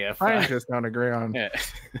agree. If Scientists don't agree on. yeah.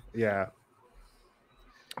 Yeah.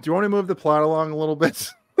 Do you want to move the plot along a little bit?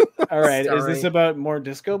 All right, is Sorry. this about more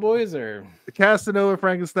Disco Boys or The Casanova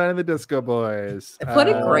Frankenstein and the Disco Boys. What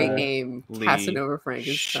a great name, Lee. Casanova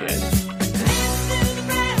Frankenstein. Shit.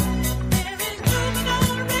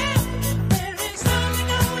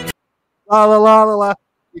 La la la la la.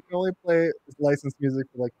 You can only play licensed music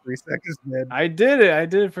for like 3 seconds, man. I did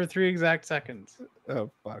it for 3 exact seconds. Oh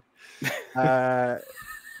fuck.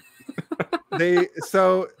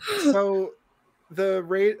 So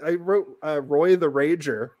I wrote Roy the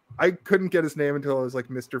Rager. I couldn't get his name until I was like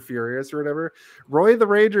Mr. Furious or whatever. Roy the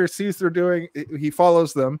Rager sees they're doing. He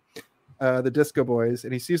follows them, the Disco Boys,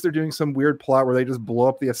 and he sees they're doing some weird plot where they just blow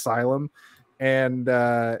up the asylum, and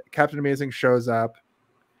Captain Amazing shows up,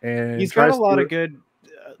 and He's got tries a lot to of good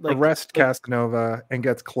arrest Casanova and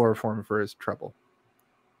gets chloroform for his trouble.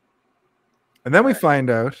 And then we find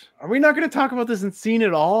out. Are we not going to talk about this scene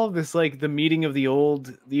at all? This like the meeting of the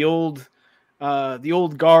old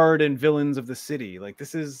guard and villains of the city. Like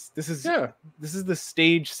this is the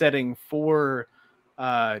stage setting for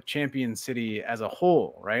Champion City as a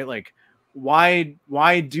whole, right? Like why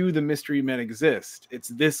do the mystery men exist? It's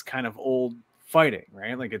this kind of old fighting,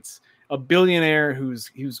 right? Like it's a billionaire who's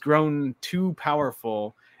grown too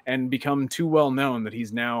powerful and become too well known that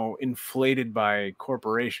he's now inflated by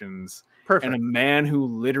corporations. Perfect. And a man who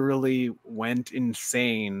literally went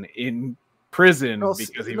insane in prison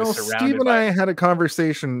because he was surrounded Steve and by... I had a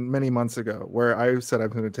conversation many months ago where I said I'm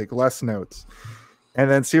going to take less notes. And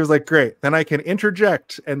then Steve was like, great, then I can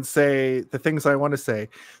interject and say the things I want to say.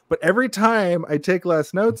 But every time I take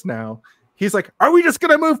less notes now, he's like, are we just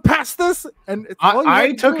going to move past this? And it's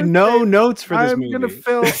I took no notes for this movie. I'm going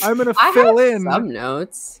to I fill have in some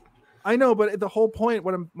notes. I know, but the whole point,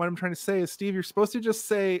 what I'm trying to say is, Steve, you're supposed to just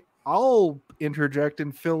say, I'll interject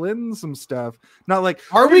and fill in some stuff. Not like,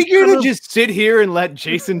 are we going to just sit here and let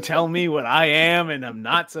Jason tell me what I am and I'm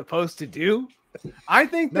not supposed to do? I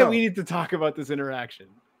think that we need to talk about this interaction.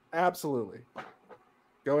 Absolutely.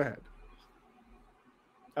 Go ahead.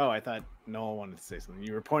 Oh, I thought Noel wanted to say something.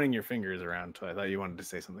 You were pointing your fingers around, so I thought you wanted to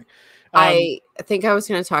say something. I think I was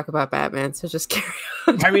going to talk about Batman, so just carry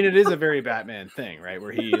on. I mean, it is a very Batman thing, right?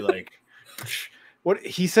 Where he like What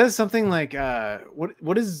he says something like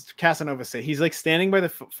what does Casanova say? He's like standing by the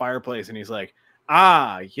fireplace and he's like,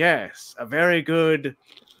 "Ah, yes, a very good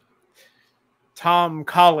Tom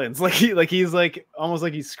Collins." He's like almost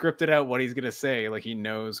like he's scripted out what he's gonna say. Like he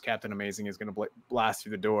knows Captain Amazing is gonna blast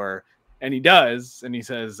through the door, and he does. And he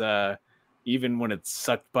says, "Even when it's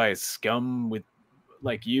sucked by scum with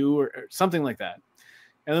like you," or something like that.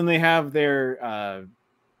 And then they have their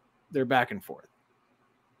back and forth.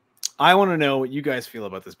 I want to know what you guys feel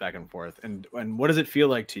about this back and forth, and what does it feel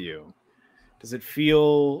like to you? Does it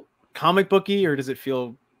feel comic booky or does it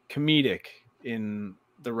feel comedic in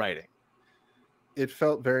the writing? It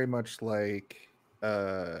felt very much like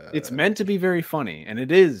it's meant to be very funny, and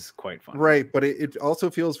it is quite funny, right? But it also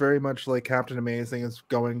feels very much like Captain Amazing is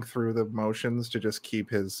going through the motions to just keep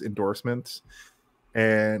his endorsements,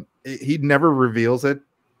 and he never reveals it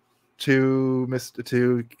to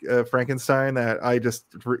Frankenstein that I just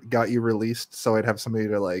got you released so I'd have somebody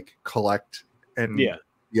to like collect and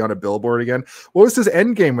be on a billboard again. What was his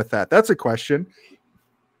end game with that? That's a question.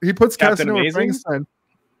 He puts Casanova Frankenstein.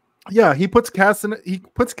 Yeah, he puts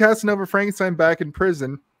Casanova Frankenstein back in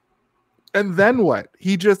prison, and then what?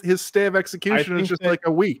 His stay of execution is just like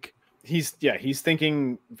a week. He's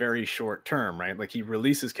thinking very short term, right? Like he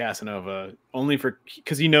releases Casanova only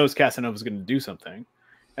because he knows Casanova's going to do something.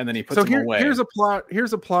 And then he puts him away. Here's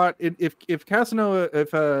a plot. If Casanova,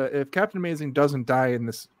 if Captain Amazing doesn't die in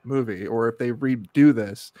this movie, or if they redo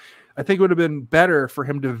this, I think it would have been better for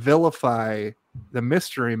him to vilify the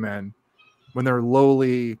mystery men when they're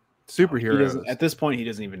lowly superheroes. At this point, he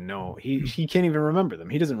doesn't even know. He can't even remember them.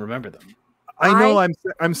 He doesn't remember them. I know.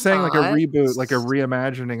 I'm saying like a reboot, like a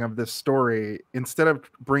reimagining of this story. Instead of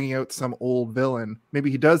bringing out some old villain, maybe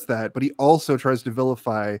he does that, but he also tries to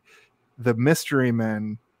vilify the mystery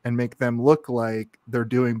men and make them look like they're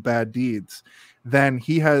doing bad deeds. Then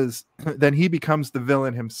he becomes the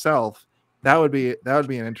villain himself. That would be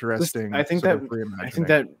an interesting. I think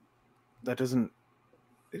that doesn't.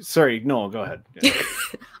 Sorry, Noel, go ahead. Yeah.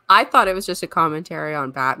 I thought it was just a commentary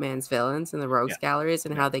on Batman's villains and the rogues galleries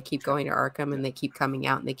and how they keep going to Arkham and they keep coming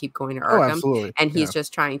out and they keep going to Arkham. And he's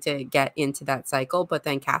just trying to get into that cycle, but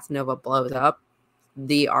then Casanova blows up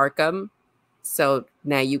the Arkham. So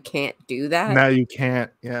now you can't do that. Now you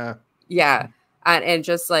can't. Yeah. Yeah. And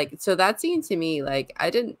just like, so that scene to me, like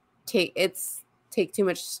I didn't take too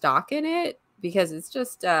much stock in it because it's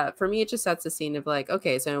just, for me, it just sets the scene of like,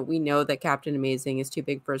 okay, so we know that Captain Amazing is too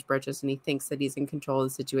big for his britches and he thinks that he's in control of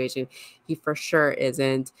the situation. He for sure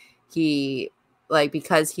isn't. He like,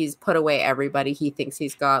 because he's put away everybody he thinks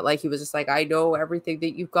he's got, like, he was just like, I know everything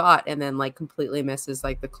that you've got. And then like completely misses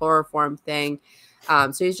like the chloroform thing.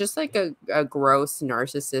 So he's just like a gross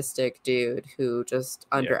narcissistic dude who just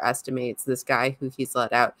underestimates this guy who he's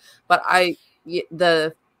let out. But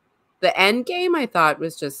the end game I thought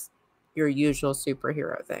was just your usual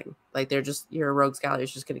superhero thing. Like they're just, your rogues gallery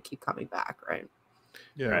is just going to keep coming back. Right.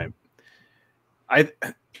 Yeah. Right.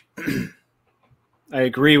 I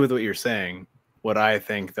agree with what you're saying. What I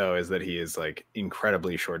think though, is that he is like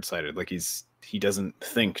incredibly short-sighted. Like he doesn't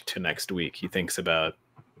think to next week. He thinks about,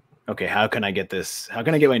 okay, how can I get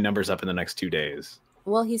my numbers up in the next 2 days?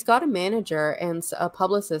 Well, he's got a manager and a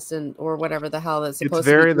publicist or whatever the hell that's supposed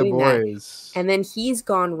to be doing the boys. That. And then he's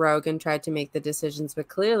gone rogue and tried to make the decisions, but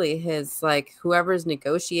clearly his like whoever's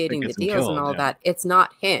negotiating the deals and all that, it's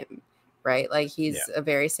not him, right? Like he's a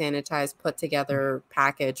very sanitized, put together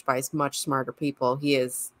package by much smarter people. He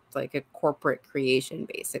is like a corporate creation,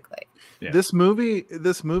 basically. Yeah. This movie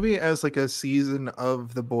as like a season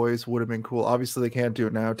of The Boys would have been cool. Obviously, they can't do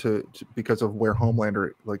it now because of where Homelander,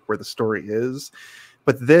 like where the story is.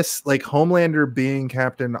 But this, like Homelander being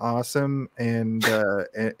Captain Awesome and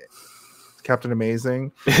Captain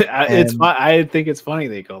Amazing, I think it's funny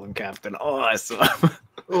they call him Captain Awesome.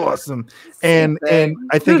 Awesome. And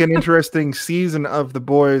I think an interesting season of The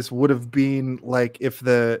Boys would have been like if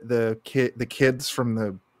the kids from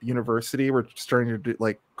the university were starting to do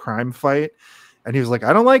like crime fight, and he was like,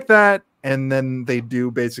 I don't like that, and then they do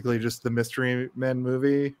basically just the Mystery Men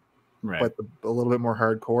movie, right, but a little bit more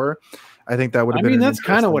hardcore. I think that would have been. I mean, that's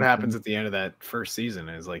kind of what happens at the end of that first season.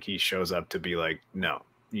 Is like he shows up to be like, no,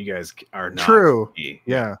 you guys are not true. Me.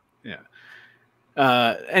 Yeah.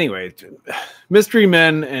 Anyway, Mystery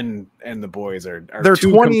Men and The Boys are they're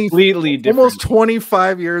two completely different, almost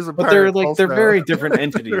 25 years apart. But they're like they're very different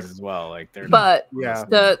entities as well. Like they're. But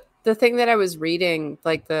the thing that I was reading,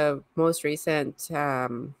 like the most recent,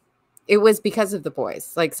 it was because of The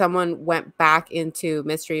Boys. Like someone went back into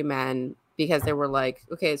Mystery Men because they were like,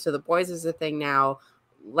 okay, so The Boys is a thing now.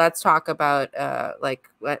 let's talk about like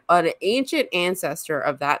an ancient ancestor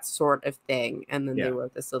of that sort of thing, and then they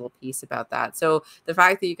wrote this little piece about that. So the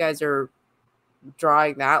fact that you guys are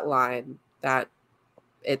drawing that line, that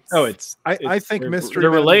I think Mystery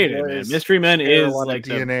they're Men related, man. Mystery Men is like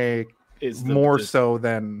DNA is more so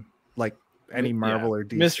than like any Marvel or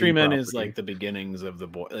DC. Mystery Men property. is like the beginnings of the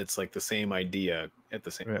boy. It's like the same idea at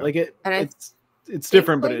the same it's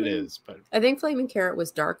different, but it is. But I think Flaming Carrot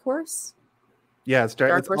was Dark Horse. Yeah, it's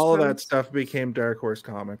Dark Horse all of that Comics? stuff became Dark Horse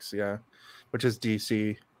Comics, which is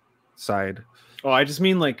DC side. Oh, I just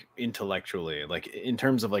mean like intellectually, like in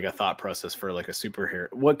terms of like a thought process for like a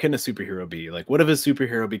superhero. What can a superhero be? Like, what if a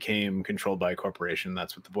superhero became controlled by a corporation?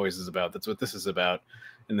 That's what The Boys is about. That's what this is about.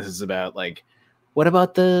 And this is about like, what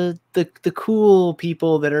about the cool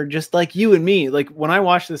people that are just like you and me? Like when I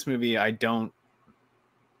watch this movie, I don't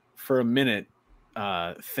for a minute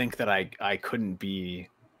think that I couldn't be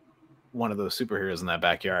one of those superheroes in that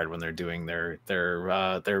backyard when they're doing their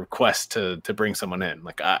quest to bring someone in.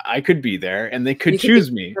 Like I could be there and they could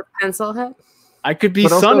choose me. Pencilhead. I could be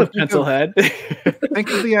son of Pencilhead. Think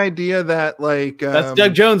of the idea that like that's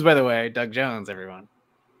Doug Jones, by the way. Doug Jones, everyone.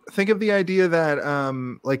 Think of the idea that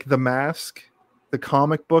like The Mask, the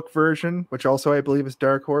comic book version, which also I believe is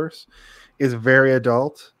Dark Horse, is very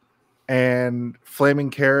adult, and Flaming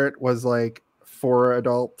Carrot was like for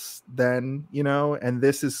adults then, and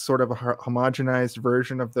this is sort of a homogenized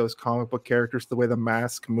version of those comic book characters, the way the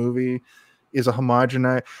Mask movie is a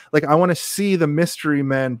homogenized. Like I want to see the Mystery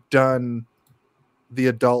Men done the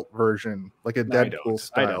adult version, like a Deadpool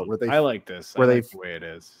style. I like this. I like the way it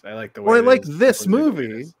is. I like the way. Well, I like this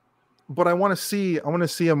movie, but I want to see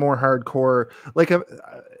a more hardcore. Like,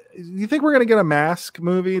 you think we're gonna get a Mask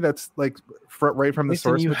movie that's like right from the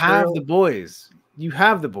source material? Have the boys. You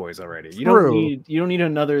have The Boys already. You don't need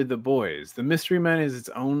another The Boys. The Mystery Men is its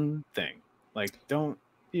own thing. Like, you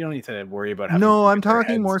don't need to worry about having. No, I'm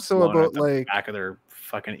talking more so about like back of their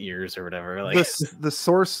fucking ears or whatever. Like the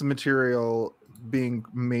source material being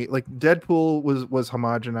made. Like Deadpool was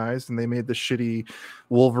homogenized, and they made the shitty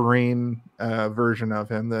Wolverine version of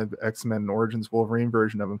him, the X-Men Origins Wolverine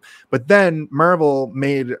version of him. But then Marvel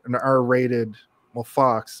made an R-rated. Well,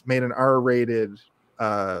 Fox made an R-rated.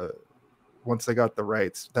 Once they got the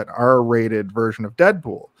rights, that R-rated version of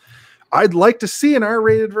Deadpool. I'd like to see an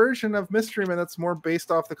R-rated version of Mystery Men that's more based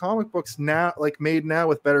off the comic books now, like made now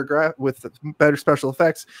with better special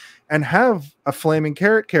effects, and have a Flaming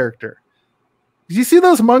Carrot character. Did you see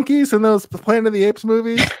those monkeys in those Planet of the Apes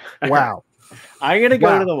movies? Wow. I'm gonna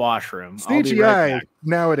go to the washroom. CGI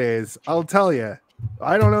nowadays, I'll tell you,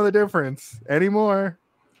 I don't know the difference anymore.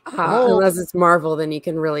 Unless it's Marvel, then you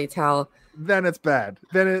can really tell. Then it's bad.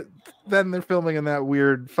 Then they're filming in that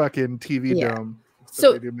weird fucking TV dome.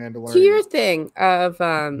 So to your thing of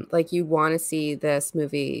like you want to see this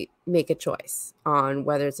movie make a choice on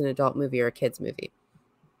whether it's an adult movie or a kids movie.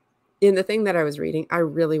 In the thing that I was reading, I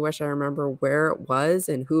really wish I remember where it was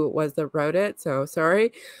and who it was that wrote it. So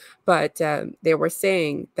sorry, but they were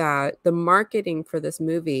saying that the marketing for this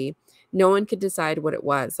movie, no one could decide what it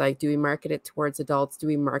was. Like, do we market it towards adults? Do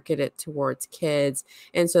we market it towards kids?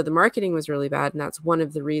 And so the marketing was really bad. And that's one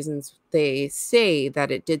of the reasons they say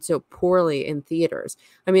that it did so poorly in theaters.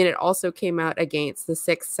 I mean, it also came out against The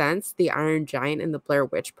Sixth Sense, The Iron Giant, and The Blair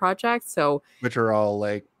Witch Project. So, which are all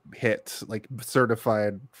like hits, like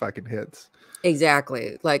certified fucking hits.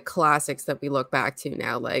 Exactly. Like classics that we look back to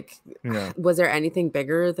now. Like, was there anything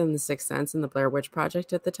bigger than The Sixth Sense and The Blair Witch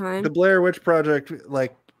Project at the time? The Blair Witch Project,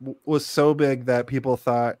 like, was so big that people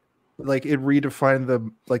thought like it redefined the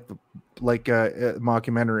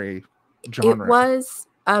mockumentary genre. It was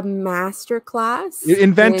a masterclass. It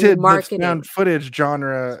invented the found footage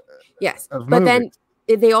genre. Yes, but movies.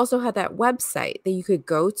 Then they also had that website that you could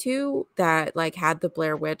go to that like had the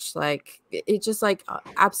Blair Witch. Like it just like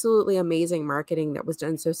absolutely amazing marketing that was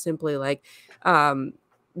done so simply. Like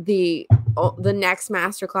the next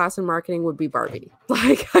masterclass in marketing would be Barbie.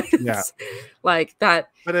 Like like that.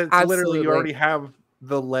 But it's literally you already have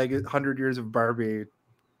the 100 years of Barbie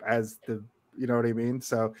as the, you know what I mean?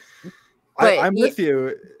 So I'm with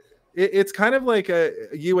you. It's kind of like a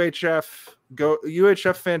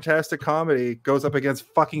UHF Fantastic Comedy goes up against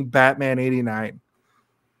fucking Batman 89.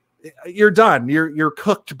 You're done. You're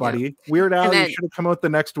cooked, buddy. Weird Al, you should have come out the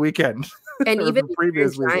next weekend. And even the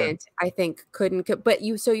previous Giant, I think, couldn't. But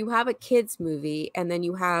you have a kids movie, and then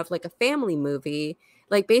you have like a family movie,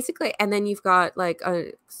 like basically, and then you've got like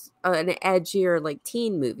an edgier like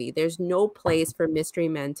teen movie. There's no place for Mystery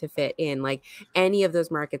Men to fit in like any of those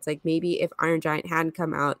markets. Like maybe if Iron Giant hadn't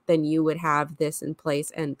come out, then you would have this in place,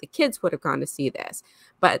 and the kids would have gone to see this,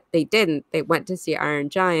 but they didn't. They went to see Iron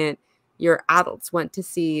Giant. your adults went to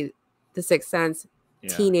see The Sixth Sense. Yeah.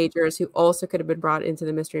 Teenagers who also could have been brought into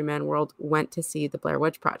the Mystery Man world went to see the Blair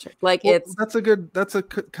Witch Project. Like, Well, it's that's a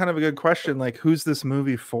kind of a good question. Like, who's this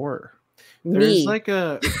movie for? There's me. like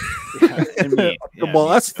a and me. Yeah, Well,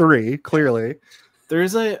 me us too. three, clearly.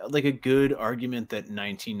 There's a good argument that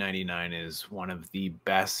 1999 is one of the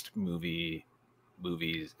best movie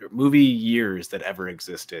years that ever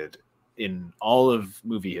existed in all of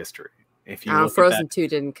movie history. If you look Frozen at that, 2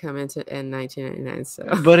 didn't come in 1999, so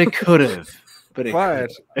but it could have. But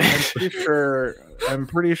I'm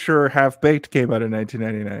pretty sure Half Baked came out in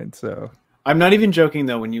 1999. So I'm not even joking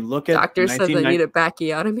though. When you look at doctor says I need a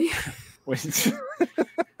backiotomy.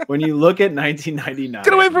 when you look at 1999,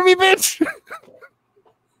 get away from me, bitch.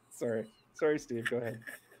 Sorry, Steve. Go ahead.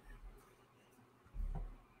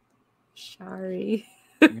 Sorry.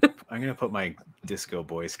 I'm gonna put my Disco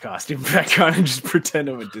Boys costume back on and just pretend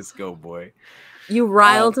I'm a disco boy. You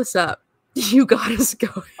riled us up. You got us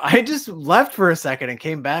going. I just left for a second and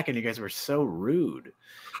came back, and you guys were so rude.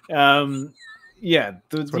 Yeah,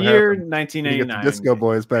 the year 1999 Disco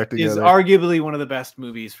Boys back together is arguably one of the best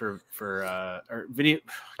movies for or video.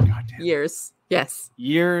 God damn. Years. Yes.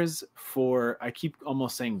 Years for. I keep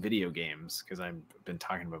almost saying video games because I've been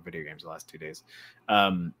talking about video games the last 2 days.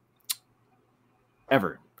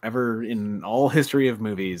 Ever in all history of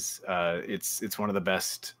movies, it's one of the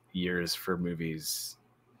best years for movies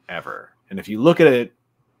ever. And if you look at it,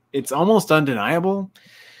 it's almost undeniable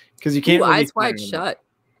because you can't. Ooh, really eyes wide shut.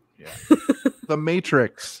 Yeah. The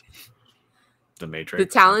Matrix. The Matrix. The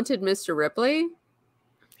Talented Mr. Ripley.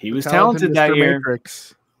 He was talented that year.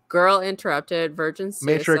 Matrix. Girl Interrupted. Virgin Suicides.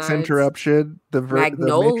 Matrix Interruption. Magnolia.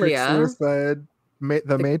 The Matrix Suicide.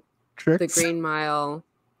 The Matrix. The Green Mile.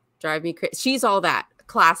 Drive Me Crazy. She's all that.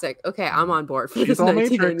 Classic. Okay, I'm on board for She's this all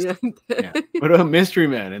Matrix. 1999. Yeah. What about Mystery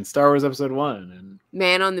Man and Star Wars Episode 1 and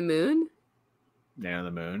Man on the Moon. Man on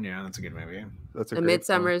the Moon? Yeah, that's a good movie. That's A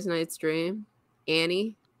Midsummer's Night's Dream.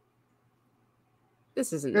 Annie.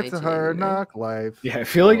 This isn't. It's a hard knock life. Yeah, I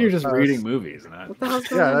feel like you're just reading movies. What the hell's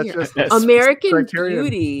going on here? just American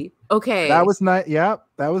Beauty. Okay. That was that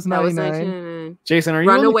was 99. 1999. Jason, are you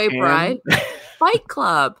Runaway on the Bride? Fight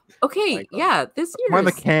Club. Okay, Fight Club. yeah, this year. Am I on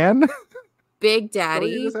the can? Big Is that what you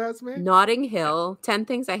Daddy, just asked me? Notting Hill, 10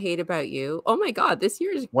 Things I Hate About You. Oh my God, this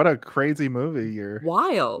year is What a crazy movie year.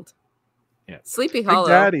 wild. Yeah. Sleepy Big Hollow.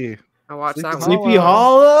 Daddy. I watched that one. Sleepy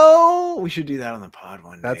Hollow. We should do that on the pod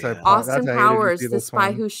one day. That's a- Austin that's a Powers, hated The this Spy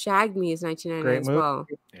one. Who Shagged Me is 1999 as Great well.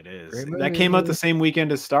 It is. Great That came out the movie. same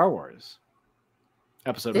weekend as Star Wars.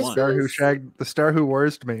 Episode This 1. Star who is- shagged the star who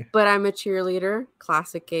worsed me. But I'm a Cheerleader,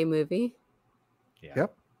 classic gay movie. Yeah.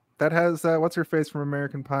 Yep. That has what's her face from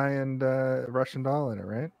American Pie and Russian Doll in it,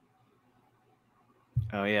 right?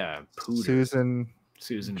 Oh yeah. Pooter. Susan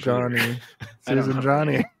Pooter. Johnny. I don't Susan know.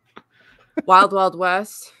 Johnny. Wild Wild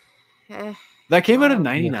West. That came out in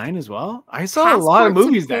 99 as well. I saw a Passport lot of to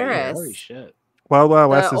movies that year. Paris. Holy shit. Wild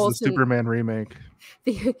Wild West is Olsen- the Superman remake.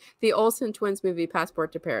 The Olsen twins movie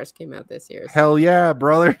Passport to Paris came out this year. Hell yeah,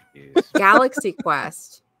 brother. Jeez. Galaxy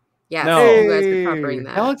Quest. Yes, No. you guys could covering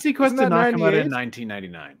that. Galaxy Quest Isn't did that not come out in 98?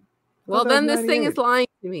 1999. Well, thought that then was this thing 98. is lying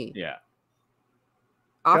to me. Yeah.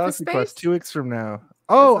 Office Galaxy Space. Quest 2 weeks from now. Oh, That's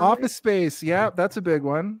all right. Office Space. Yeah, that's a big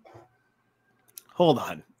one. Hold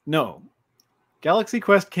on. No. Galaxy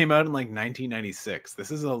Quest came out in like 1996.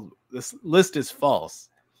 This list is false.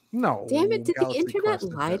 No. Damn it, did the Galaxy internet Quest is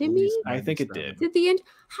lie at to me? least I think it 97. did. Did the end?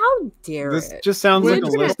 How dare This it? just sounds The like a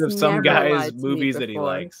list internet's of some never guy's lied to me movies that he before.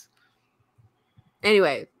 likes.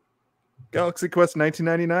 Anyway, Galaxy Quest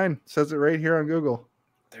 1999 says it right here on Google.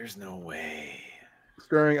 There's no way.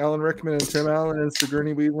 Starring Alan Rickman and Tim Allen and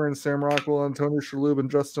Sigourney Weaver and Sam Rockwell, Antonio Shalhoub and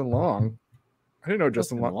Justin Long. I didn't know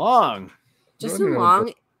Justin Long. Long. Justin No, no,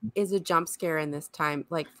 Long is a jump scare in this time.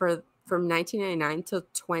 Like from 1999 to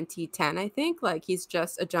 2010, I think. Like he's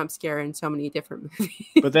just a jump scare in so many different movies.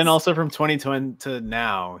 But then also from 2020 to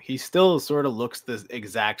now, he still sort of looks the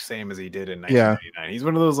exact same as he did in 1999. He's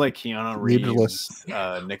one of those like Keanu Needless.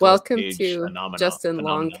 Reeves, Nicolas Welcome Cage to Justin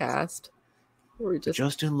phenomenons. Longcast. We're just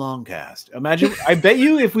Justin Longcast. Imagine, I bet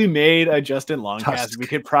you if we made a Justin Longcast, Tusk. we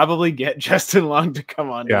could probably get Justin Long to come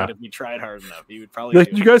on to Yeah. it if we tried hard enough. He would probably Like,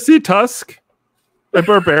 do you it. guys see Tusk and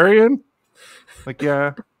Barbarian? Like,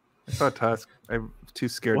 yeah, I saw Tusk. I'm too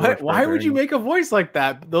scared. to watch Why would you Barbarian. make a voice like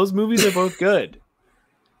that? Those movies are both good.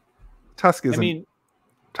 Tusk? I Isn't mean,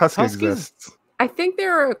 Tusk Tusk is- exists? I think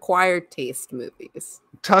there are acquired taste movies.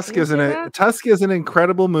 Tusk you isn't say a that? Tusk is an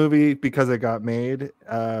incredible movie because it got made.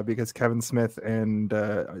 Because Kevin Smith and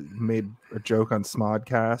made a joke on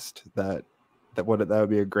Smodcast that would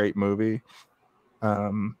be a great movie.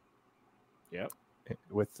 Yep.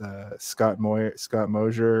 With Scott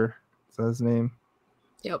Mosier, Is that his name?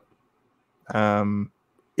 Yep.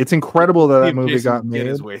 It's incredible that If movie Jason got get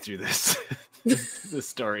his made. way through this this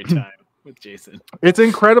story time with Jason. It's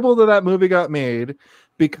incredible that movie got made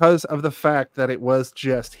because of the fact that it was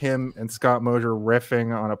just him and Scott Mosier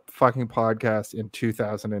riffing on a fucking podcast in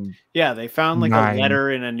 2000. Yeah, they found like a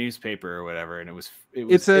letter in a newspaper or whatever, and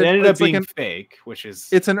it ended up being fake, which is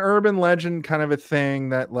it's an urban legend kind of a thing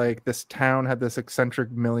that like this town had this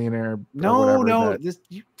eccentric millionaire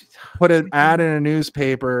put an ad in a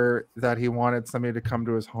newspaper that he wanted somebody to come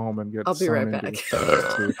to his home and get. I'll be right back.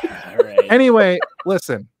 All right. Anyway,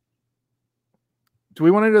 listen. Do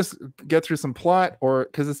we want to just get through some plot, or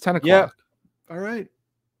because it's 10 o'clock? Yeah. All right.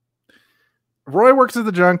 Roy works at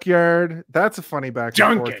the junkyard. That's a funny back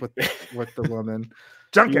and forth with the woman.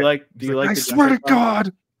 Junket. Do you like I the swear to junket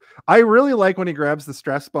God. I really like when he grabs the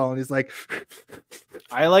stress ball and he's like.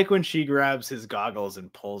 I like when she grabs his goggles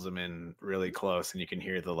and pulls him in really close, and you can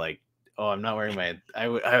hear the like, oh, I'm not wearing my.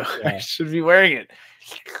 I should be wearing it.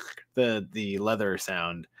 The leather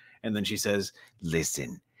sound, and then she says,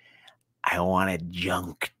 "Listen. I want it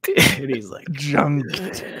junked." And he's like,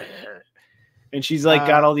 junked. And she's like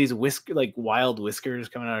got all these wild whiskers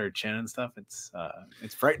coming out of her chin and stuff. It's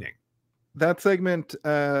frightening. That segment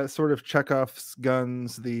sort of Chekhov's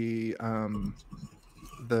guns the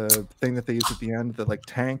thing that they use at the end, the like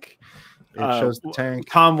tank. It shows the tank.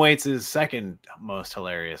 Tom Waits' second most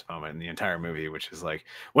hilarious moment in the entire movie, which is like,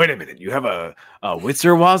 wait a minute, you have a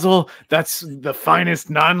Witzer-Wazzle? That's the finest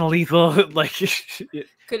non-lethal. Like,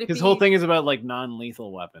 his whole thing is about like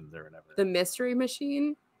non-lethal weapons or whatever. The mystery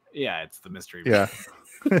machine? Yeah, it's the mystery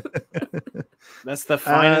machine. That's the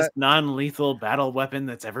finest non-lethal battle weapon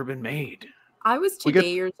that's ever been made. I was 2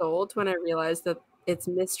 years old when I realized that it's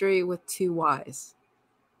mystery with 2 Y's.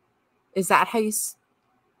 Is that how you...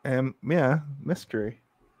 yeah, mystery.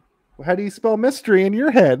 How do you spell mystery in your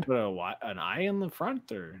head? An I in the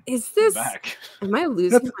front or is this back? Am I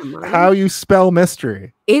losing my mind? How you spell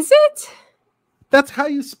mystery? Is it? That's how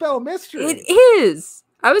you spell mystery. It is.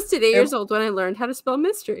 I was 2 years old when I learned how to spell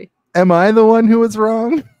mystery. Am I the one who was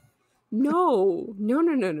wrong? No.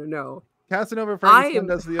 Casanova Frankenstein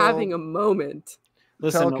does the having a moment.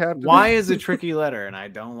 Listen, why is a tricky letter and I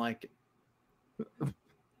don't like it?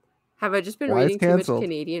 Have I just been reading too much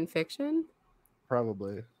Canadian fiction?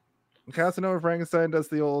 Probably. Casanova Frankenstein does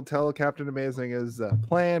the old tell Captain Amazing his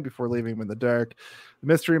plan before leaving him in the dark. The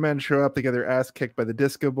mystery men show up. They get their ass kicked by the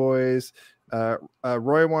Disco Boys.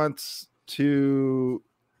 Roy wants to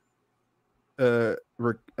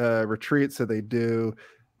retreat, so they do.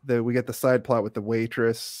 We get the side plot with the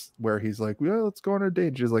waitress where he's like, well, let's go on a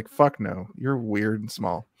date. She's like, fuck no, you're weird and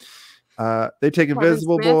small. They take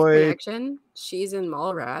Invisible Boy. Connection. She's in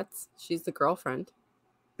Mallrats. She's the girlfriend.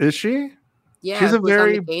 Is she? Yeah, she's a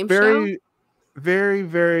very, very, very,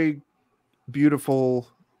 very beautiful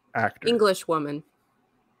actor. English woman.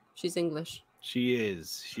 She's English. She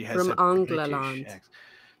is. She has from England.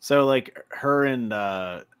 So like her and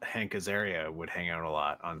Hank Azaria would hang out a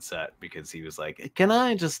lot on set because he was like, "Can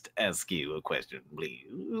I just ask you a question, please?"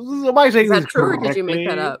 Is that true, or did you make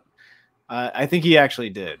that up? I think he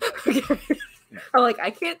actually did. I'm like,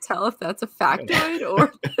 I can't tell if that's a factoid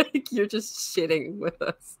or like you're just shitting with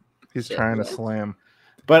us. He's trying to slam.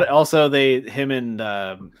 But also him and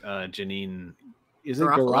Janeane, is it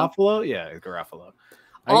Garofalo? Yeah, Garofalo.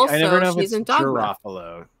 Also, I never know if she's it's in Dogma.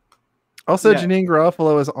 Garofalo. Also, yeah. Janeane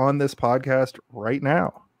Garofalo is on this podcast right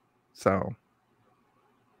now. So.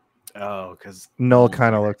 Oh, because Noel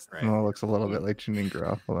kind of looks a little bit like Janeane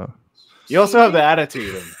Garofalo. You also have the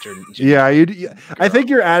attitude of Janeane. Yeah, I think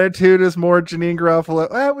your attitude is more Janeane Garofalo.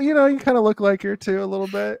 Well, you know, you kind of look like her too a little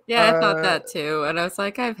bit. Yeah, I thought that too, and I was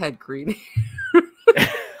like, I've had green.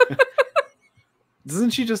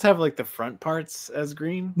 Doesn't she just have like the front parts as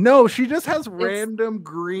green? No, she just has random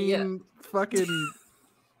green fucking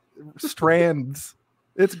strands.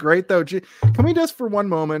 It's great though. Can we just for one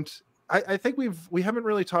moment? I think we haven't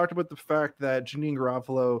really talked about the fact that Janeane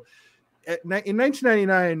Garofalo. In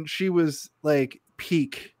 1999, she was like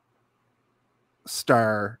peak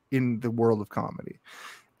star in the world of comedy,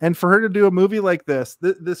 and for her to do a movie like this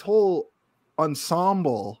whole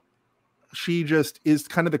ensemble, she just is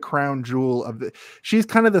kind of the crown jewel of the. She's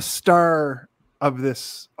kind of the star of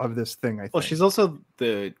this thing. I think. Well, she's also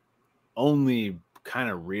the only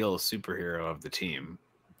kind of real superhero of the team.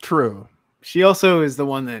 True. She also is the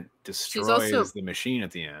one that destroys the machine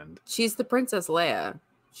at the end. She's the Princess Leia.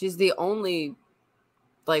 She's the only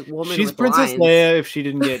woman. She's with Princess lines. Leia if she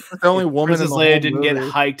didn't get the only woman. Princess in the Leia whole didn't movie. get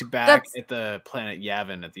hiked back at the planet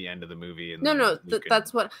Yavin at the end of the movie. And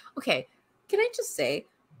That's what. Okay, can I just say,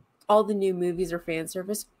 all the new movies are fan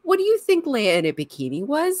service. What do you think Leia in a bikini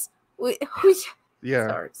was?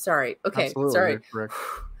 Yeah. Sorry. Okay, Absolutely, sorry. you're correct.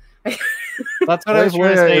 That's what I was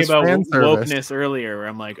trying to say is about fan service. wokeness earlier, where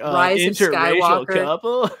I'm like, Rise of interracial Skywalker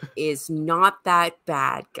couple. is not that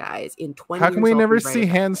bad, guys. In 20 How years, can we I'll never be see right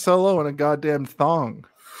about Han Solo in a goddamn thong?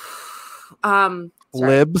 Sorry.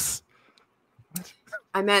 Libs.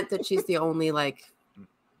 I meant that she's the only like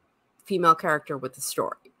female character with a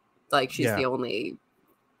story. Like she's the only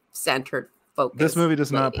centered focus. This movie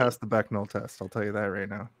does not lady. pass the Bechdel test. I'll tell you that right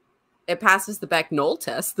now. It passes the Bechdel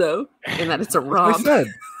test, though, in that it's a I rom. said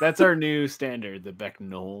That's our new standard, the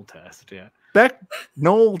Bechdel test. Yeah,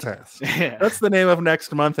 Bechdel test. yeah. That's the name of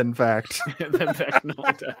next month. In fact, the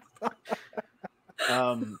Bechdel test.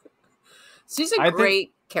 She's a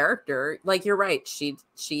great character. Like you're right.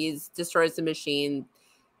 She's destroys the machine.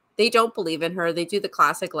 They don't believe in her. They do the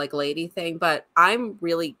classic like lady thing, but I'm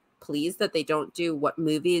really pleased that they don't do what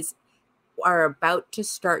movies are about to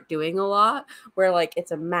start doing a lot, where like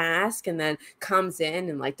it's a mask and then comes in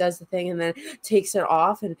and like does the thing and then takes it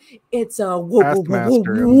off and it's a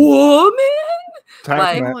Taskmaster woman.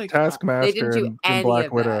 Taskmaster they didn't do and any Black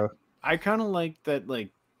of Widow. that. I kind of like that, like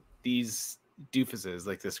these doofuses,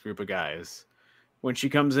 like this group of guys, when she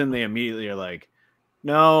comes in, they immediately are like,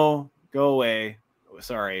 no, go away.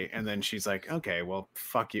 Sorry. And then she's like, okay, well,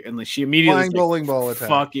 fuck you. And like, she immediately Flying bowling ball attack.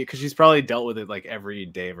 Fuck you. Cause she's probably dealt with it like every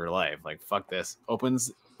day of her life. Like, fuck this. Opens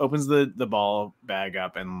the ball bag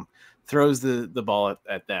up and throws the ball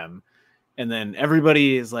at them. And then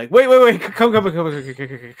everybody is like, wait, come over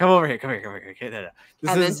here. Come over here.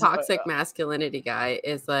 And then toxic masculinity guy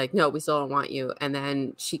is like, no, we still don't want you. And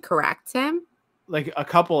then she corrects him. Like a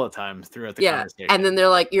couple of times throughout the conversation. And then they're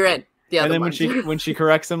like, you're in. And then when she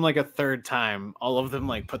corrects them like a third time, all of them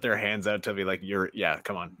like put their hands out to be like,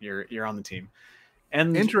 come on, you're on the team.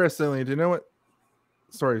 And interestingly, do you know what?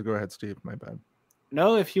 Sorry, go ahead, Steve. My bad.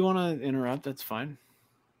 No, if you want to interrupt, that's fine.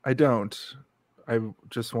 I don't. I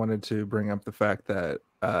just wanted to bring up the fact that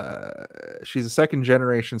she's a second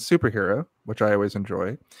generation superhero, which I always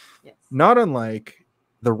enjoy. Yes. Not unlike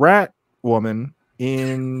the Rat Woman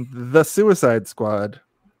in the Suicide Squad.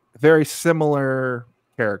 Very similar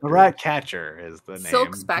character. The Rat Catcher is the name.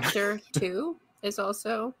 Silk Spectre too is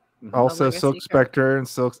also Silk Spectre and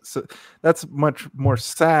Silk. So that's much more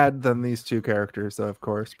sad than these two characters, though, of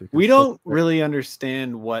course. Because we don't really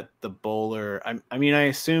understand what the bowler. I mean, I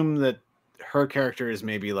assume that her character is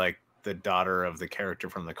maybe like the daughter of the character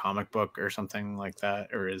from the comic book or something like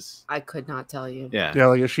that, or is I could not tell you. Yeah,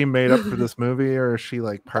 like is she made up for this movie, or is she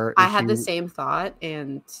like part? I had the same thought,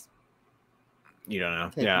 and you don't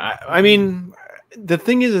know. Yeah, I mean, the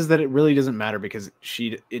thing is that it really doesn't matter because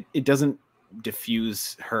it doesn't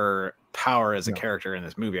diffuse her power as a character in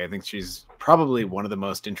this movie. I think she's probably one of the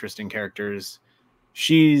most interesting characters.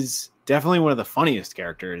 She's definitely one of the funniest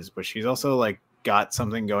characters, but she's also like got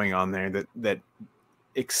something going on there that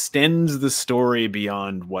extends the story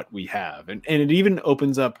beyond what we have, and it even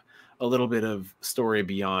opens up a little bit of story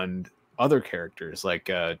beyond other characters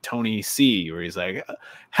like Tony C, where he's like,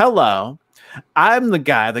 hello, I'm the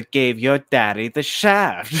guy that gave your daddy the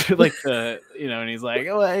shaft. Like and he's like,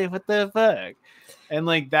 oh, hey, what the fuck? And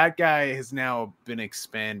like that guy has now been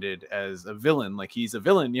expanded as a villain. Like he's a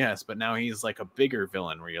villain, yes, but now he's like a bigger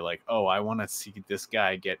villain where you're like, oh, I want to see this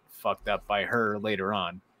guy get fucked up by her later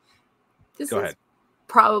on. Go ahead.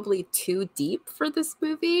 Probably too deep for this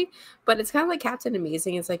movie, but it's kind of like Captain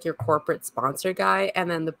Amazing. It's like your corporate sponsor guy,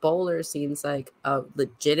 and then the bowler seems like a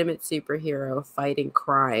legitimate superhero fighting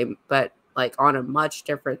crime, but like on a much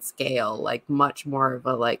different scale, like much more of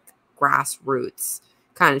a like grassroots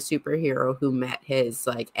kind of superhero who met his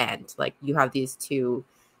like end. Like you have these two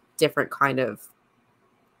different kind of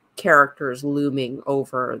characters looming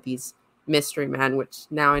over these mystery men, which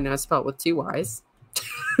now I know is spelled with two Y's.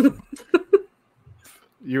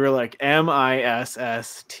 You were like Misstery.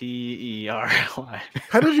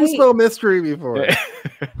 How did you spell mystery before?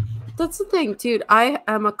 That's the thing, dude. I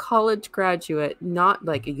am a college graduate, not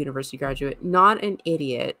like a university graduate, not an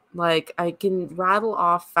idiot. Like I can rattle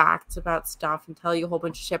off facts about stuff and tell you a whole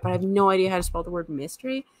bunch of shit, but I have no idea how to spell the word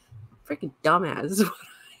mystery. Freaking dumbass.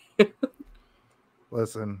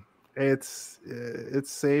 Listen, it's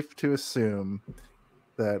safe to assume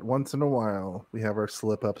that once in a while we have our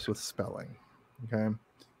slip ups with spelling. Okay.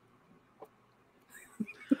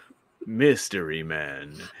 Mystery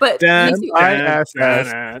Man. But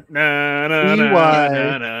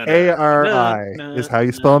MISSEYARI is how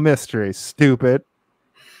you spell mystery. Stupid.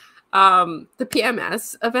 The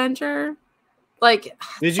PMS Avenger. Like,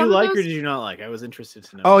 did you like or did you not like? I was interested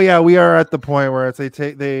to know. Oh yeah, we are at the point where it's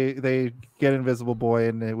they get Invisible Boy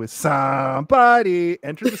and it was somebody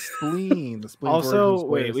enter the spleen. The spleen also,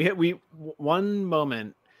 wait, we one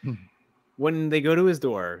moment when they go to his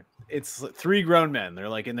door, it's 3 grown men. They're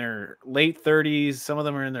like in their late 30s. Some of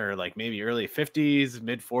them are in their like maybe early 50s,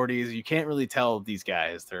 mid 40s. You can't really tell these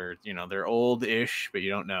guys. They're, you know, they're old-ish, but you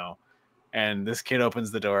don't know. And this kid opens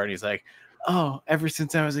the door and he's like, "Oh, ever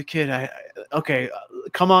since I was a kid, okay,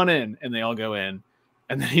 come on in." And they all go in.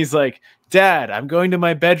 And then he's like, "Dad, I'm going to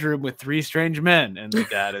my bedroom with 3 strange men." And the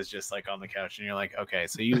dad is just like on the couch. And you're like, okay,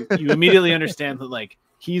 so you immediately understand that like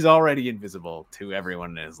he's already invisible to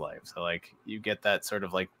everyone in his life. So like you get that sort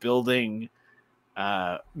of like building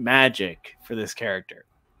magic for this character,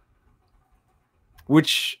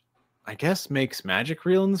 which I guess makes magic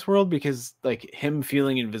real in this world, because like him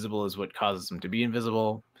feeling invisible is what causes him to be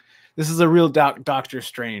invisible. This is a real Doctor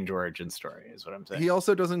Strange origin story, is what I'm saying. He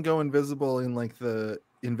also doesn't go invisible in like the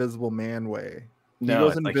Invisible Man way. No, he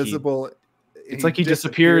goes invisible. It's like he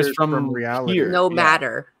disappears from reality. Here. No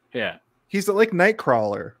matter. Yeah. He's like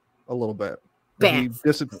Nightcrawler a little bit. Bamf.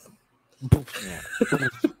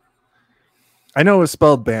 I know it's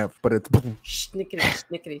spelled Bamf, but it's Schnickety,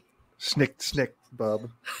 schnickety. Snick, bub.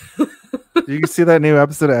 You can see that new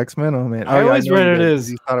episode of X-Men. Oh man, I always read it as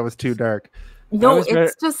you thought it was too dark. No,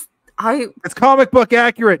 it's just It's comic book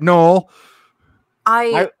accurate, Noel.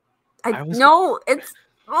 No, it's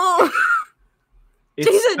it's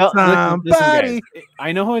Jesus. listen, guys,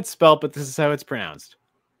 I know how it's spelled, but this is how it's pronounced.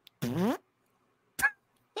 Every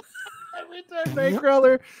time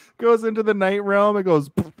Nightcrawler goes into the night realm, it goes.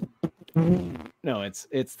 No, it's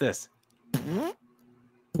this.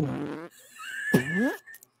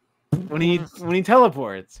 When he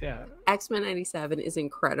teleports, yeah. X-Men 97 is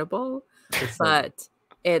incredible, but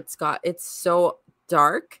it's so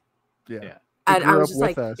dark. Yeah. And I was just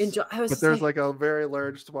like, but there's like a very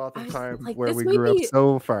large swath of time like, where we grew up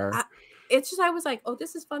so far. I was like, oh,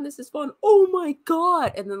 this is fun. Oh my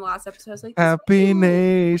God. And then the last episode, I was like, Happy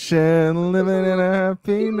Nation, living in a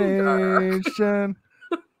happy nation.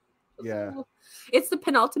 Yeah. It's the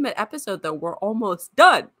penultimate episode, though. We're almost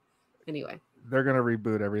done. Anyway. They're going to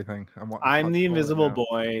reboot everything. I'm the invisible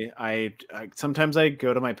boy. I sometimes I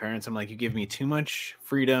go to my parents. I'm like, you give me too much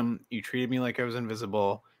freedom. You treated me like I was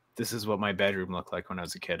invisible. This is what my bedroom looked like when I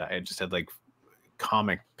was a kid. I just had like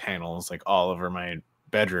comic panels like all over my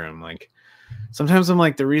bedroom. Like sometimes I'm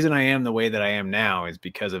like, the reason I am the way that I am now is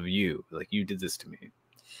because of you. Like you did this to me.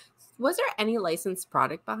 Was there any licensed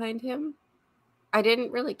product behind him? I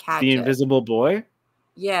didn't really catch the it. Invisible Boy.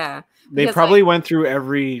 Yeah, they probably went through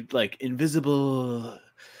every like invisible.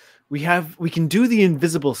 We can do the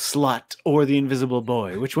invisible slut or the invisible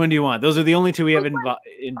boy. Which one do you want? Those are the only two we have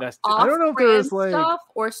invested. I don't know if there was like stuff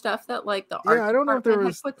or stuff that like the art I don't know if there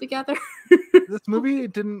was put together. This movie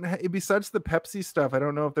didn't. Besides the Pepsi stuff, I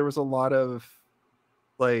don't know if there was a lot of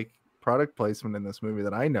like product placement in this movie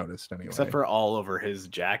that I noticed anyway. Except for all over his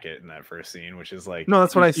jacket in that first scene, which is like no,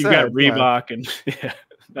 that's what I said. You got Reebok and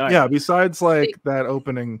yeah. Besides like that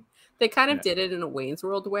opening, they kind of did it in a Wayne's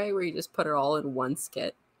World way, where you just put it all in one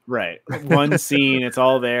skit. Right, one scene, it's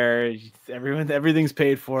all there. Everything's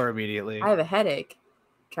paid for immediately. I have a headache.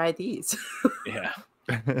 Try these. Yeah,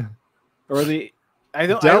 or the Delaware. I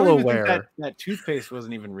don't even think that toothpaste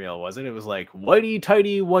wasn't even real, was it? It was like whitey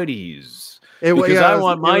tighty whiteys. Because I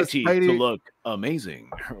want my teeth to look amazing.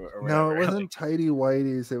 No, it wasn't tidy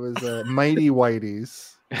whiteys. It was mighty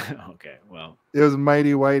whiteys. Okay, well, it was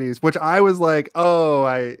mighty whiteys, which I was like, oh,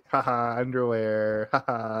 haha, underwear,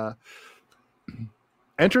 haha.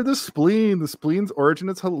 Enter the spleen. The spleen's origin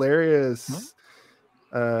is hilarious.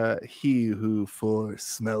 He who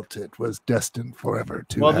smelt it was destined forever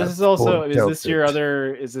to. Well, this is also. Is this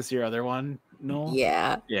your other one? No.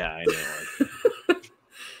 Yeah. Yeah, I know.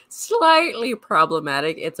 Slightly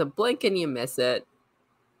problematic. It's a blink and you miss it.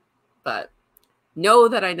 But know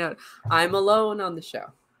that I know I'm alone on the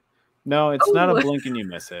show. No, it's not a blink and you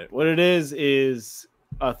miss it. What it is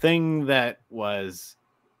a thing that was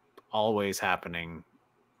always happening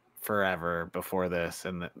forever before this,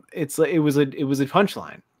 and it was a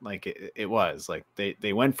punchline. Like it was like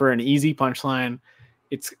they went for an easy punchline.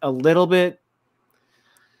 It's a little bit.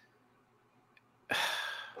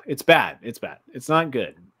 It's bad. It's not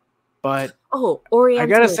good. But Orientalism. I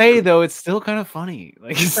gotta say though, it's still kind of funny.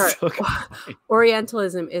 Like funny.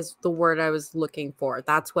 Orientalism is the word I was looking for.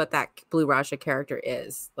 That's what that Blue Rasha character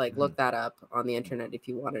is. Like, look that up on the internet if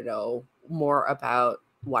you want to know more about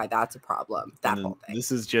why that's a problem. That whole thing.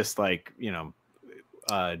 This is just like being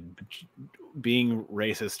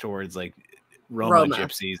racist towards like Roma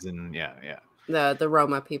gypsies and the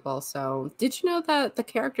Roma people. So, did you know that the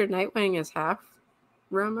character Nightwing is half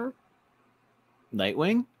Roma?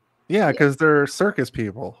 Nightwing? Yeah, because they're circus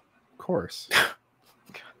people, of course.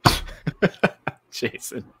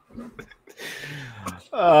 Jason.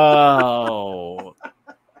 Oh.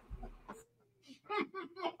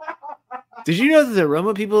 Did you know that the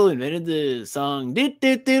Roma people invented the song?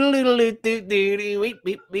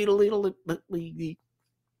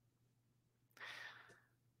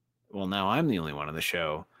 Well, now I'm the only one on the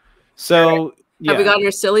show. So, Have we gotten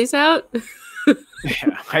our sillies out?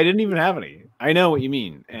 Yeah, I didn't even have any. I know what you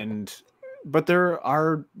mean. But there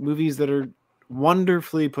are movies that are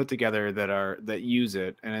wonderfully put together that use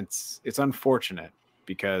it, and it's unfortunate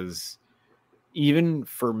because even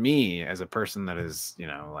for me as a person that is,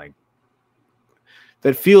 like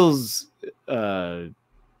that feels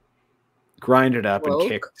grinded up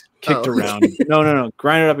and kicked around. No,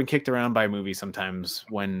 grinded up and kicked around by movies sometimes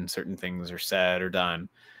when certain things are said or done.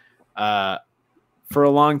 For a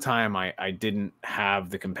long time, I didn't have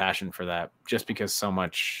the compassion for that just because so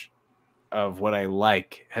much of what I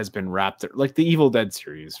like has been wrapped, like the Evil Dead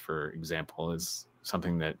series, for example, is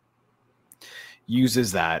something that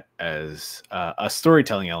uses that as a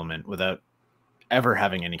storytelling element without ever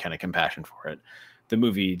having any kind of compassion for it. The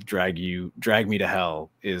movie Drag Me to Hell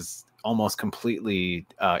is almost completely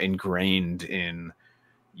ingrained in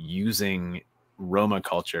using Roma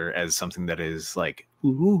culture as something that is like,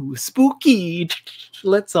 ooh, spooky.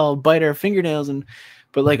 Let's all bite our fingernails.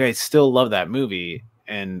 But like, I still love that movie.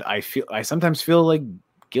 And I sometimes feel like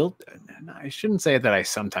guilt. I shouldn't say that I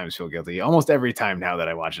sometimes feel guilty. Almost every time now that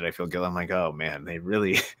I watch it, I feel guilty. I'm like, oh man, they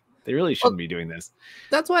really shouldn't be doing this.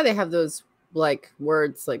 That's why they have those like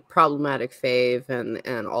words like problematic fave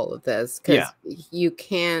and all of this, because you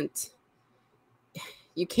can't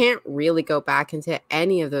really go back into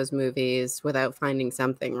any of those movies without finding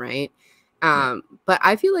something, right? But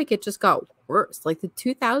I feel like it just got worse. Like the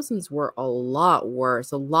 2000s were a lot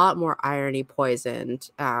worse, a lot more irony poisoned.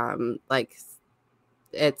 Like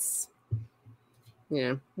it's,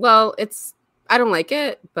 well, it's, I don't like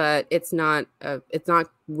it, but it's not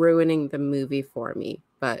ruining the movie for me.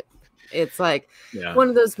 But it's like one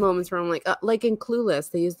of those moments where I'm like in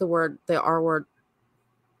Clueless, they use the R word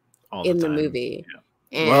in the movie. Yeah.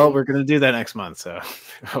 And we're gonna do that next month, so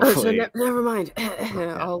hopefully. Never mind.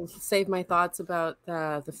 I'll save my thoughts about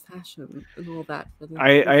the fashion and all that. I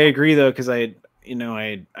agree though, because I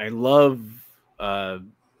love the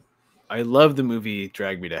movie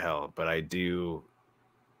Drag Me to Hell, but I do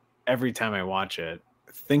every time I watch it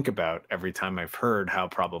think about every time I've heard how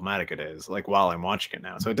problematic it is, like while I'm watching it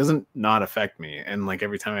now. So it doesn't not affect me, and like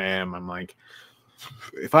every time I'm like,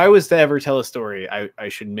 if I was to ever tell a story, I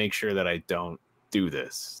should make sure that I don't do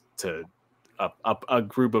this to a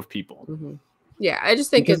group of people. Mm-hmm. Yeah, I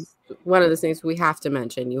just think it's one of those things we have to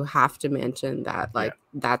mention. You have to mention that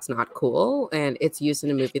that's not cool, and it's used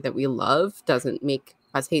in a movie that we love. Doesn't make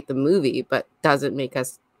us hate the movie, but doesn't make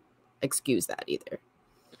us excuse that either.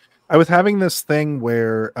 I was having this thing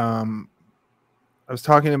where I was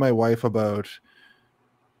talking to my wife about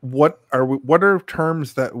what are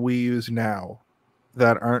terms that we use now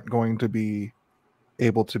that aren't going to be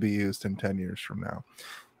able to be used in 10 years from now.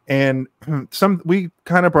 And we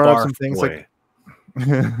kind of brought up some things like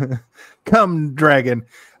come dragon,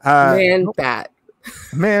 man bat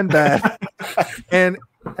and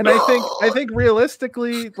I think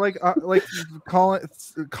realistically, like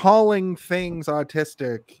calling things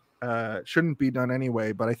autistic shouldn't be done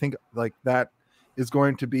anyway, but I think like that is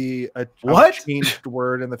going to be a changed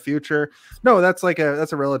word in the future. No, that's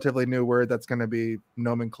a relatively new word that's going to be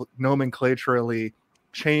nomenclaturally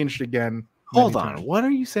changed again. Hold on, what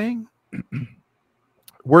are you saying?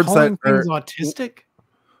 Words calling that are autistic?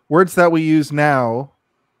 Words that we use now.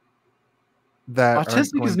 That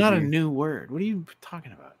autistic is not a new word. What are you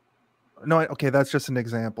talking about? No, okay, that's just an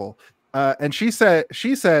example. And she said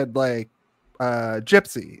like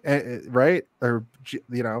gypsy, right? Or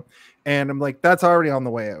and I'm like, that's already on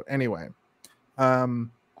the way out anyway.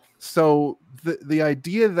 So the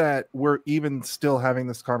idea that we're even still having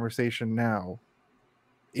this conversation now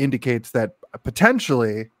indicates that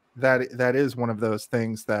potentially that is one of those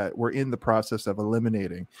things that we're in the process of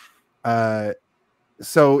eliminating.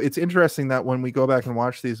 So it's interesting that when we go back and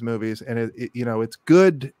watch these movies, and it's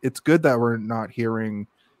good that we're not hearing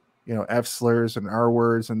F slurs and R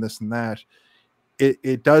words and this and that.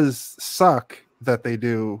 It does suck that they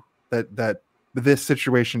do that this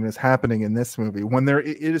situation is happening in this movie when it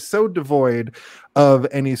is so devoid of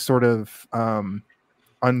any sort of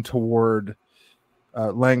untoward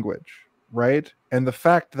language, right? And the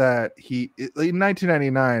fact that in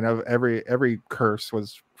 1999 of every curse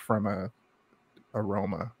was from a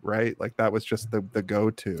Roma, right? Like that was just the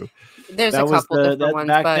go-to. There's a couple different ones,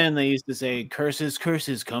 back then they used to say curses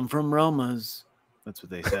come from Romas. That's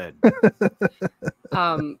what they said.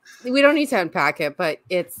 We don't need to unpack it, but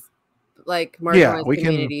it's like marginalized we can-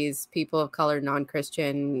 communities, people of color,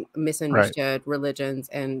 non-Christian, misunderstood religions,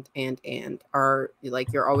 and are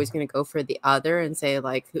like, you're always going to go for the other and say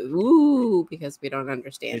like, ooh, because we don't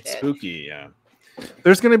understand It's it. spooky, yeah.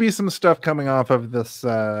 There's going to be some stuff coming off of this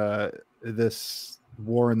this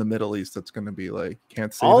war in the Middle East that's going to be like,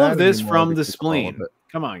 can't say All that of this anymore from the because of all of spleen. it.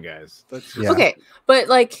 Come on, guys. Let's Yeah. Okay, but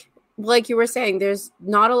like you were saying, there's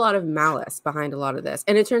not a lot of malice behind a lot of this,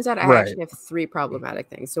 and it turns out I Right. actually have 3 problematic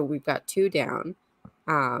things. So we've got 2 down.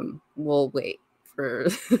 We'll wait for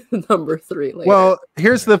number 3 later. Well,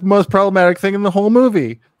 here's the most problematic thing in the whole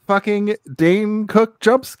movie. Fucking Dane Cook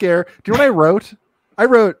jump scare. Do you know what I wrote? I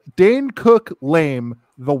wrote Dane Cook lame,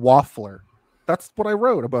 the waffler. That's what I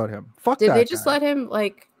wrote about him. Fuck did that they just guy. let him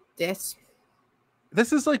like this?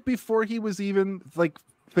 This is like before he was even like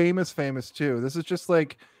famous too. This is just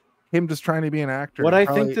like him just trying to be an actor. What I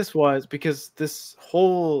Probably- think this was, because this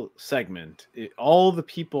whole segment, all the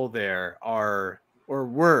people there are or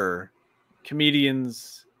were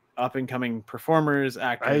comedians, up and coming performers,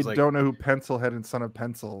 actors. I don't know who Pencilhead and Son of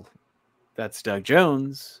Pencil. That's Doug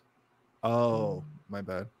Jones. Oh, my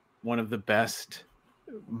bad. One of the best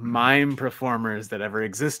mime performers that ever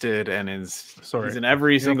existed, and he's in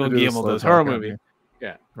every single Guillermo del Toro movie.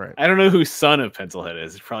 Yeah, right. I don't know who Son of Pencilhead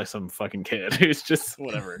is. It's probably some fucking kid who's just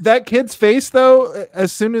whatever. That kid's face, though,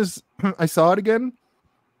 as soon as I saw it again,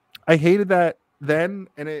 I hated that then,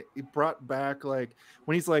 and it brought back like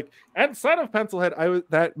when he's like, and Son of Pencilhead,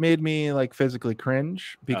 that made me like physically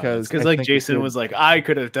cringe because like Jason was like, I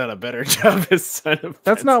could have done a better job as Son of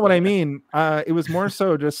That's not what I mean. It was more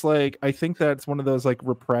so just like, I think that's one of those like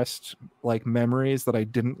repressed like memories that I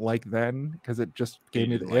didn't like then because it just gave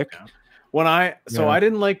me the ick. I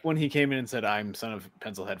didn't like when he came in and said, I'm Son of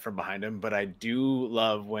Pencilhead from behind him, but I do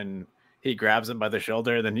love when he grabs him by the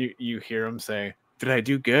shoulder, then you hear him say, did I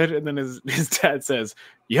do good? And then his dad says,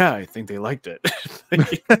 yeah, I think they liked it.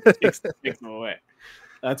 He takes him away.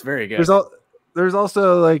 That's very good. There's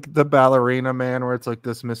also like the ballerina man where it's like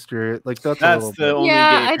this mysterious, like that's the only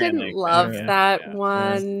I didn't love that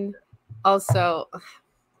one. Also,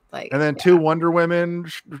 like, and then 2 Wonder Women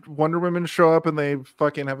show up and they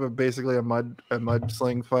fucking have basically a mud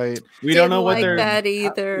sling fight. We don't know what their that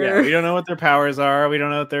either. Yeah, we don't know what their powers are. We don't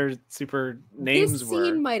know what their super names This were.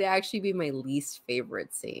 scene might actually be my least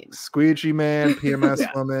favorite scene. Squeegee Man,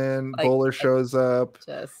 PMS woman, Bowler shows up.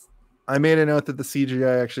 I made a note that the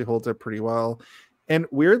CGI actually holds up pretty well, and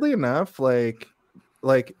weirdly enough, like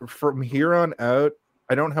from here on out,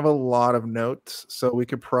 I don't have a lot of notes, so we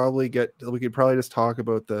could probably just talk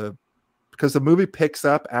about because the movie picks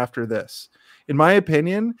up after this. In my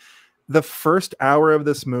opinion, the first hour of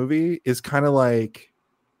this movie is kind of like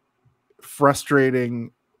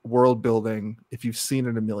frustrating world building if you've seen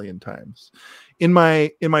it a million times. In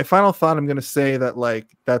my final thought, I'm going to say that like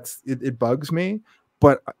it bugs me,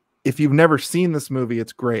 but if you've never seen this movie,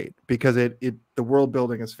 it's great because the world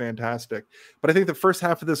building is fantastic. But I think the first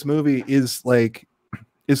half of this movie is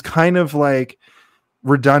kind of like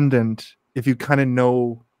redundant if you kind of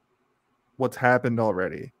know what's happened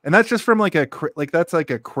already. And that's just from that's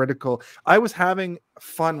like a critical. I was having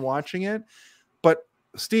fun watching it, but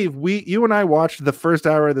Steve, you and I watched the first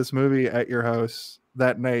hour of this movie at your house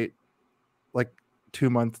that night, like 3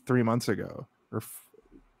 months ago.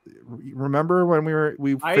 Remember when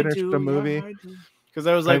we finished the movie? Because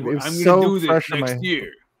I was like, I'm so going to do fresh this next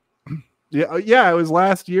year. Yeah, it was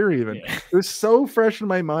last year even. Yeah. It was so fresh in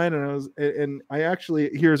my mind, and I actually,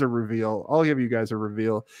 here's a reveal. I'll give you guys a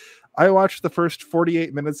reveal. I watched the first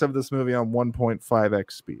 48 minutes of this movie on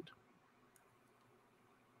 1.5x speed.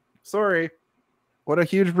 Sorry. What a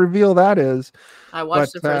huge reveal that is. I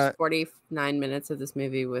watched the first 49 minutes of this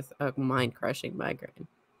movie with a mind-crushing migraine.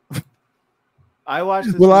 I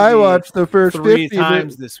watched this I watched the first 3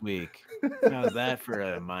 times this week. How's that for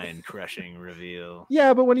a mind-crushing reveal?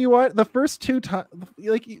 Yeah, but when you watch the first 2 times,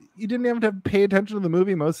 like you didn't have to pay attention to the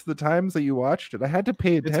movie most of the times that you watched it. I had to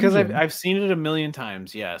pay attention. It's because I've seen it a million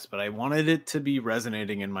times, yes, but I wanted it to be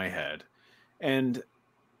resonating in my head. And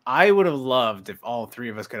I would have loved if all 3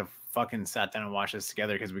 of us could have fucking sat down and watched this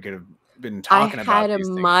together because we could have been talking about these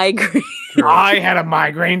things. I had a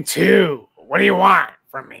migraine too. What do you want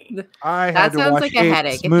from me? That sounds like a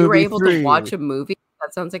headache. If you were able to watch a movie,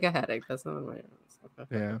 that sounds like a headache. That's not what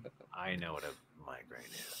yeah. I know what a migraine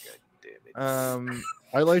is. God damn it.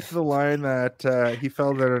 I liked the line that he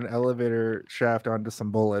fell down an elevator shaft onto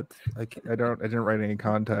some bullets. I didn't write any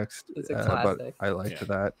context, it's a classic. But I liked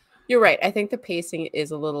that. You're right. I think the pacing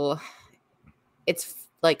is a little. It's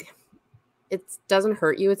like it doesn't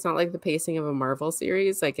hurt you. It's not like the pacing of a Marvel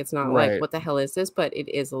series. Like it's not Right. like what the hell is this? But it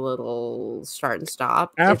is a little start and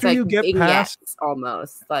stop. After it's like you get past vignettes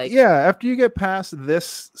almost like after you get past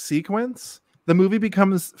this sequence, the movie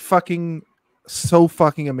becomes so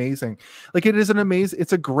fucking amazing. Like it is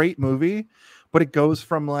it's a great movie, but it goes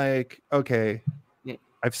from like, okay,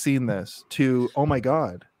 I've seen this to, oh my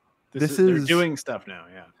God, this is they're doing stuff now.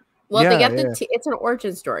 Yeah. Well, they get it's an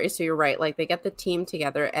origin story, so you're right. Like they get the team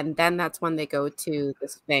together, and then that's when they go to the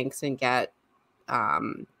Sphinx and get,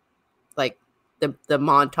 like the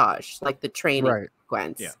montage, like the training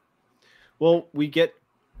sequence. Yeah. Well, we get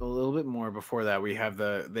a little bit more before that. We have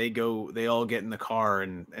they all get in the car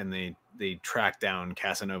and they track down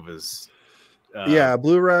Casanova's.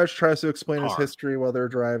 Blue Rush tries to explain his history while they're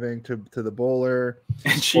driving to the bowler,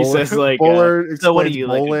 and she says like, "Bowler, so what are you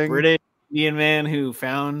bowling? like a British Indian man who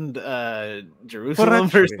found Jerusalem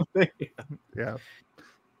or something?" Yeah.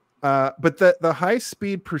 But the high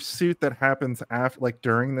speed pursuit that happens after, like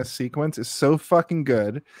during this sequence, is so fucking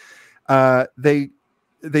good.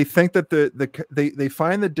 They think that they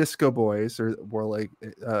find the Disco Boys or like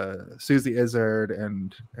Susie Izzard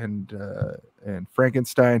and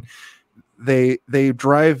Frankenstein. They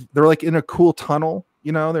drive. They're like in a cool tunnel.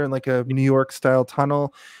 You know, they're in like a New York style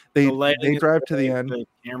tunnel. They drive to the end. The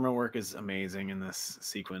camera work is amazing in this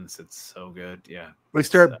sequence. It's so good. Yeah. They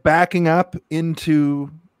start backing up into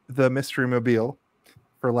the Mystery Mobile,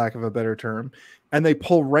 for lack of a better term, and they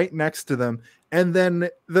pull right next to them. And then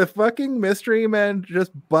the fucking mystery men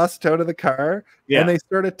just bust out of the car and they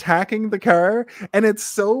start attacking the car. And it's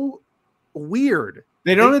so weird.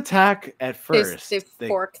 They don't attack at first. They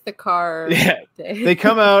fork the car. Yeah. They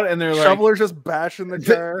come out and they're like, shovelers just bashing the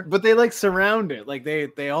car. But they like surround it. Like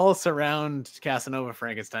they all surround Casanova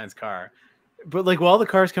Frankenstein's car. But like while the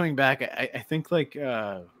car's coming back, I think like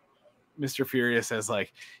Mr. Furious says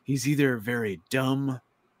like he's either very dumb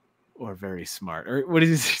or very smart, or what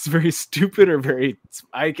is he's very stupid or very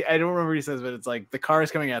I don't remember what he says, but it's like the car is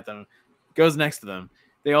coming at them, goes next to them,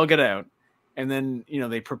 they all get out, and then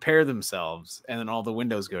they prepare themselves, and then all the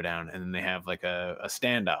windows go down, and then they have like a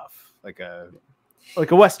standoff, like a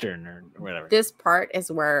Western or whatever. This part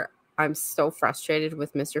is where I'm so frustrated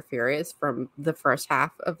with Mr. Furious from the first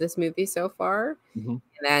half of this movie so far. Mm-hmm. And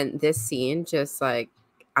then this scene just like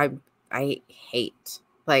I hate,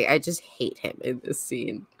 like I just hate him in this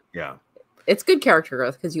scene. Yeah, it's good character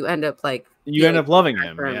growth because you end up like loving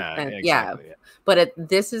him. Yeah. But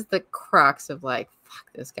this is the crux of like, fuck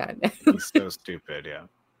this guy. He's so stupid. Yeah,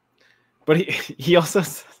 but he also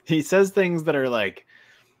says things that are like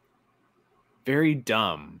very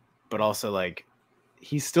dumb, but also like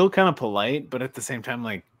he's still kind of polite, but at the same time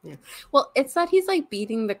like. Yeah. Well, it's that he's like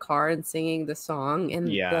beating the car and singing the song, and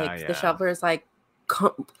the shoveler is like,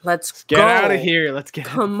 "Come, let's get go out of here. Let's get.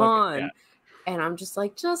 Come on." Yeah. And I'm just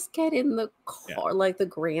like, just get in the car, like the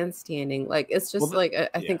grandstanding. Like, it's just I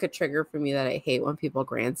think a trigger for me that I hate when people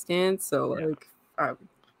grandstand. So like,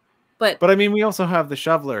 but I mean, we also have the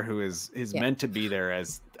shoveler who is meant to be there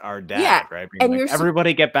as our dad, right? Being and like,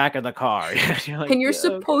 everybody get back in the car. You're like, and you're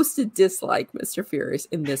supposed to dislike Mr. Furious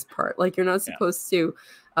in this part. Like, you're not supposed to,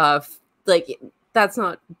 like, that's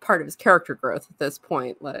not part of his character growth at this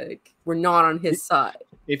point. Like, we're not on his side.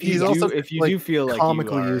 If you do feel like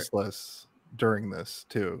comically useless during this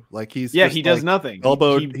too, like he does nothing.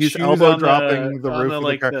 He's elbow dropping the roof of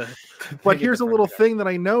the car. But here's a little thing that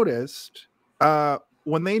I noticed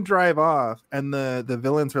when they drive off and the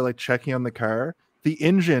villains are like checking on the car, the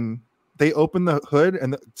engine, they open the hood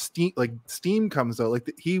and the steam comes out.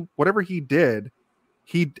 Like whatever he did,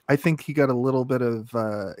 I think he got a little bit of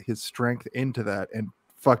his strength into that and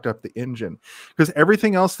fucked up the engine, because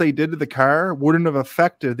everything else they did to the car wouldn't have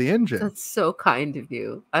affected the engine. That's so kind of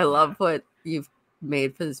you. I love what you've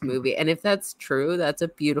made for this movie, and if that's true, that's a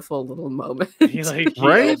beautiful little moment. He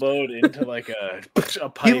elbowed into like a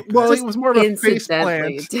pipe. It was more of a face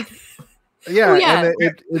plant. And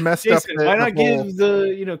it messed Jason, up. Why not give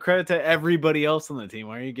the credit to everybody else on the team?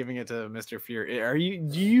 Why are you giving it to Mr. Fury?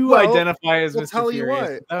 Do you identify as Mr.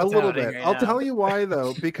 Furious? A little bit. I'll tell you why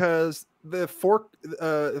though, because the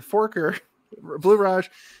forker, Blue Rush,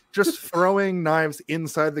 just throwing knives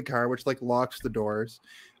inside the car, which like locks the doors.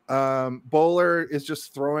 Bowler is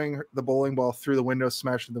just throwing the bowling ball through the windows,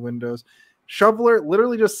 smashing the windows. Shoveler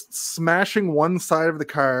literally just smashing one side of the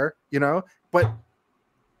car, but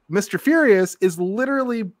Mr. Furious is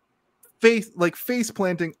literally face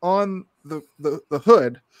planting on the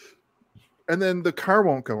hood, and then the car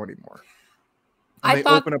won't go anymore. And they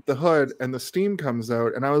open up the hood and the steam comes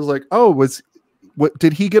out, and I was like, oh,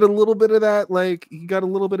 did he get a little bit of that? Like he got a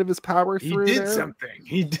little bit of his power through He did something.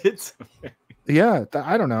 He did something. Yeah,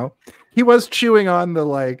 I don't know. He was chewing on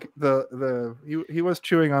the he was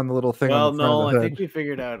chewing on the little thing. Well, on the front no, of the I hood. think we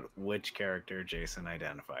figured out which character Jason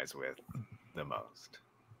identifies with the most.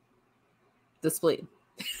 The spleen.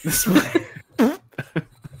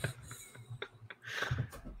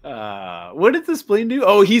 What did the spleen do?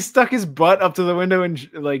 Oh, he stuck his butt up to the window and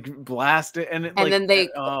like blast it, and Then they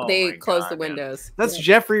my close God, the man. windows. That's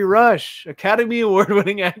Geoffrey Rush, Academy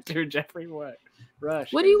Award-winning actor Geoffrey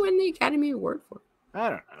Rush. What do you win the Academy Award for? I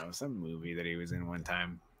don't know, some movie that he was in one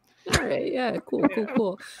time. All right, yeah, cool.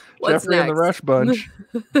 What's Jeffrey next? and the Rush Bunch.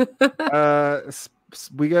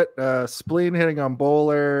 We get Spleen hitting on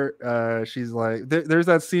Bowler. She's like, there's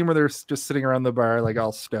that scene where they're just sitting around the bar, like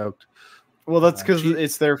all stoked. Well, that's because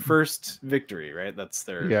it's their first victory, right? That's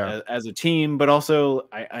their as a team, but also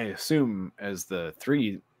I assume as the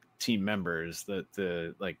 3 team members that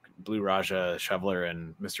the like Blue Raja, Shoveler,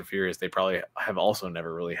 and Mr. Furious, they probably have also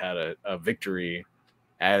never really had a victory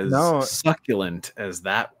as succulent as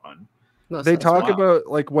that one. They talk about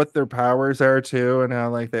like what their powers are too, and how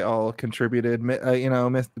like they all contributed.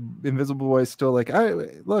 Invisible Boy's still like,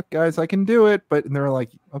 look, guys, I can do it, but they're like,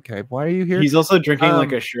 okay, why are you here? He's also drinking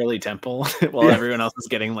like a Shirley Temple while everyone else is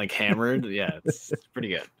getting like hammered. Yeah, it's pretty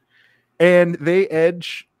good. And they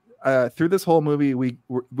edge through this whole movie. We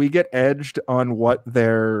get edged on what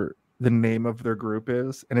the name of their group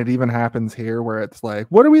is, and it even happens here where it's like,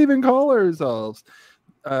 what do we even call ourselves?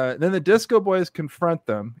 Then the Disco Boys confront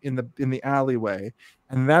them in the alleyway,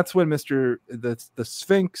 and that's when the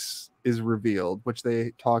Sphinx is revealed, which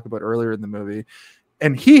they talk about earlier in the movie.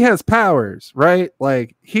 And he has powers, right?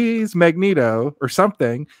 Like he's Magneto or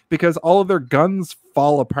something, because all of their guns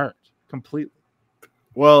fall apart completely.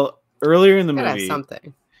 Well, earlier in the movie,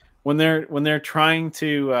 something when they're trying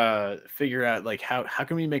to figure out like how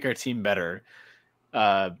can we make our team better,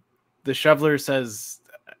 the Shoveler says,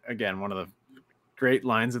 again, one of the great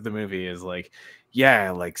lines of the movie is like,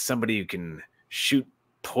 yeah, like somebody who can shoot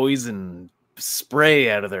poison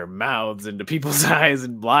spray out of their mouths into people's eyes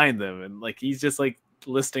and blind them, and like he's just like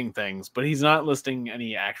listing things, but he's not listing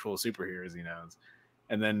any actual superheroes he knows.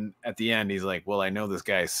 And then at the end he's like, well, I know this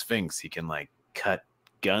guy Sphinx, he can like cut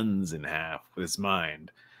guns in half with his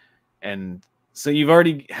mind. And so you've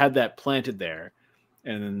already had that planted there,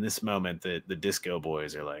 and in this moment the Disco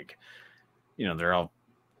Boys are like, they're all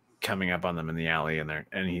coming up on them in the alley, and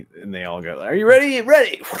they all go, "Are you ready?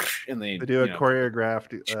 And they do a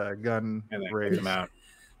choreographed gun race. Them out.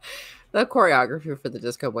 The choreography for the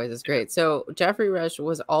Disco Boys is great. So Geoffrey Rush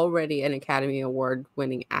was already an Academy Award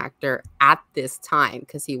winning actor at this time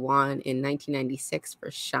because he won in 1996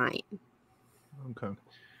 for Shine. Okay, all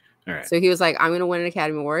right. So he was like, "I'm going to win an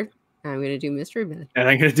Academy Award. I'm going to do Mystery Men. And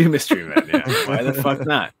I'm going to do Mystery Men. Yeah. Why the fuck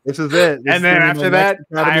not? This is it. And then after that,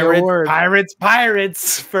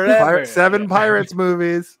 Pirates forever. 7 Pirates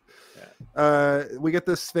movies. We get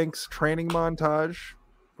the Sphinx training montage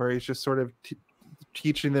where he's just sort of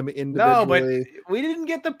teaching them individually. No, but we didn't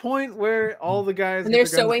get the point where all the guys. And they're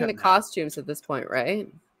sewing the costumes at this point,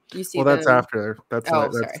 right? You see. Well, that's after. That's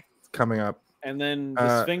coming up. And then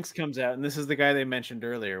the Sphinx comes out, and this is the guy they mentioned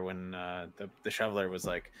earlier when the Shoveler was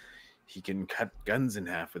like, he can cut guns in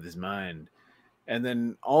half with his mind. And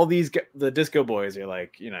then all the Disco Boys are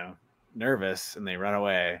like, nervous, and they run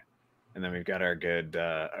away. And then we've got our good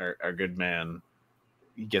man.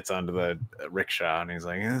 He gets onto the rickshaw, and he's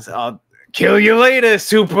like, I'll kill you later,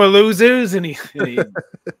 super losers. And he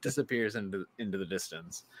disappears into the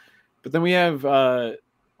distance. But then we have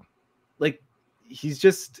he's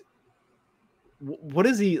just, what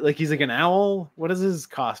is he like? He's like an owl. What is his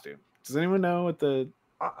costume? Does anyone know what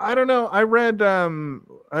I don't know. I read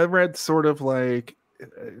sort of like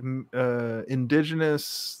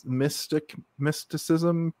indigenous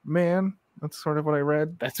mysticism man. That's sort of what I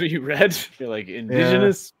read. That's what you read? You're like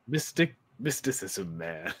indigenous mysticism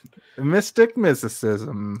man. Mystic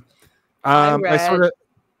mysticism. I read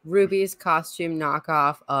Ruby's costume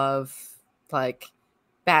knockoff of like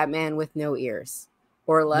Batman with no ears.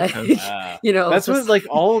 Or like, that's what like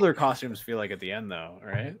all their costumes feel like at the end, though,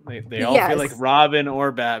 right? They all feel like Robin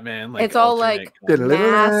or Batman. Like it's all like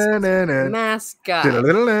mascot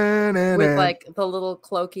with like the little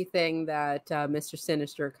cloaky thing that Mr.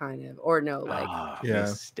 Sinister kind of, or no, like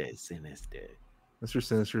Mr. Sinister. Mr.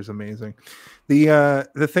 Sinister is amazing.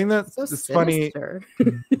 The thing that's funny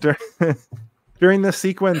during the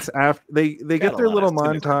sequence after they get their little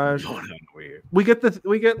montage. We get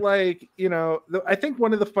like, I think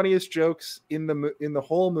one of the funniest jokes in the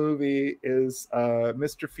whole movie is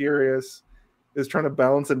Mr. Furious is trying to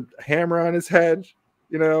balance a hammer on his head,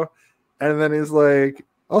 and then he's like,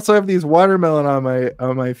 Also, I have these watermelon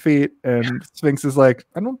on my feet, and Sphinx is like,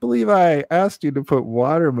 I don't believe I asked you to put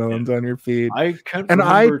watermelons on your feet. I can't And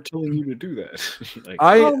remember telling you to do that. Like,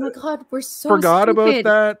 oh my god, we're so forgot stupid. about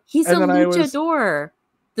that. He's and a then I was luchador.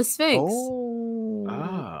 The Sphinx.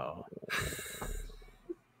 oh.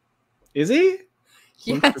 Is he?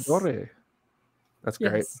 Yes. Luchadore. That's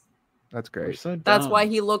great. Yes. That's We're great. so That's dumb. why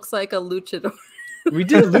he looks like a luchador. We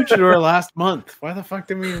did luchador last month. Why the fuck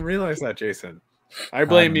didn't we even realize that, Jason? I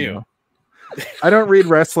blame you. know. I don't read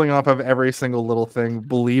wrestling off of every single little thing,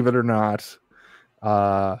 believe it or not.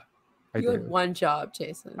 I You had do. one job,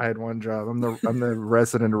 Jason. I had one job. I'm the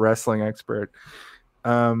resident wrestling expert.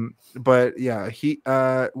 But yeah, he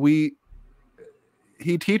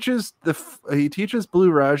teaches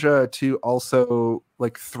Blue Raja to also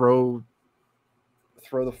like throw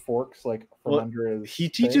the forks like from under his. He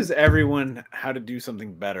teaches everyone how to do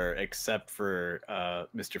something better except for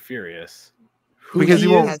Mr. Furious. Because he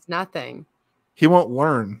won't has nothing. He won't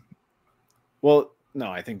learn. Well,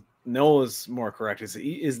 no, I think Noel is more correct.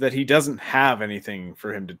 Is that he doesn't have anything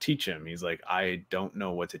for him to teach him. He's like, I don't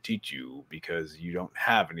know what to teach you because you don't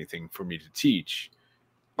have anything for me to teach.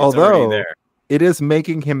 It's already Although there. it is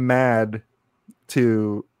making him mad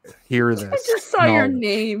to hear this. I just saw your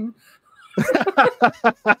name.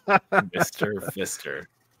 Mr. Fister.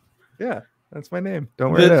 Yeah, that's my name.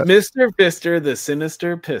 Don't worry. Mr. Fister, the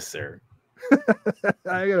sinister pisser.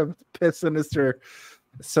 I gotta piss Sinister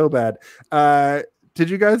so bad. Did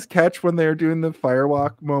you guys catch when they were doing the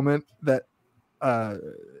firewalk moment that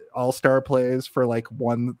All-Star plays for like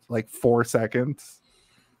 4 seconds?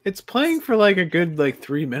 It's playing for like a good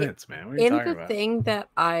 3 minutes, man. What are you In talking the about? thing that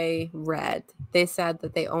I read, they said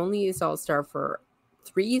that they only used All-Star for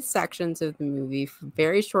 3 sections of the movie for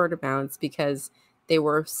very short amounts because they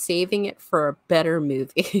were saving it for a better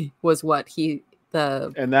movie. Was what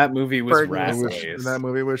and that movie was Rat was Race. And that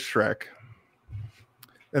movie was Shrek.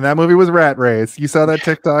 And that movie was Rat Race. You saw that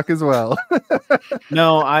TikTok as well.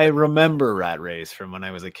 No, I remember Rat Race from when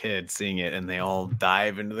I was a kid, seeing it, and they all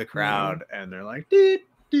dive into the crowd, and they're like,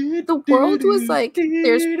 the world was like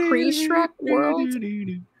there's pre-Shrek world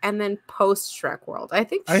and then post-Shrek world. I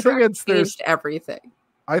think Shrek changed everything.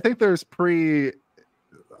 I think there's pre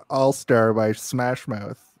All-Star by Smash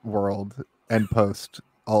Mouth world and post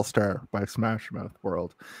All-Star by Smash Mouth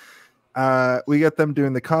world. We get them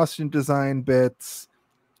doing the costume design bits.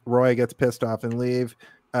 Roy gets pissed off and leave.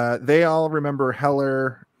 They all remember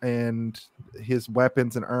Heller and his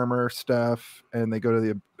weapons and armor stuff, and they go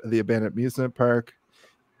to the abandoned amusement park,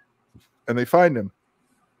 and they find him.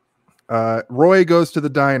 Roy goes to the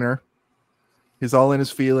diner. He's all in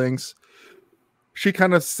his feelings. She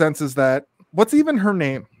kind of senses that. What's even her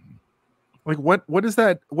name? Like what is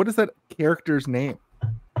that character's name?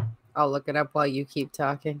 I'll look it up while you keep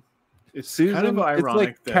talking. It's Susan. kind of ironic. It's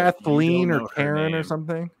like that Kathleen you don't or know her Karen or name,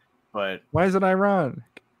 something. But why is it ironic?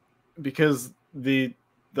 Because the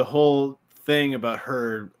whole thing about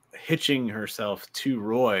her hitching herself to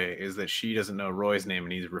Roy is that she doesn't know Roy's name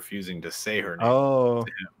and he's refusing to say her name. Oh,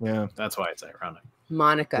 yeah. That's why it's ironic.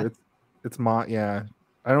 Monica. It's yeah.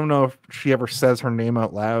 I don't know if she ever says her name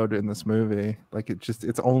out loud in this movie. Like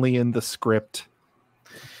it's only in the script.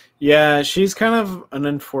 Yeah, she's kind of an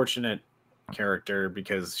unfortunate character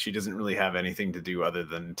because she doesn't really have anything to do other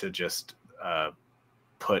than to just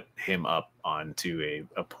put him up onto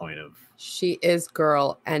a point of. She is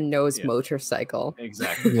girl and knows motorcycle.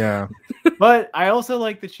 Exactly. Yeah. But I also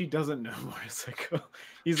like that she doesn't know motorcycle.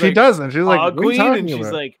 She doesn't. She's like, what are you Queen, talking and she's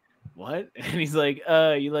about? like, what? And he's like,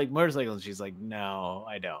 you like motorcycles? And she's like, no,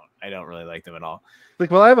 I don't. I don't really like them at all.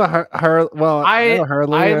 Like, well, I have a I have a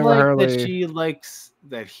Harley. I have a like Harley. that she likes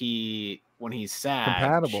that when he's sad,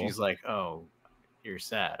 Compatible. she's like, oh, you're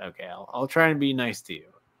sad. Okay, I'll try and be nice to you.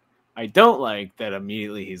 I don't like that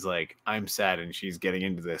immediately he's like, I'm sad and she's getting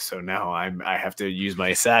into this, so now I have to use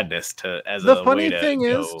my sadness as The a funny way to thing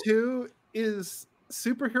go. is too is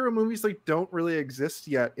superhero movies don't really exist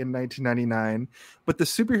yet in 1999, but the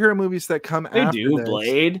superhero movies that come They after do. this,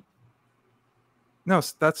 Blade. No,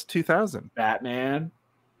 that's 2000. Batman.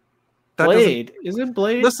 That Blade. Isn't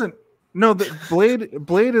Blade? Listen, no, the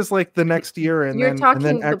Blade is like the next year, and You're then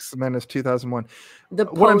talking X-Men is 2001. The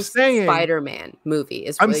What I'm saying, Spider-Man movie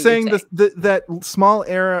is. I'm what saying you're that small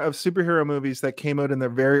era of superhero movies that came out in the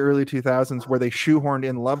very early 2000s, where they shoehorned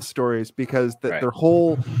in love stories because the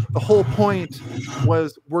whole point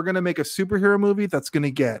was we're gonna make a superhero movie that's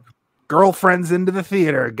gonna get girlfriends into the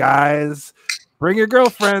theater, guys. Bring your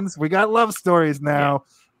girlfriends. We got love stories now.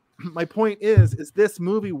 Yeah. My point is this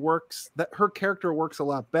movie works, that her character works a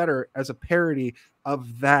lot better as a parody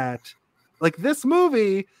of that. Like, this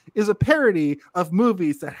movie is a parody of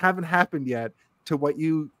movies that haven't happened yet to what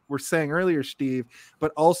you were saying earlier, Steve,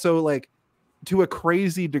 but also like to a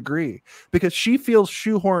crazy degree because she feels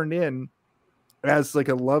shoehorned in as like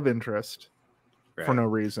a love interest for no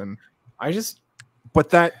reason. But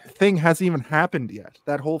that thing hasn't even happened yet.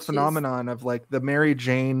 That whole phenomenon of like the Mary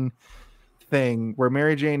Jane thing where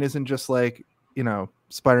Mary Jane isn't just like, you know,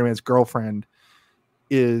 Spider-Man's girlfriend,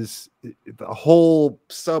 is the whole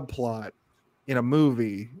subplot in a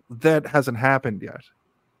movie that hasn't happened yet.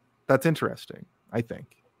 That's interesting, I think.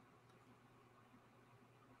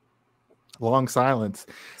 Long silence.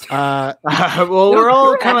 Well, we're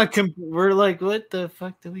all kind of we're like, what the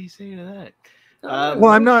fuck do we say to that? Well,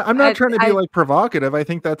 I'm not trying to be like provocative. I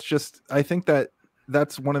think that's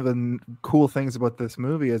one of the cool things about this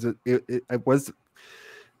movie is it was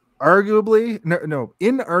inarguably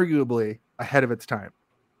ahead of its time.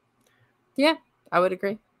 Yeah, I would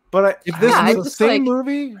agree. But if this same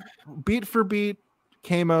movie, beat for beat,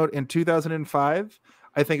 came out in 2005,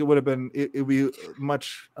 I think it would have been it would be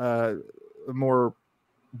much more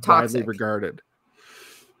widely regarded.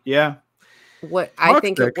 Yeah. I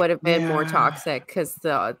think it would have been more toxic because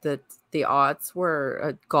the aughts were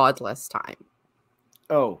a godless time.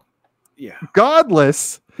 Oh, yeah.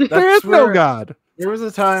 Godless? There is no God. There was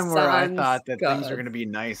a time where I thought that things were going to be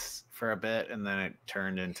nice for a bit, and then it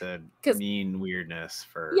turned into mean weirdness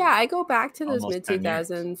for. Yeah, I go back to those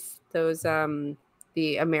mid-2000s, those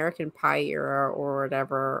the American Pie era or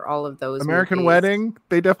whatever, all of those. American movies. Wedding,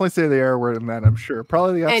 they definitely say the R word in that, I'm sure.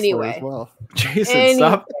 Probably the F word as well. Jason,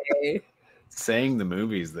 stop saying the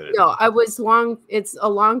movies that. No, it's a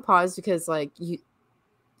long pause because like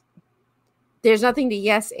there's nothing to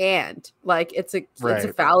yes and like it's a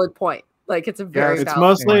valid point. Like it's a very it's valid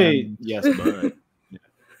mostly point. yes, but.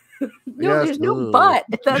 No, there's no but.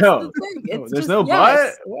 That's the thing. It's there's just, no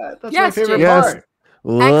yes. but. What? That's yes, my favorite James. part.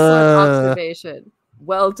 Excellent observation.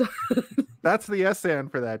 Well done. That's the yes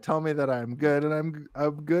and for that. Tell me that I'm good and I'm a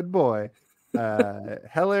good boy.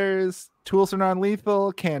 Hellers, tools are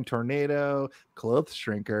non-lethal, can tornado, clothes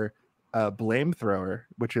shrinker, blame thrower,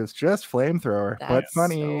 which is just flamethrower, but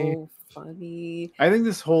funny. So funny. I think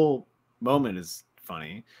this whole moment is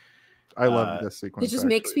funny. I love this sequence. It just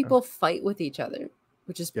makes people fight with each other,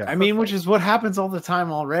 which is I mean, which is what happens all the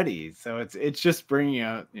time already. So it's just bringing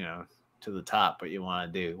out, you know, to the top what you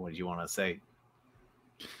want to do. What do you want to say?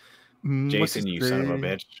 Jason, you son of a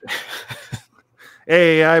bitch.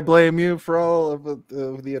 Hey, I blame you for all of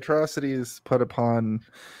the atrocities put upon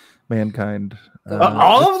mankind.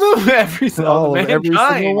 All of them? Every single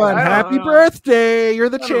one. Happy birthday. You're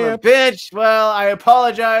the champ. Bitch. Well, I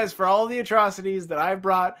apologize for all the atrocities that I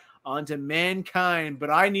brought onto mankind, but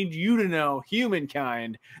I need you to know,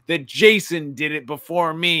 humankind, that Jason did it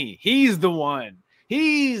before me. He's the one.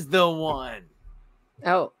 He's the one.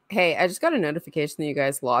 Oh, hey, I just got a notification that you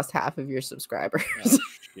guys lost half of your subscribers. Oh,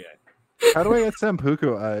 shit. How do I get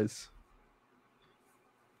Sampuku eyes?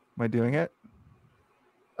 Am I doing it?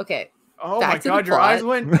 Okay. Oh my god, your eyes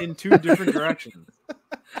went in two different directions.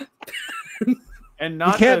 And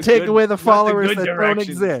not you can't take away the followers that don't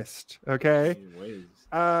exist. Okay.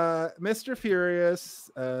 Mr. Furious.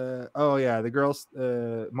 Oh yeah, the girls.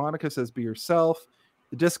 Monica says, "Be yourself."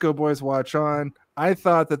 The Disco Boys watch on. I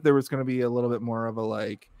thought that there was going to be a little bit more of a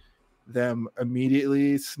like them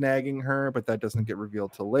immediately snagging her, but that doesn't get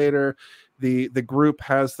revealed till later. The group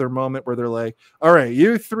has their moment where they're like, all right,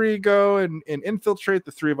 you three go and infiltrate,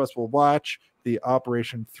 the three of us will watch. The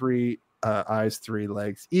Operation 3 Eyes 3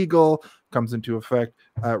 Legs Eagle comes into effect.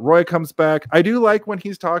 Roy comes back. I do like when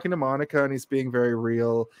he's talking to Monica and he's being very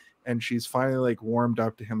real and she's finally like warmed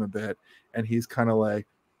up to him a bit and he's kind of like,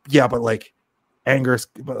 yeah, but like anger,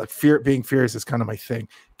 but like being furious is kind of my thing.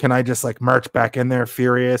 Can I just like march back in there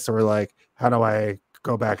furious, or like how do I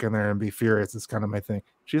go back in there and be furious? It's kind of my thing.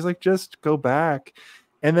 She's like, just go back.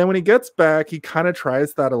 And then when he gets back, he kind of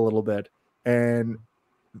tries that a little bit, and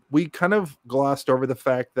we kind of glossed over the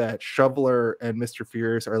fact that Shoveler and Mr.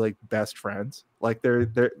 Furious are like best friends. Like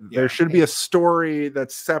there should be a story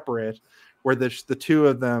that's separate where the two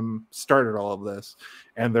of them started all of this,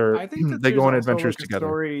 and they go on adventures together.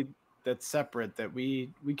 Story that's separate that we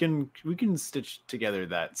can stitch together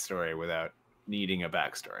that story without needing a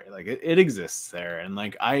backstory. Like it exists there, and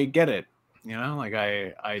like I get it, you know, like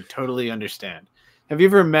I totally understand. Have you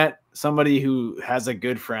ever met somebody who has a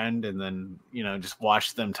good friend and then, you know, just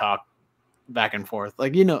watch them talk back and forth?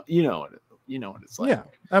 Like you know what it's like. Yeah,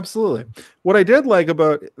 absolutely. What I did like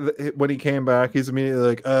about when he came back, he's immediately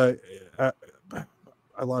like,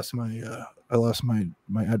 I lost my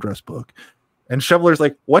address book. And Shoveler's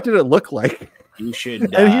like, what did it look like? You should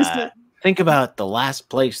think about the last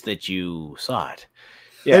place that you saw it.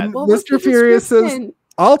 Yeah. And Mr. Furious says,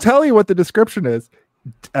 I'll tell you what the description is.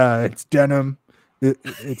 It's denim.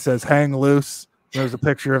 It says hang loose. There's a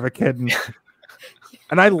picture of a kitten.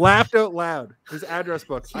 And I laughed out loud. His address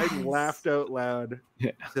book. Yes. I laughed out loud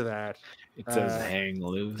to that. It says hang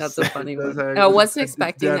loose. That's a funny one. hang I loose. wasn't It's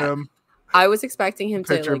expecting that. denim. I was expecting him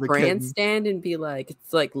to Picture of like the kitten. grandstand and be like,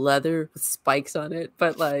 it's like leather with spikes on it,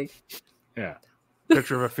 but like, Yeah.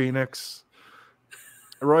 Picture of a phoenix.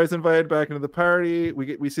 Roy's invited back into the party.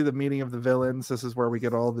 We see the meeting of the villains. This is where we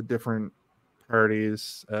get all the different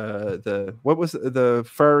parties. The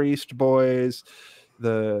Far East boys,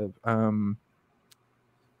 the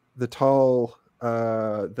tall,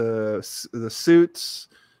 the suits.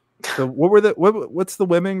 What's the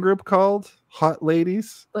women group called? Hot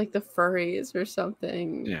ladies, like the furries or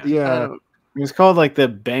something. Yeah. It was called like the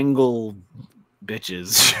Bengal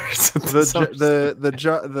bitches.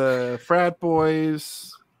 the frat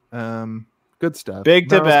boys. Good stuff.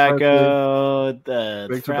 Big Gnarls Tobacco, Barkley, the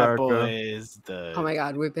Big frat Tobacco. boys. Oh my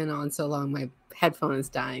god, we've been on so long. My headphone is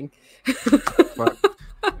dying. But,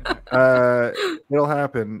 it'll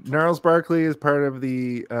happen. Gnarls Barkley is part of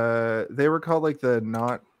the. They were called like the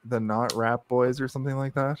not rap boys or something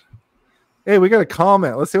like that. Hey, we got a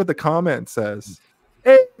comment. Let's see what the comment says.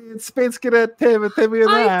 Hey, it's Space Cadet Tim and Timmy and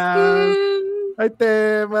Hi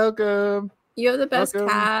Tim, welcome. You have the best Welcome.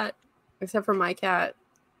 cat, except for my cat.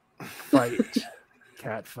 Fight.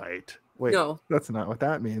 Cat fight. Wait, No. that's not what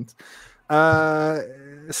that means.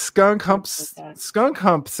 Skunk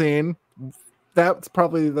hump scene. That's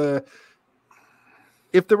probably the.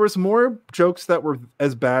 If there was more jokes that were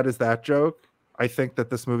as bad as that joke, I think that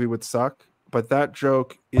this movie would suck. But that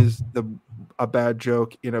joke is a bad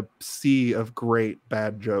joke in a sea of great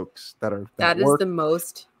bad jokes that That is work. the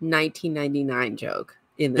most 1999 joke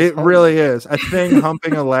in this. It really is. A thing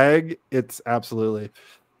humping a leg. It's absolutely.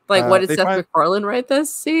 Like, what did they Seth find- MacFarlane write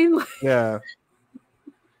this scene? Yeah.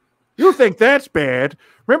 You think that's bad?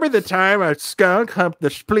 Remember the time a skunk humped the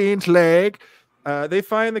spleen's leg? They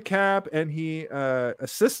find the cap, and he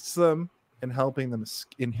assists them in helping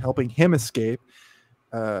him escape.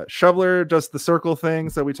 Shoveler does the circle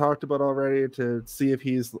things that we talked about already to see if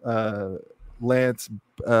he's Lance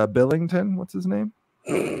Billington. What's his name?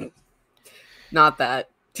 Not that.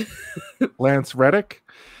 Lance Reddick.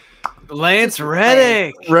 Lance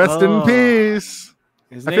Reddick. Rest in peace.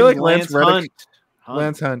 His I feel like name's Lance Reddick. Hunt.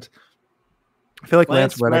 Lance Hunt. I feel like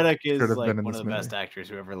Lance Reddick should is have like been in one this of the movie. best actors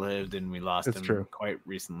who ever lived, and we lost It's him true. quite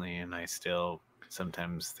recently, and I still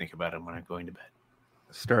sometimes think about him when I'm going to bed.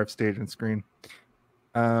 Star of stage and screen.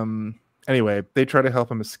 Anyway, they try to help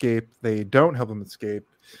him escape. They don't help him escape.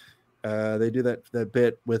 They do that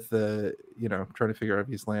bit with the trying to figure out if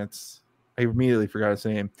he's Lance. I immediately forgot his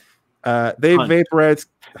name. They Hunt. vaporize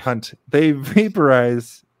Hunt. They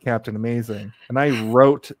vaporize Captain Amazing, and I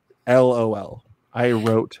wrote LOL. I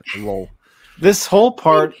wrote lol. This whole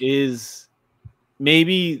part is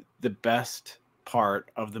maybe the best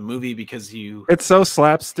part of the movie because It's so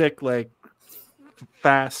slapstick, like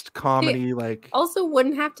fast comedy, like Also,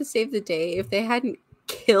 wouldn't have to save the day if they hadn't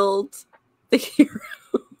killed the hero.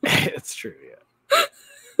 it's true,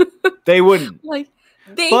 yeah. They wouldn't. Like,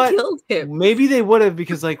 they But killed him. Maybe they would have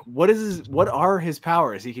because like what are his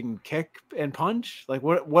powers? He can kick and punch? Like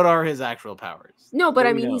what are his actual powers? No, but What I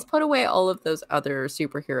do we mean, know? he's put away all of those other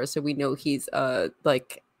superheroes, so we know he's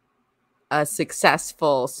like a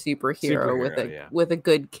successful superhero, with a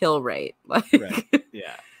good kill rate. Like, Right.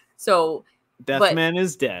 Yeah. So Deathman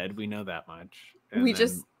is dead. We know that much. And we then-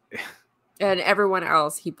 just and everyone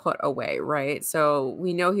else he put away, right? So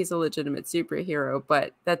we know he's a legitimate superhero,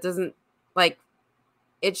 but that doesn't like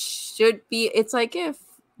it should be. It's like if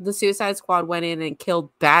the Suicide Squad went in and killed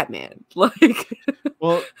Batman, like.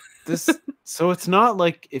 Well, so it's not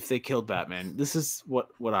like if they killed Batman. This is what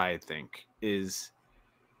I think is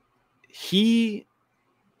he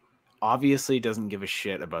obviously doesn't give a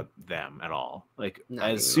shit about them at all. Like Not as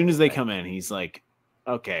even soon as they come in, he's like,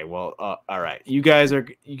 okay, well, all right, you guys are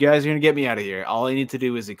gonna get me out of here. All I need to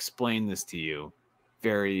do is explain this to you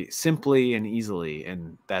very simply and easily,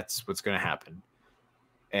 and that's what's gonna happen.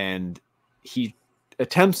 And he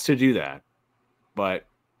attempts to do that, but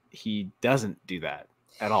he doesn't do that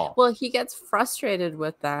at all. Well, he gets frustrated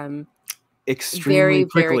with them Extremely very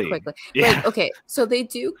quickly. Yeah. Like, okay, so they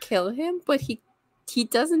do kill him, but he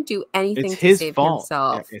doesn't do anything It's to his save fault.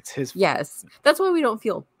 himself. Yeah, it's his fault. Yes, that's why we don't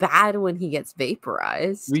feel bad when he gets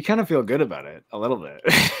vaporized. We kind of feel good about it a little bit.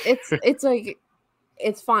 It's like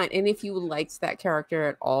it's fine. And if you liked that character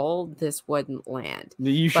at all, this wouldn't land.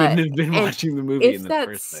 You shouldn't have been watching the movie in the first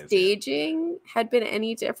place. If that staging had been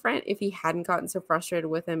any different, if he hadn't gotten so frustrated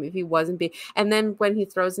with him, if he wasn't being, and then when he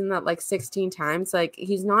throws in that like 16 times, like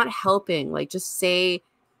he's not helping. Like just say,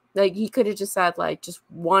 like he could have just said like just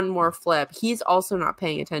one more flip. He's also not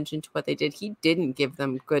paying attention to what they did. He didn't give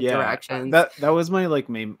them good directions. That was my like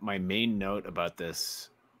my main note about this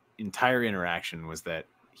entire interaction was that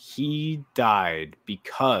he died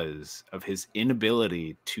because of his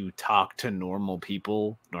inability to talk to normal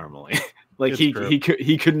people normally. Like he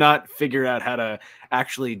could not figure out how to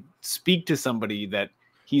actually speak to somebody that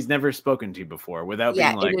he's never spoken to before without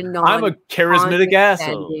being like, I'm a charismatic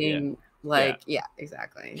asshole. Yeah,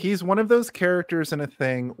 exactly. He's one of those characters in a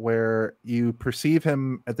thing where you perceive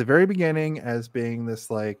him at the very beginning as being this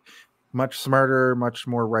like much smarter, much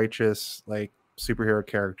more righteous, like superhero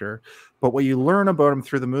character. But what you learn about him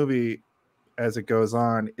through the movie as it goes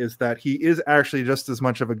on is that he is actually just as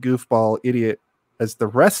much of a goofball idiot as the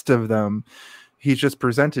rest of them. He's just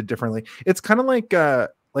presented differently. It's kind of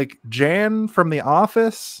like Jan from The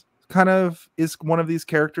Office kind of is one of these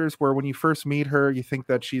characters where when you first meet her, you think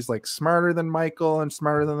that she's like smarter than Michael and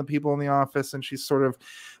smarter than the people in the office. And she's sort of,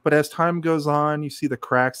 but as time goes on, you see the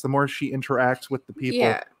cracks, the more she interacts with the people.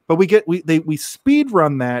 Yeah. But we speed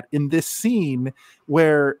run that in this scene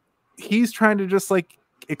where he's trying to just like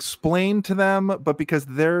explain to them, but because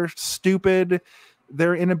they're stupid,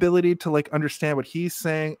 their inability to like understand what he's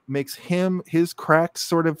saying makes his cracks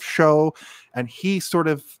sort of show, and he's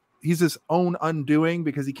his own undoing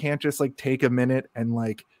because he can't just like take a minute and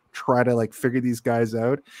like try to like figure these guys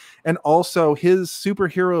out. And also his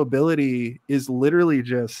superhero ability is literally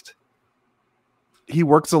just he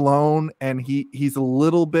works alone, and he's a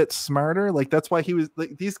little bit smarter. Like that's why he was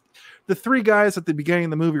like the three guys at the beginning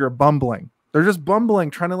of the movie are bumbling. They're just bumbling,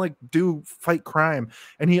 trying to like fight crime.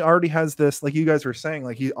 And he already has this, like you guys were saying,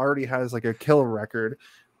 like he already has like a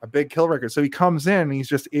big kill record. So he comes in and he's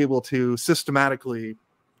just able to systematically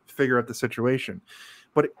figure out the situation.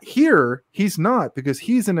 But here he's not, because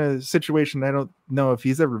he's in a situation I don't know if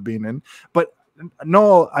he's ever been in. But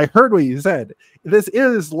Noel, I heard what you said. This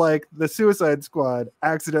is like the Suicide Squad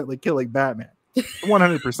accidentally killing Batman.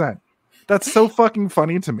 100%. That's so fucking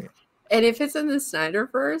funny to me. And if it's in the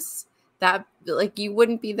Snyderverse, that like you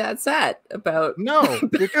wouldn't be that sad about. No,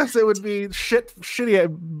 because it would be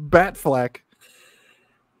shitty Batfleck.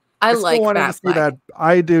 I like wanted to see that.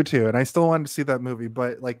 I do too, and I still wanted to see that movie.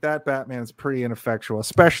 But like that Batman's pretty ineffectual,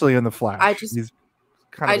 especially in the Flash. I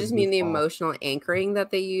just mean the emotional anchoring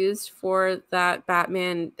that they used for that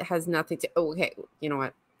Batman has nothing to. Oh, okay, you know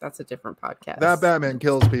what? That's a different podcast. That Batman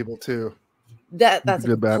kills people too. That's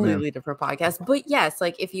a completely different podcast. But yes,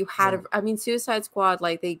 like if you had, Suicide Squad,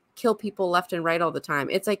 like they kill people left and right all the time.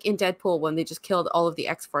 It's like in Deadpool when they just killed all of the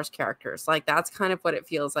X-Force characters. Like that's kind of what it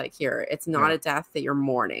feels like here. It's not a death that you're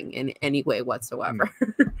mourning in any way whatsoever,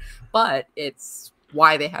 but it's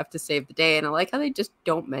why they have to save the day. And I like how they just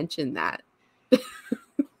don't mention that.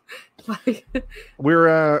 We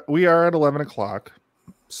are at 11 o'clock.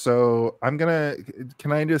 So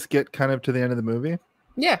can I just get kind of to the end of the movie?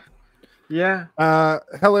 Yeah. Yeah.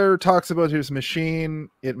 Heller talks about his machine.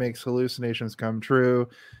 It makes hallucinations come true.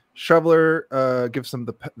 Shoveler gives him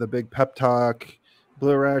the big pep talk.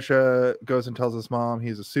 Blue Rasha goes and tells his mom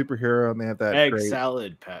he's a superhero, and they have that egg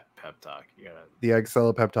salad pep talk. The egg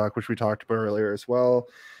salad pep talk, which we talked about earlier as well.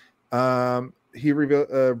 Blue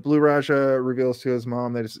Rasha reveals to his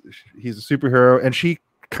mom that he's a superhero, and she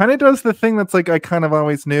kind of does the thing that's like I kind of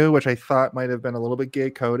always knew, which I thought might have been a little bit gay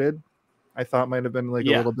coded. I thought might have been like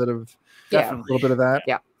a little bit of that.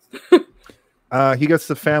 Yeah. He gets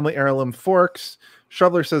the family heirloom forks.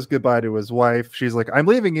 Shoveler says goodbye to his wife. She's like, I'm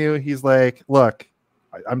leaving you. He's like, look,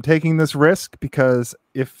 I'm taking this risk because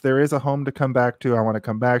if there is a home to come back to, I want to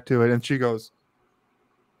come back to it. And she goes,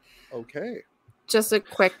 okay. Just a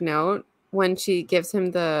quick note. When she gives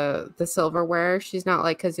him the silverware, she's not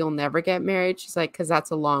like, because you'll never get married. She's like, because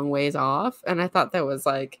that's a long ways off. And I thought that was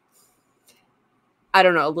like, I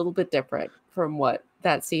don't know, a little bit different from what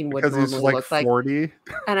that scene would normally look like. 40.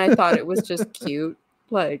 And I thought it was just cute.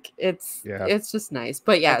 Like it's just nice.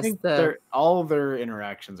 But yes, all their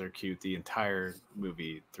interactions are cute the entire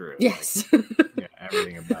movie through. Yes. Like,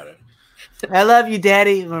 everything about it. I love you,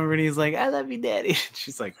 Daddy. When he's like, I love you, Daddy.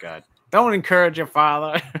 She's like, God, don't encourage your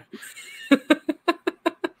father.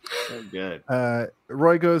 So good.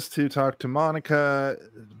 Roy goes to talk to Monica.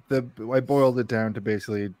 I boiled it down to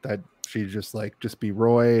basically that she just be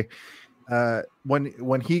Roy.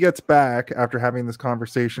 When he gets back after having this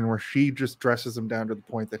conversation where she just dresses him down to the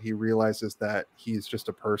point that he realizes that he's just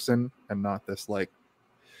a person and not this like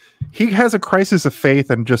he has a crisis of faith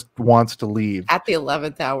and just wants to leave At the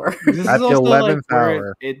 11th hour. This at is the also, 11th where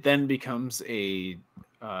hour. It then becomes a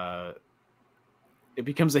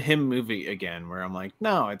him movie again, where I'm like,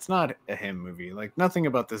 no, it's not a him movie. Like, nothing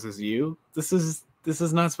about this is you. This is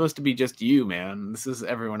not supposed to be just you, man. This is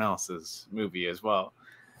everyone else's movie as well.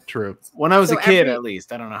 True. When I was a kid, at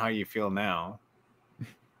least. I don't know how you feel now.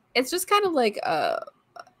 It's just kind of like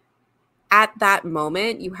at that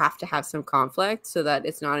moment you have to have some conflict so that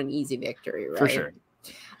it's not an easy victory, right? For sure.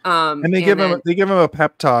 And they give him a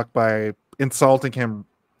pep talk by insulting him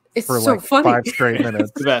for so like funny. 5 straight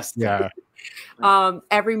minutes. The best. Yeah.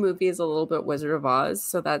 Every movie is a little bit Wizard of Oz.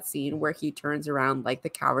 So that scene where he turns around like the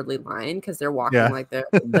Cowardly Lion because they're walking like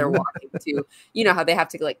they're walking to, you know how they have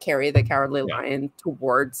to like carry the Cowardly Lion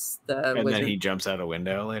towards the and wizard. then he jumps out a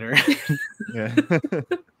window later. Yeah.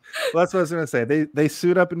 Well, that's what I was gonna say. They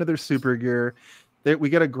suit up into their super gear. We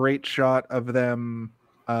get a great shot of them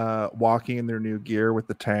walking in their new gear with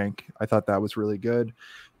the tank. I thought that was really good.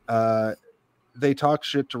 They talk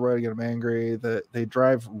shit to Roy to get him angry. They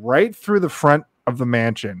drive right through the front of the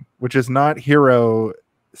mansion, which is not hero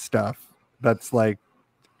stuff. That's like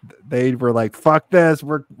they were like, "Fuck this!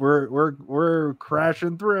 We're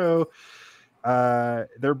crashing through.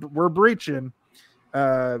 We're breaching."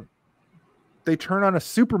 They turn on a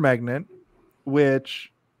super magnet,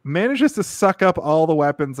 which manages to suck up all the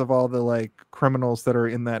weapons of all the like criminals that are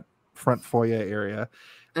in that front foyer area.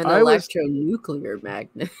 An electronuclear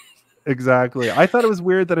magnet. Exactly. I thought it was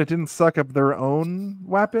weird that it didn't suck up their own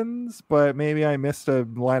weapons, but maybe I missed a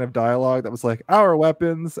line of dialogue that was like, "Our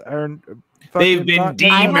weapons are they've been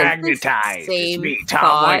demagnetized." Same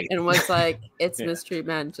thought, and was like, "It's Mystery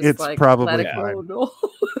Men." Just it's like probably let it go. No.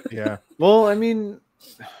 Yeah. Well, I mean,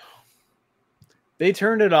 they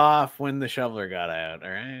turned it off when the shoveler got out. All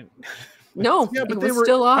right. No, yeah, but it they was were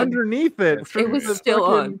still on. underneath it. It was still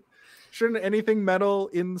on. Shouldn't anything metal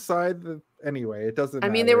inside the? Anyway, it doesn't. I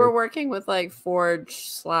mean, they were working with like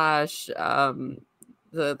Forge / the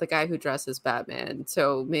guy who dresses Batman,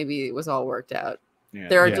 so maybe it was all worked out. Yeah.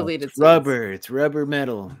 There are deleted scenes. Rubber. It's rubber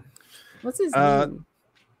metal. What's his name?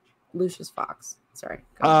 Lucius Fox. Sorry.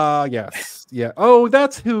 Yes. Yeah. Oh,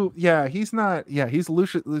 that's who. Yeah, he's not. Yeah, he's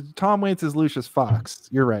Lucius. Tom Waits is Lucius Fox.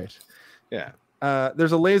 You're right. Yeah.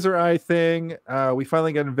 There's a laser eye thing. We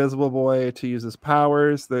finally get Invisible Boy to use his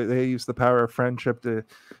powers. They use the power of friendship to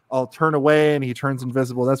all turn away, and he turns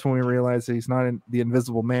invisible. That's when we realize that he's not in the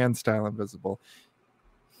Invisible Man style invisible.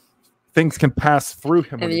 Things can pass through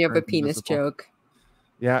him. And then you have a penis joke.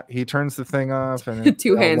 Yeah, he turns the thing off, and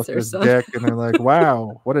two hands or something. Dick, and they're like,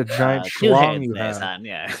 "Wow, what a giant schlong you have!"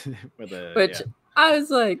 Yeah. Which I was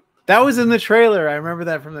like. That was in the trailer. I remember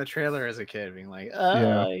that from the trailer as a kid, being like,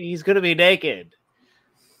 he's gonna be naked.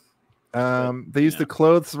 They use the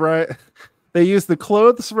clothes right. They use the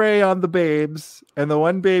clothes ray on the babes, and the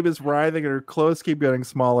one babe is writhing, and her clothes keep getting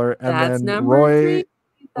smaller. And then Roy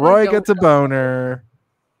gets a boner.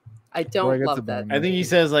 I don't love that. I think he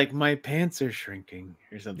says like, "My pants are shrinking"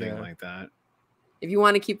 or something like that. If you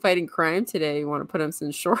want to keep fighting crime today, you want to put on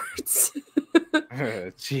some shorts.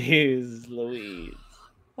 Jeez Louise.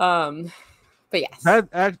 But yes,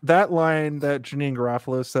 that line that Janeane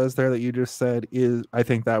Garofalo says there that you just said is, I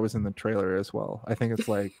think that was in the trailer as well. I think it's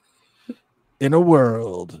like, "In a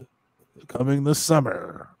world coming this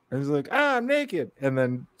summer," and he's like, "I'm naked," and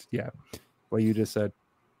then what you just said.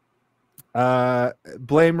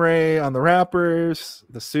 Blame Ray on the rappers.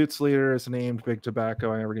 The Suits leader is named Big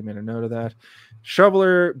Tobacco. I already made a note of that.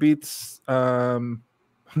 Shoveler beats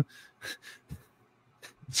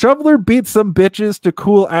Shoveler beats some bitches to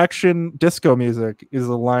cool action disco music is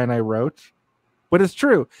a line I wrote, but it's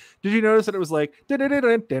true. Did you notice that it was like, but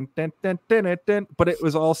it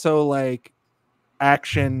was also like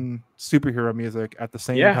action superhero music at the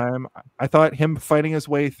same time? I thought him fighting his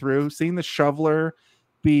way through, seeing the Shoveler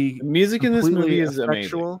be the music in this movie is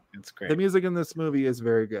effectual. Amazing. It's great. The music in this movie is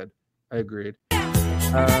very good. I agreed.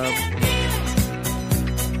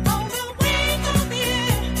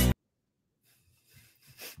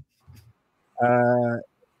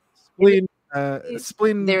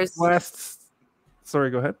 Spleen lasts. Sorry,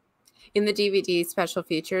 go ahead. In the DVD special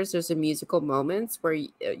features, there's a musical moments where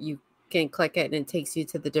you can click it and it takes you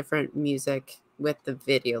to the different music with the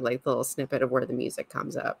video, like the little snippet of where the music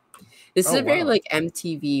comes up. This is a very like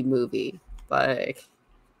MTV movie. Like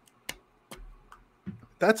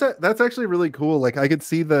that's actually really cool. Like I could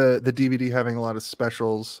see the DVD having a lot of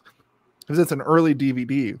specials because it's an early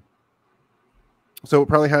DVD. So it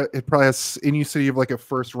probably has, and you said you have like a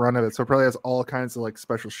first run of it, so it probably has all kinds of like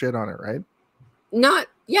special shit on it, right? Not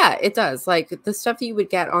Yeah, it does. Like the stuff that you would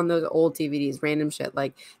get on those old DVDs, random shit.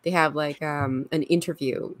 Like they have like an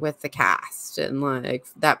interview with the cast and like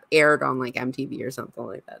that aired on like MTV or something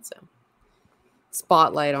like that. So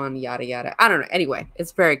spotlight on yada yada. I don't know. Anyway,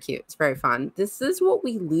 it's very cute. It's very fun. This is what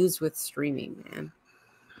we lose with streaming, man.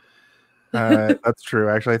 That's true.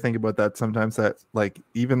 Actually, I think about that sometimes. That like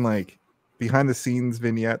even like behind the scenes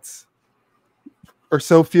vignettes are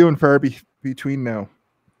so few and far between now.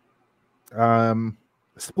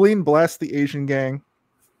 Spleen blasts the Asian gang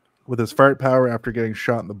with his fart power after getting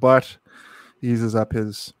shot in the butt. He uses up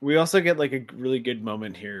his. We also get like a really good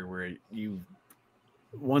moment here where you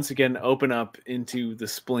once again open up into the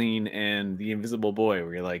Spleen and the Invisible Boy,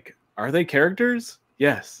 where you're like, are they characters?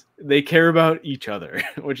 Yes, they care about each other,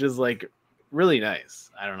 which is like really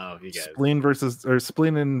nice. I don't know if you guys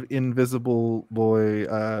Spleen and Invisible Boy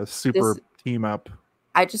super team up.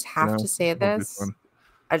 I just have to say this.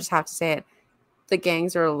 I just have to say it. The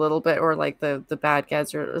gangs are a little bit, or like the bad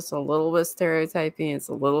guys are just a little bit stereotyping. It's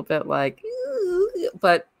a little bit like,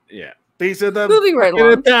 but yeah, these are the right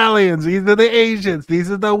Italians. These are the Asians.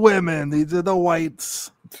 These are the women. These are the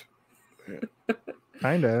whites.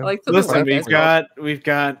 Kind of. Like listen, we've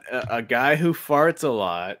got a guy who farts a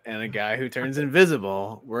lot and a guy who turns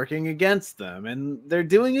invisible working against them, and they're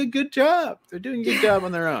doing a good job. They're doing a good job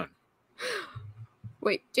on their own.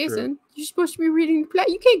 Wait, Jason, you're supposed to be reading the plot.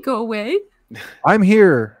 You can't go away. I'm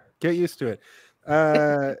here. Get used to it.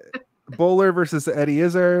 Bowler versus Eddie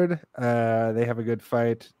Izzard. They have a good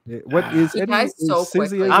fight. What is he Eddie? dies so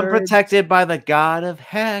quickly. I'm protected by the god of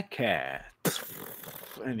haircut.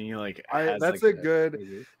 And he like that's like a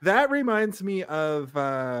good. That reminds me of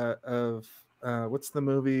what's the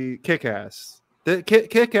movie Kick-Ass. The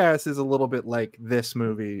Kick-Ass is a little bit like this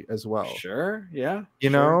movie as well. Sure, yeah. You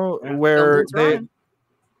know where they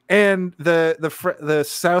and the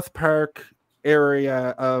South Park area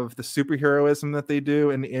of the superheroism that they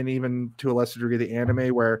do, and even to a lesser degree the anime,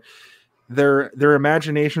 where their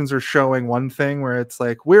imaginations are showing one thing where it's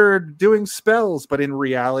like we're doing spells, but in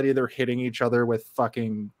reality they're hitting each other with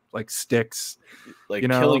fucking like sticks, like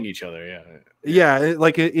killing each other. Yeah,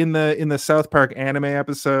 like in the South Park anime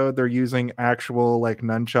episode, they're using actual like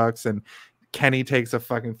nunchucks, and Kenny takes a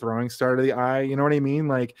fucking throwing star to the eye. You know what I mean?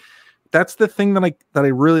 Like that's the thing that I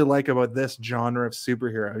really like about this genre of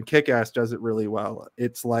superhero, and Kick-Ass does it really well.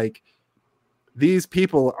 It's like these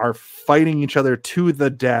people are fighting each other to the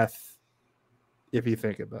death, if you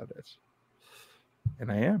think about it.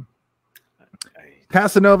 And I am.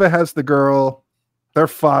 Casanova has the girl. They're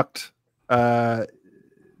fucked. The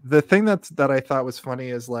thing that I thought was funny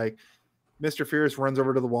is like Mr. Fierce runs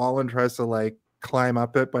over to the wall and tries to like climb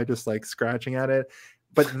up it by just like scratching at it.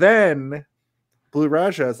 But then Blue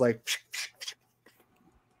Raja is like,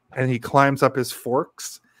 and he climbs up his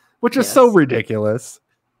forks, which is so ridiculous.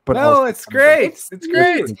 But no, it's great. It's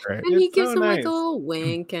great. And he gives him like a little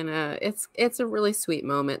wink, and it's a really sweet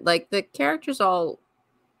moment. Like the characters all.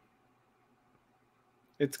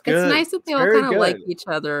 It's good. It's nice that they all kind of like each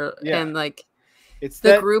other, and like it's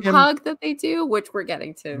the group hug that they do, which we're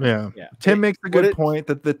getting to. Yeah. Tim makes a good point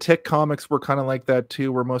that the Tick comics were kind of like that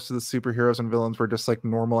too, where most of the superheroes and villains were just like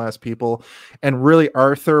normal ass people, and really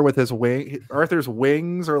Arthur with his Arthur's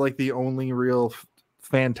wings are like the only real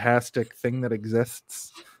fantastic thing that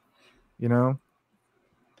exists. You know,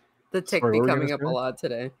 the Tick be coming up a lot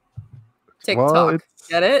today. TikTok,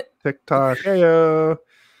 get it? TikTok, heyo.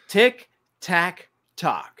 Tick tack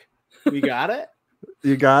talk. We got it.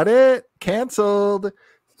 You got it. Canceled.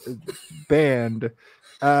 Banned.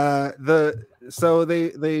 Mr.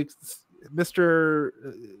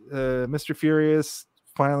 Furious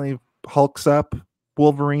finally hulks up.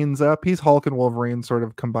 Wolverine's up. He's Hulk and Wolverine sort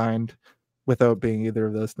of combined without being either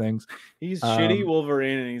of those things. He's shitty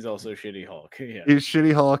Wolverine and he's also shitty Hulk. Yeah. He's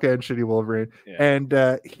shitty Hulk and shitty Wolverine. Yeah.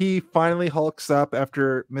 And he finally hulks up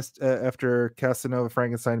after Casanova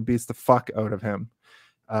Frankenstein beats the fuck out of him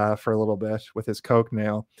for a little bit with his coke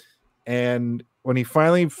nail. And when he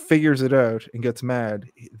finally figures it out and gets mad,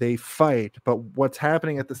 they fight. But what's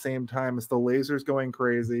happening at the same time is the laser's going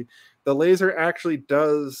crazy. The laser actually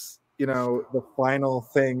does, the final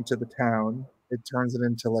thing to the town. It turns it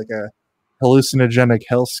into like a hallucinogenic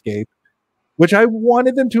hellscape, which I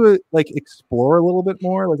wanted them to like explore a little bit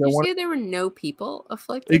more. Like, you say there were no people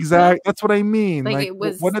afflicted. Exactly, that's what I mean. Like it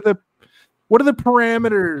was. What are the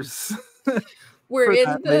parameters? We're in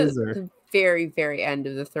the very, very end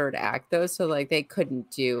of the third act, though, so like they couldn't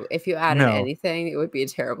do. If you added anything, it would be a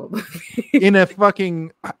terrible movie. In a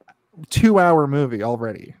fucking 2-hour movie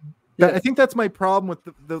already. I think that's my problem with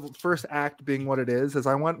the first act being what it is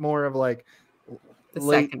I want more of like the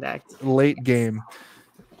second act, late game.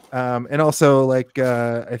 And also, like,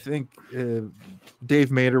 I think Dave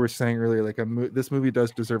Mader was saying earlier, like, this movie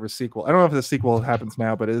does deserve a sequel. I don't know if the sequel happens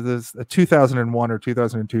now, but it is a 2001 or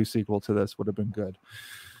 2002 sequel to this would have been good.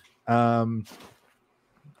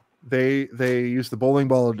 They use the bowling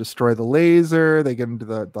ball to destroy the laser. They get into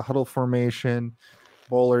the huddle formation.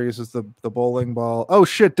 Bowler uses the bowling ball. Oh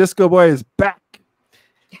shit! Disco Boy is back.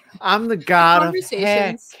 I'm the god of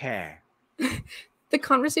Conversations. heck. The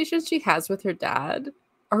conversations she has with her dad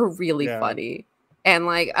are really funny. And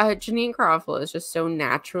like Janeane Garofalo is just so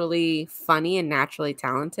naturally funny and naturally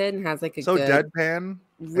talented and has like a good deadpan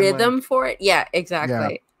rhythm for it. Yeah,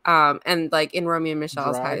 exactly. Yeah. And like in Romeo and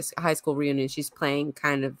Michelle's high school reunion, she's playing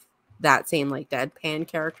kind of that same like deadpan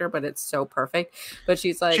character, but it's so perfect. But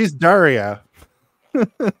she's Daria.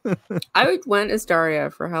 I went as Daria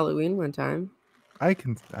for Halloween one time. I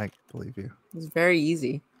believe you. It's very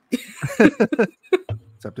easy.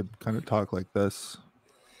 Just have to kind of talk like this.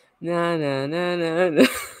 No. And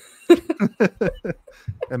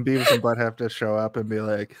Beavis and Butt have to show up and be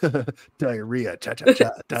like, diarrhea,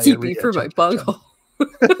 cha-cha-cha, diarrhea. For my bunghole.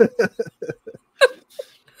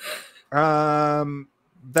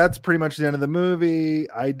 That's pretty much the end of the movie.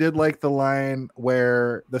 I did like the line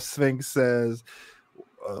where the Sphinx says,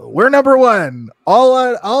 we're number one. All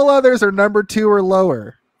others are number two or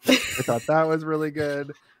lower. I thought that was really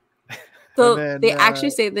good. So they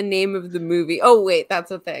actually say the name of the movie. Oh wait,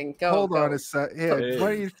 that's a thing. Hold on a sec. Yeah,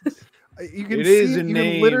 you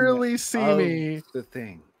can literally see me. The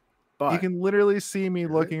thing. But you can literally see me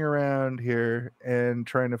looking around here and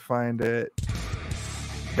trying to find it.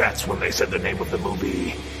 That's when they said the name of the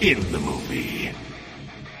movie in the movie.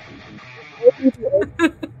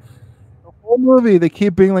 The whole movie, they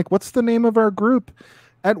keep being like, what's the name of our group?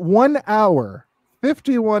 At 1 hour,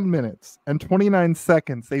 51 minutes, and 29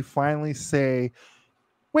 seconds, they finally say,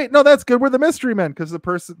 wait, no, that's good. We're the Mystery Men. Because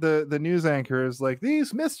the news anchor is like,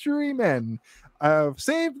 these mystery men have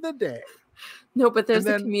saved the day. No, but there's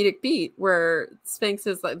a comedic beat where Sphinx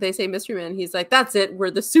is like, they say Mystery Man. He's like, that's it.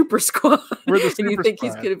 We're the Super Squad. We're the Super and you think Squad.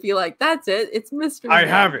 He's going to be like, that's it. It's Mystery Man. I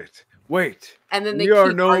have it. Wait. And then they are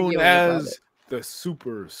keep known as it. The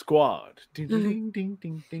Super Squad. Ding, ding, ding,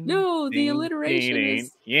 ding, ding, no, the alliteration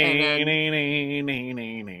is...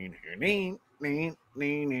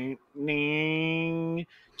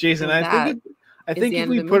 Jason, I think if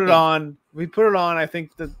we put it on, I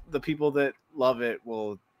think the people that love it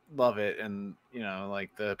will love it, and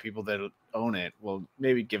like the people that own it will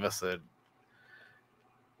maybe give us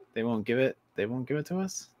they won't give it to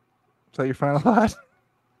us. Is that your final thought?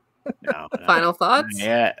 No. Final thoughts?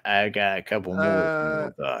 Yeah, I got a couple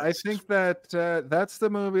more thoughts. I think that that's the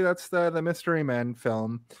movie. That's the Mystery Men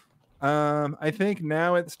film. I think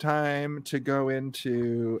now it's time to go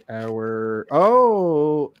into our...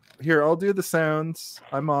 here, I'll do the sounds.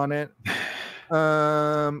 I'm on it.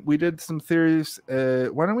 We did some theories.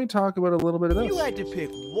 Why don't we talk about a little bit of this? You had to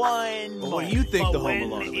pick one. What do you think the Home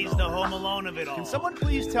Alone When is the Home Alone of it all? Can someone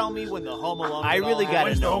please tell me when the Home Alone I really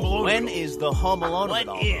gotta know. When is the Home Alone of it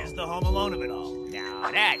all? What is the Home Alone of it all? Now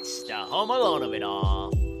that's the Home Alone of it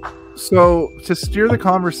all. So to steer the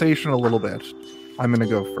conversation a little bit, I'm going to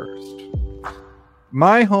go first.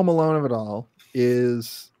 My Home Alone of it all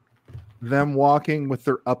is them walking with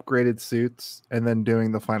their upgraded suits and then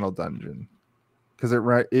doing the final dungeon. Because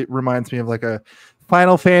it reminds me of like a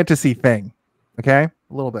Final Fantasy thing. Okay?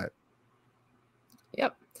 A little bit.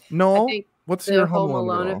 Yep. No. What's your Home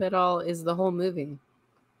Alone of it all is the whole movie.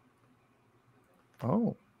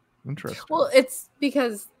 Oh, interesting. Well, it's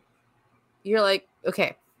because you're like,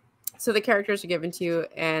 okay, so the characters are given to you,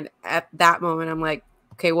 and at that moment I'm like,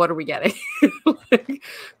 okay, what are we getting? Like,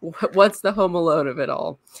 what's the Home Alone of it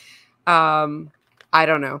all? I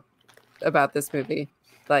don't know about this movie.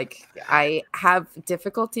 Like, I have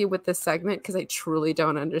difficulty with this segment because I truly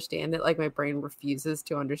don't understand it. Like, my brain refuses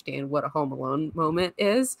to understand what a Home Alone moment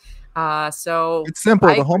is. So it's simple.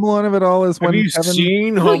 The Home Alone of it all is when Kevin...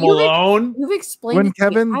 seen Home Alone? You've explained when it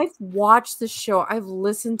Kevin... I've watched the show. I've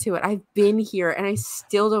listened to it. I've been here, and I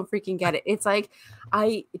still don't freaking get it. It's like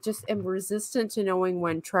I just am resistant to knowing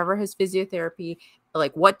when Trevor has physiotherapy,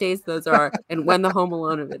 like what days those are, and when the Home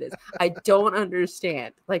Alone of it is. I don't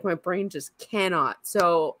understand. Like, my brain just cannot.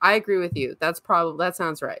 So I agree with you. That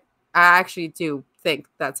sounds right. I actually do think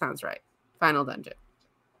that sounds right. Final dungeon.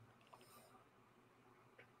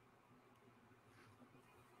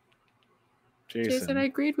 Jason, I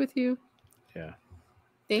agreed with you. Yeah.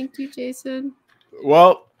 Thank you, Jason.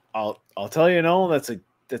 Well, I'll tell you, that's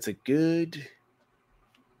a good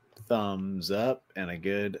thumbs up and a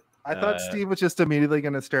good I thought Steve was just immediately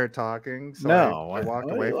going to start talking, so No, I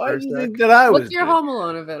walked away why for a do you sec. think that I was? What's your Home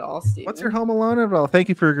Alone of it all, Steve? What's your Home Alone of it all? Thank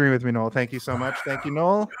you for agreeing with me, Noel. Thank you so much. Thank you,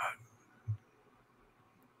 Noel.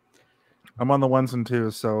 I'm on the ones and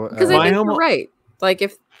twos, so because I think you're right. Like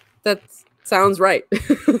if that sounds right,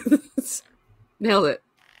 nailed it.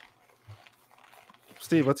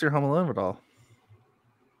 Steve, what's your Home Alone of it all?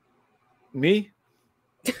 Me?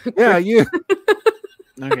 Yeah, you.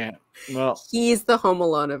 Okay. Well, he's the Home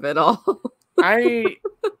Alone of it all. I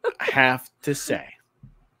have to say,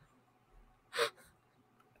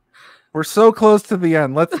 we're so close to the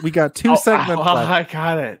end. We got two segments left. I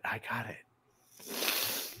got it.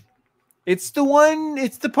 It's the one.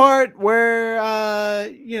 It's the part where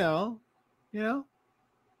you know,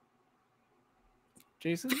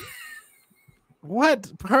 Jason.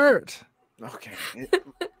 What part? Okay.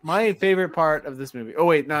 My favorite part of this movie. Oh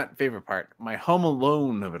wait, not favorite part. My Home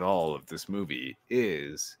Alone of it all of this movie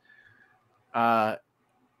is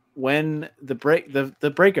when the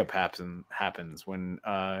breakup happens when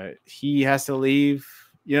he has to leave,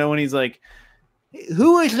 when he's like,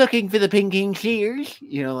 who is looking for the pinking shears?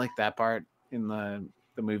 Like that part in the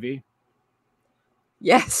movie.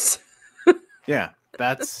 Yes. Yeah,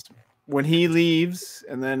 that's when he leaves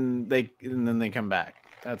and then they come back.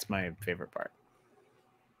 That's my favorite part.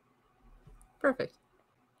 Perfect.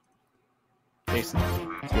 Jason,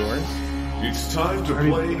 it's yours. It's time to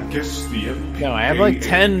play Guess the MP. No, I have like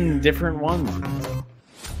 10 different ones.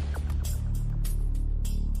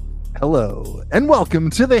 Hello, and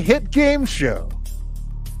welcome to the Hit Game Show.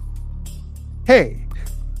 Hey,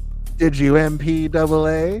 did you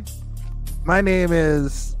MPAA? My name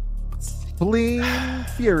is Spleen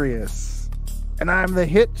Furious, and I'm the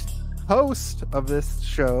hit host of this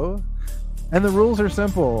show. And the rules are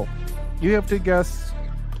simple. You have to guess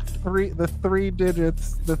the three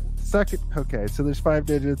digits. The second, okay, so there's 5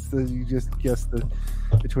 digits. That you just guess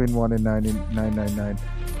between 1 and 9 and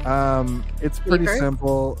 999. It's pretty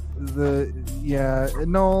simple.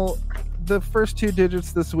 No, the first 2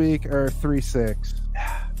 digits this week are 36.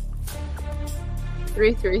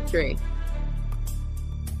 333.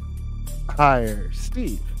 Higher,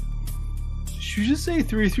 Steve. Did you just say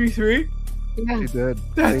 333? Yeah, you did.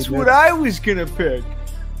 That's what I was gonna pick.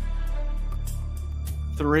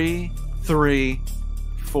 3, 3,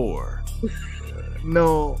 4.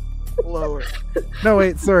 No, lower. No,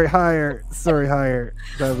 wait. Sorry, higher.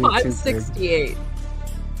 That'd be 568.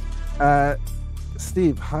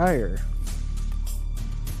 Steve, higher.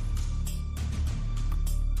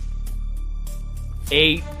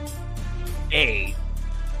 8, 8,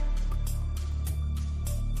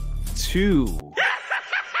 2.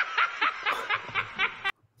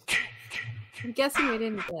 I'm guessing we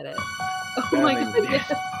didn't get it. Oh my god.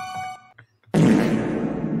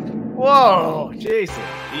 Whoa, Jason.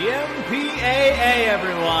 The MPAA,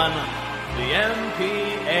 everyone. The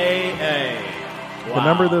MPAA. Wow. The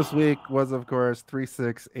number this week was, of course,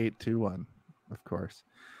 36821. Of course.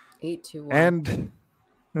 821.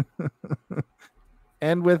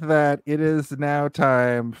 And with that, it is now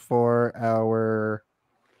time for our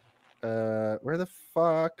where the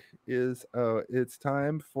fuck is it's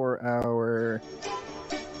time for our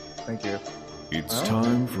thank you. It's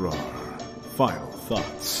time for our final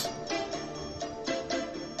thoughts.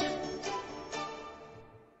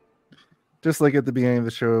 Just like at the beginning of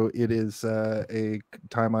the show, it is a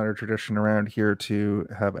time-honored tradition around here to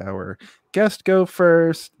have our guest go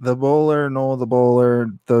first. The bowler, Noel the bowler,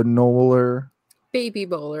 the Noeler. Baby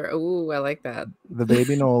bowler. Oh, I like that. The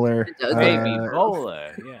baby Noeler. Baby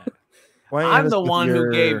bowler, yeah. I'm the one who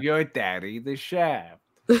gave your daddy the shaft.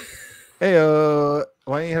 Hey,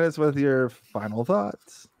 why don't you hit us with your final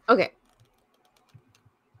thoughts? Okay.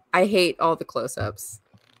 I hate all the close-ups.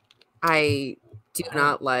 I do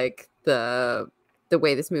not like the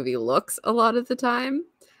way this movie looks a lot of the time.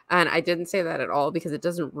 And I didn't say that at all because it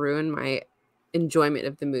doesn't ruin my enjoyment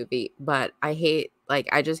of the movie. But I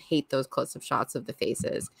just hate those close-up shots of the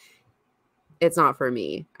faces. It's not for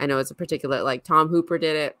me. I know it's a particular, like Tom Hooper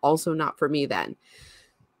did it. Also not for me then.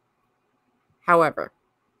 However,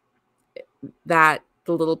 the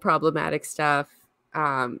little problematic stuff,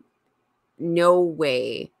 no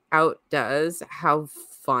way outdoes how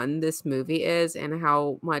fun this movie is and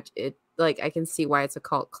how much it, like, I can see why it's a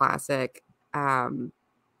cult classic.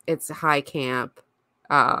 It's high camp.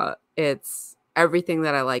 It's everything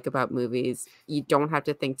that I like about movies. You don't have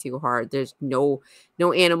to think too hard. There's no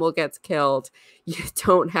animal gets killed. You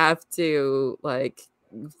don't have to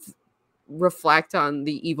reflect on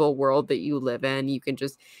the evil world that you live in. You can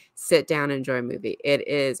just sit down and enjoy a movie. It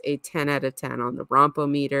is a 10 out of 10 on the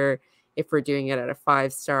Rompometer. if we're doing it out of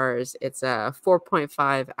 5 stars, it's a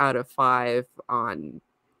 4.5 out of 5 on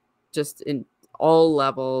just in all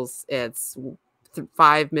levels. It's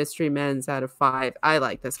 5 mystery men's out of 5. I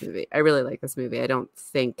like this movie. I really like this movie. I don't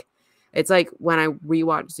think it's like when I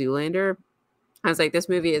rewatched Zoolander, I was like, this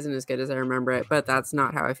movie isn't as good as I remember it, but that's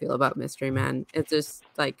not how I feel about Mystery Men. It's just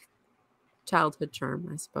like childhood charm,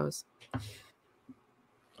 I suppose.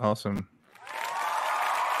 Awesome.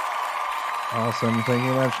 Awesome. Thank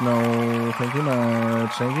you much. No. Thank you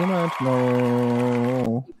much. Thank you much.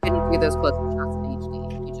 No. You couldn't do those close shots in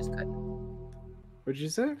HD. You just couldn't. What'd you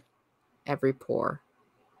say? Every pore.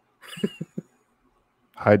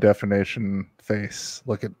 High definition face.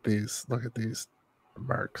 Look at these. Look at these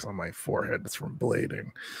marks on my forehead. It's from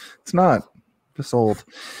blading. It's not. Just old.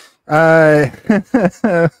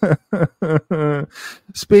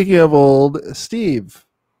 Speaking of old, Steve,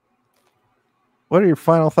 what are your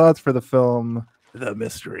final thoughts for the film The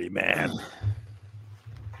Mystery Man?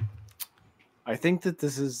 I think that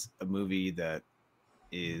this is a movie that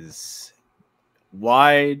is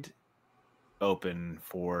wide open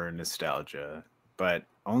for nostalgia, but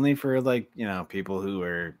only for, like, you know, people who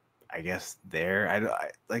are, I guess, there.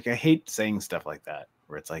 I hate saying stuff like that,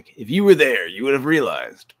 where it's like, if you were there, you would have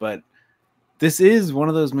realized. But this is one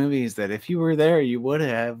of those movies that if you were there, you would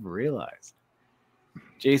have realized.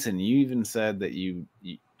 Jason, you even said that you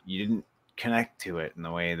didn't connect to it in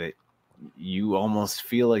the way that you almost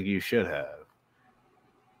feel like you should have.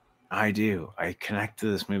 I do. I connect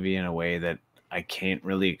to this movie in a way that I can't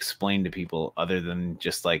really explain to people other than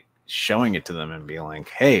just like showing it to them and being like,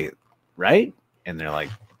 hey, right? And they're like,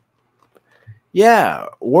 yeah.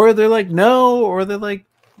 Or they're like, no. Or they're like,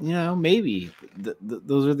 you know, maybe.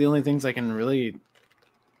 Those are the only things I can really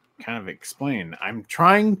kind of explain. I'm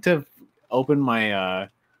trying to open my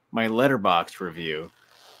my Letterboxd review.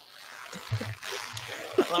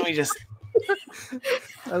 Let me just.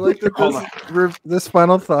 I like that this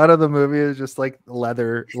final thought of the movie is just like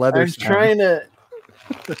leather. I'm trying to.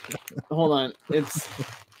 Hold on.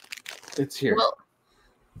 It's here. Well,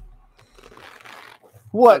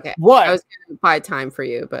 what? Okay. What? I was going to buy time for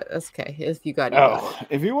you, but that's okay. If you got it.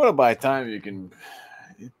 If you want to buy time, you can.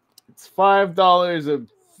 It's $5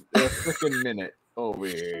 a freaking minute over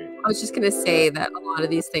here. I was just going to say that a lot of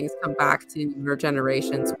these things come back to newer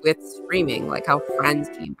generations with streaming, like how Friends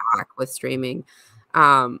came back with streaming.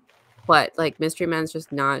 But like Mystery Men's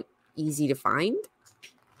just not easy to find.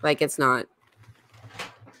 Like it's not.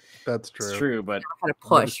 That's true. It's true, but how to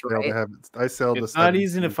push, right? I sell it's not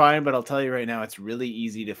easy to find, but I'll tell you right now, it's really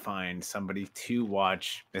easy to find somebody to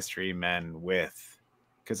watch Mystery Men with,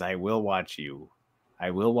 because I will watch you.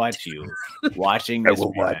 I will watch you watching. I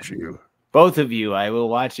will watch you. Both of you. I will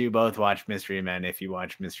watch you both watch Mystery Men if you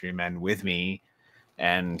watch Mystery Men with me,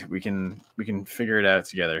 and we can figure it out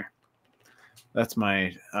together. That's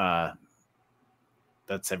my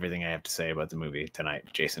that's everything I have to say about the movie tonight.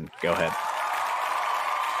 Jason, go ahead.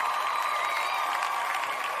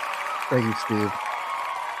 Thank you, Steve.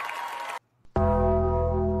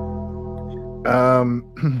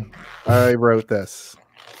 I wrote this.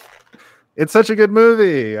 It's such a good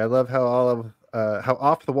movie. I love how how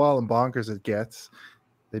off the wall and bonkers it gets.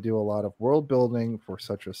 They do a lot of world building for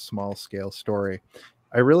such a small scale story.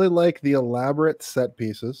 I really like the elaborate set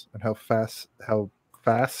pieces and how fast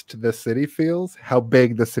the city feels. How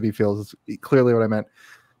big the city feels is clearly what I meant.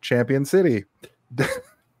 Champion City.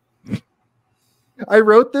 I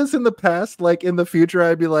wrote this in the past, like in the future,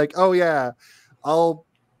 I'd be like, oh yeah, I'll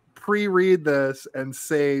pre-read this and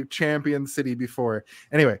say Champion City before.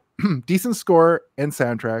 Anyway, decent score and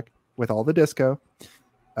soundtrack with all the disco.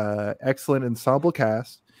 Excellent ensemble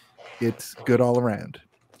cast. It's good all around.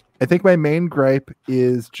 I think my main gripe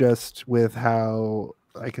is just with how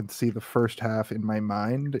I can see the first half in my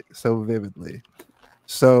mind so vividly.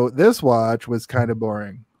 So this watch was kind of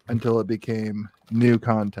boring until it became new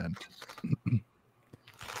content.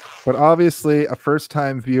 But obviously, a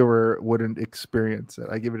first-time viewer wouldn't experience it.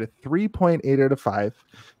 I give it a 3.8 out of 5.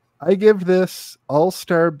 I give this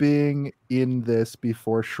All-Star being in this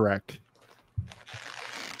before Shrek.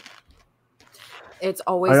 It's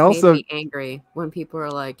always made me angry when people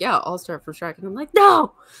are like, yeah, All-Star for Shrek. And I'm like,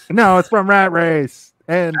 no, it's from Rat Race.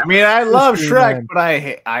 And I mean, I love Shrek, but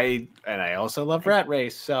I also love Rat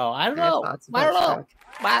Race. So I don't know. I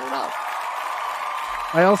don't know.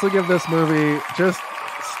 I also give this movie just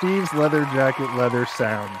Steve's leather jacket leather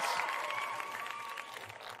sounds.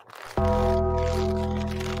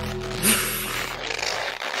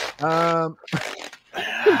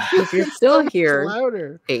 If you're still here,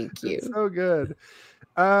 louder. thank you. It's so good.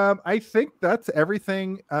 I think that's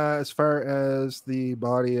everything as far as the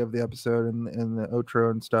body of the episode and the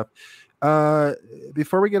outro and stuff.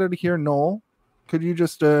 Before we get out of here, Noel, could you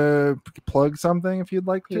just plug something if you'd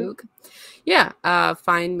like to? Yeah,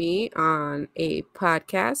 find me on a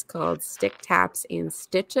podcast called Stick Taps and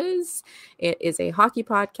Stitches. It is a hockey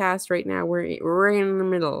podcast. Right now we're in the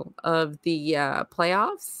middle of the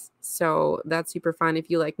playoffs, so that's super fun if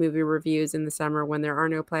you like movie reviews in the summer when there are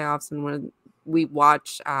no playoffs and when we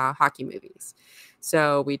watch hockey movies.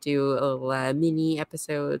 So we do mini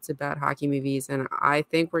episodes about hockey movies, and I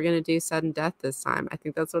think we're gonna do Sudden Death this time. I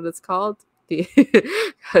think that's what it's called. The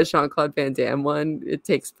Jean-Claude Van Damme one. It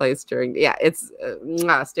takes place during it's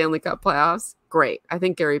Stanley Cup playoffs. Great. I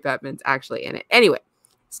think Gary Bettman's actually in it. Anyway,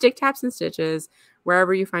 Stick Taps and Stitches,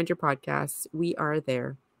 wherever you find your podcasts, we are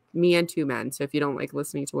there. Me and two men. So if you don't like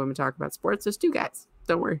listening to women talk about sports, there's two guys.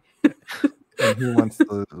 Don't worry. And who wants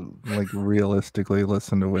to realistically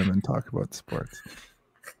listen to women talk about sports?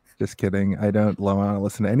 Just kidding. I don't want to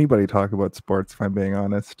listen to anybody talk about sports, if I'm being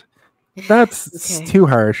honest. That's too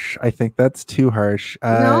harsh. I think that's too harsh.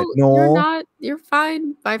 No, Noel? you're not. You're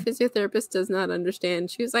fine. My physiotherapist does not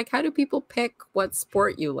understand. She was like, how do people pick what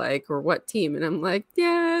sport you like or what team? And I'm like,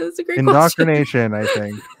 yeah, that's a great Indoctrination, question. I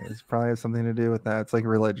think. It's probably has something to do with that. It's like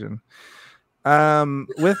religion.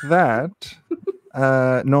 With that,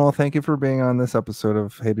 Noel, thank you for being on this episode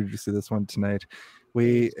of Hey, Did You See This One tonight?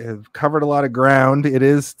 We have covered a lot of ground. It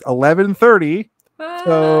is 11:30,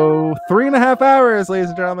 so 3.5 hours, ladies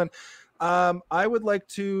and gentlemen. I would like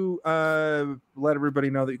to let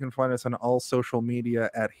everybody know that you can find us on all social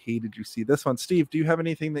media at Hey Did You See This One. Steve, do you have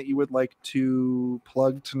anything that you would like to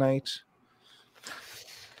plug tonight?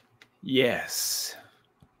 Yes.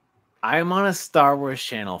 I'm on a Star Wars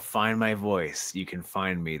channel. Find my voice. You can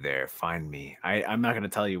find me there. Find me. I'm not going to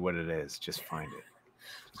tell you what it is. Just find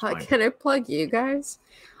it. Can I plug you guys?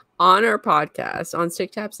 On our podcast, on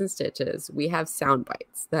Stick Taps and Stitches, we have sound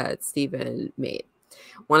bites that Steven made.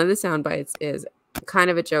 One of the sound bites is kind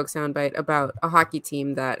of a joke sound bite about a hockey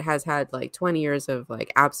team that has had like 20 years of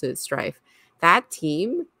like absolute strife. That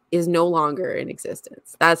team is no longer in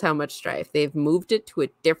existence. That's how much strife. They've moved it to a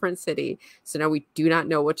different city. So now we do not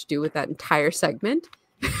know what to do with that entire segment.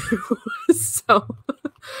 So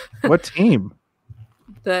what team?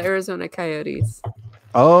 The Arizona Coyotes.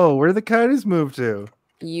 Oh, where did the Coyotes move to?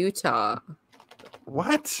 Utah.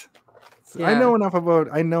 What? Yeah. I know enough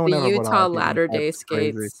about Utah Latter-day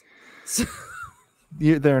Skates.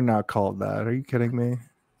 They're not called that. Are you kidding me?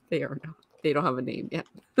 They are not. They don't have a name yet.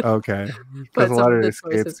 Okay. Because Latter-day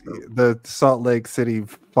Skates, the Salt Lake City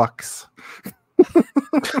fucks.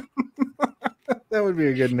 That would be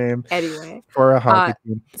a good name. Anyway, for a hockey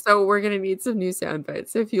team. So we're gonna need some new sound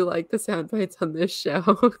bites. If you like the sound bites on this show,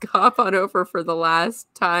 hop on over for the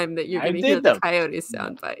last time that you're gonna hear the Coyotes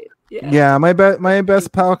sound bite. Yeah, my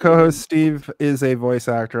best pal co-host Steve is a voice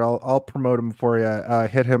actor. I'll promote him for you.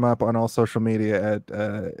 Hit him up on all social media at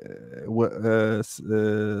Waters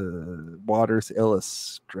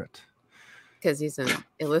Illustrate. Because he's an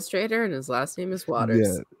illustrator and his last name is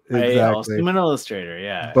Waters. Yeah, exactly. I'm an illustrator,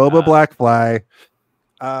 yeah. Boba Blackfly.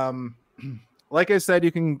 Like I said,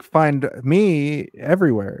 you can find me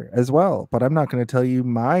everywhere as well, but I'm not going to tell you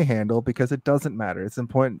my handle because it doesn't matter. It's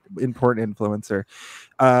important influencer.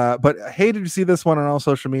 But hey, did you see this one on all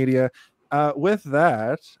social media? With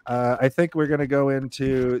that, I think we're going to go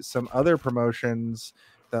into some other promotions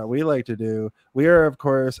that we like to do. We are, of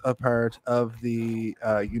course, a part of the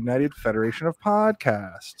United Federation of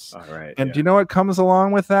Podcasts. All right. And do you know what comes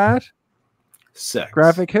along with that? Sex.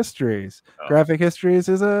 Graphic Histories. Oh. Graphic Histories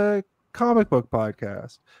is a comic book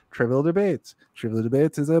podcast. Trivial Debates. Trivial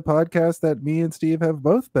Debates is a podcast that me and Steve have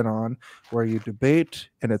both been on, where you debate,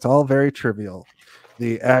 and it's all very trivial.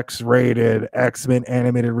 The X-rated X-Men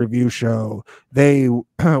animated review show. They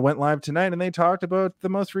went live tonight, and they talked about the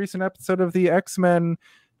most recent episode of the X-Men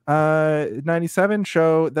 97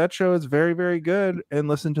 show. That show is very, very good, and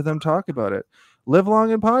listen to them talk about it. Live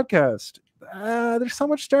Long and Podcast. There's so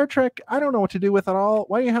much Star Trek. I don't know what to do with it all.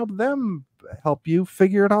 Why don't you help them help you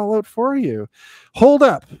figure it all out for you? Hold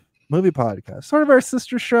Up Movie Podcast, sort of our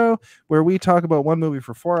sister show where we talk about one movie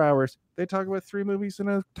for 4 hours. They talk about 3 movies in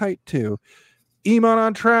a tight 2. Emon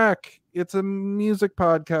on Track. It's a music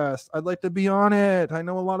podcast. I'd like to be on it. I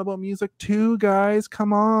know a lot about music too, guys.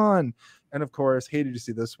 Come on. And of course, hey, did you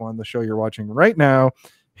see this one? The show you're watching right now.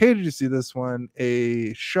 Hey, did you see this one?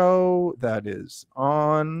 A show that is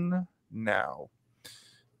on now.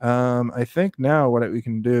 I think now what we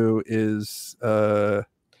can do is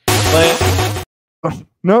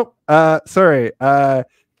nope. Sorry.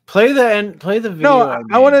 Play the video. No,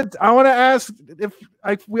 I want to ask if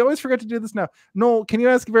we always forget to do this now. Noel, can you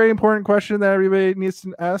ask a very important question that everybody needs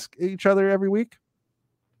to ask each other every week?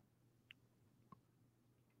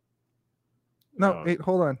 No, wait,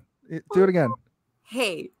 hold on. Do it again.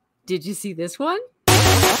 Hey, did you see this one?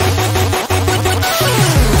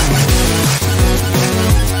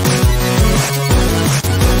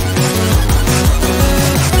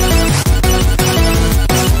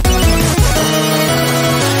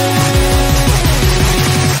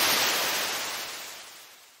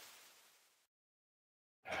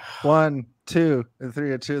 One, two, and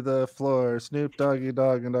three to the floor. Snoop Doggy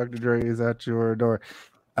Dogg and Dr. Dre is at your door.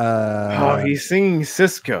 He's singing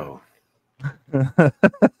Cisco. That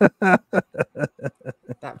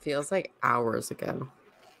feels like hours ago.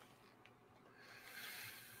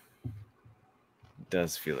 It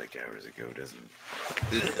does feel like hours ago, doesn't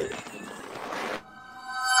it?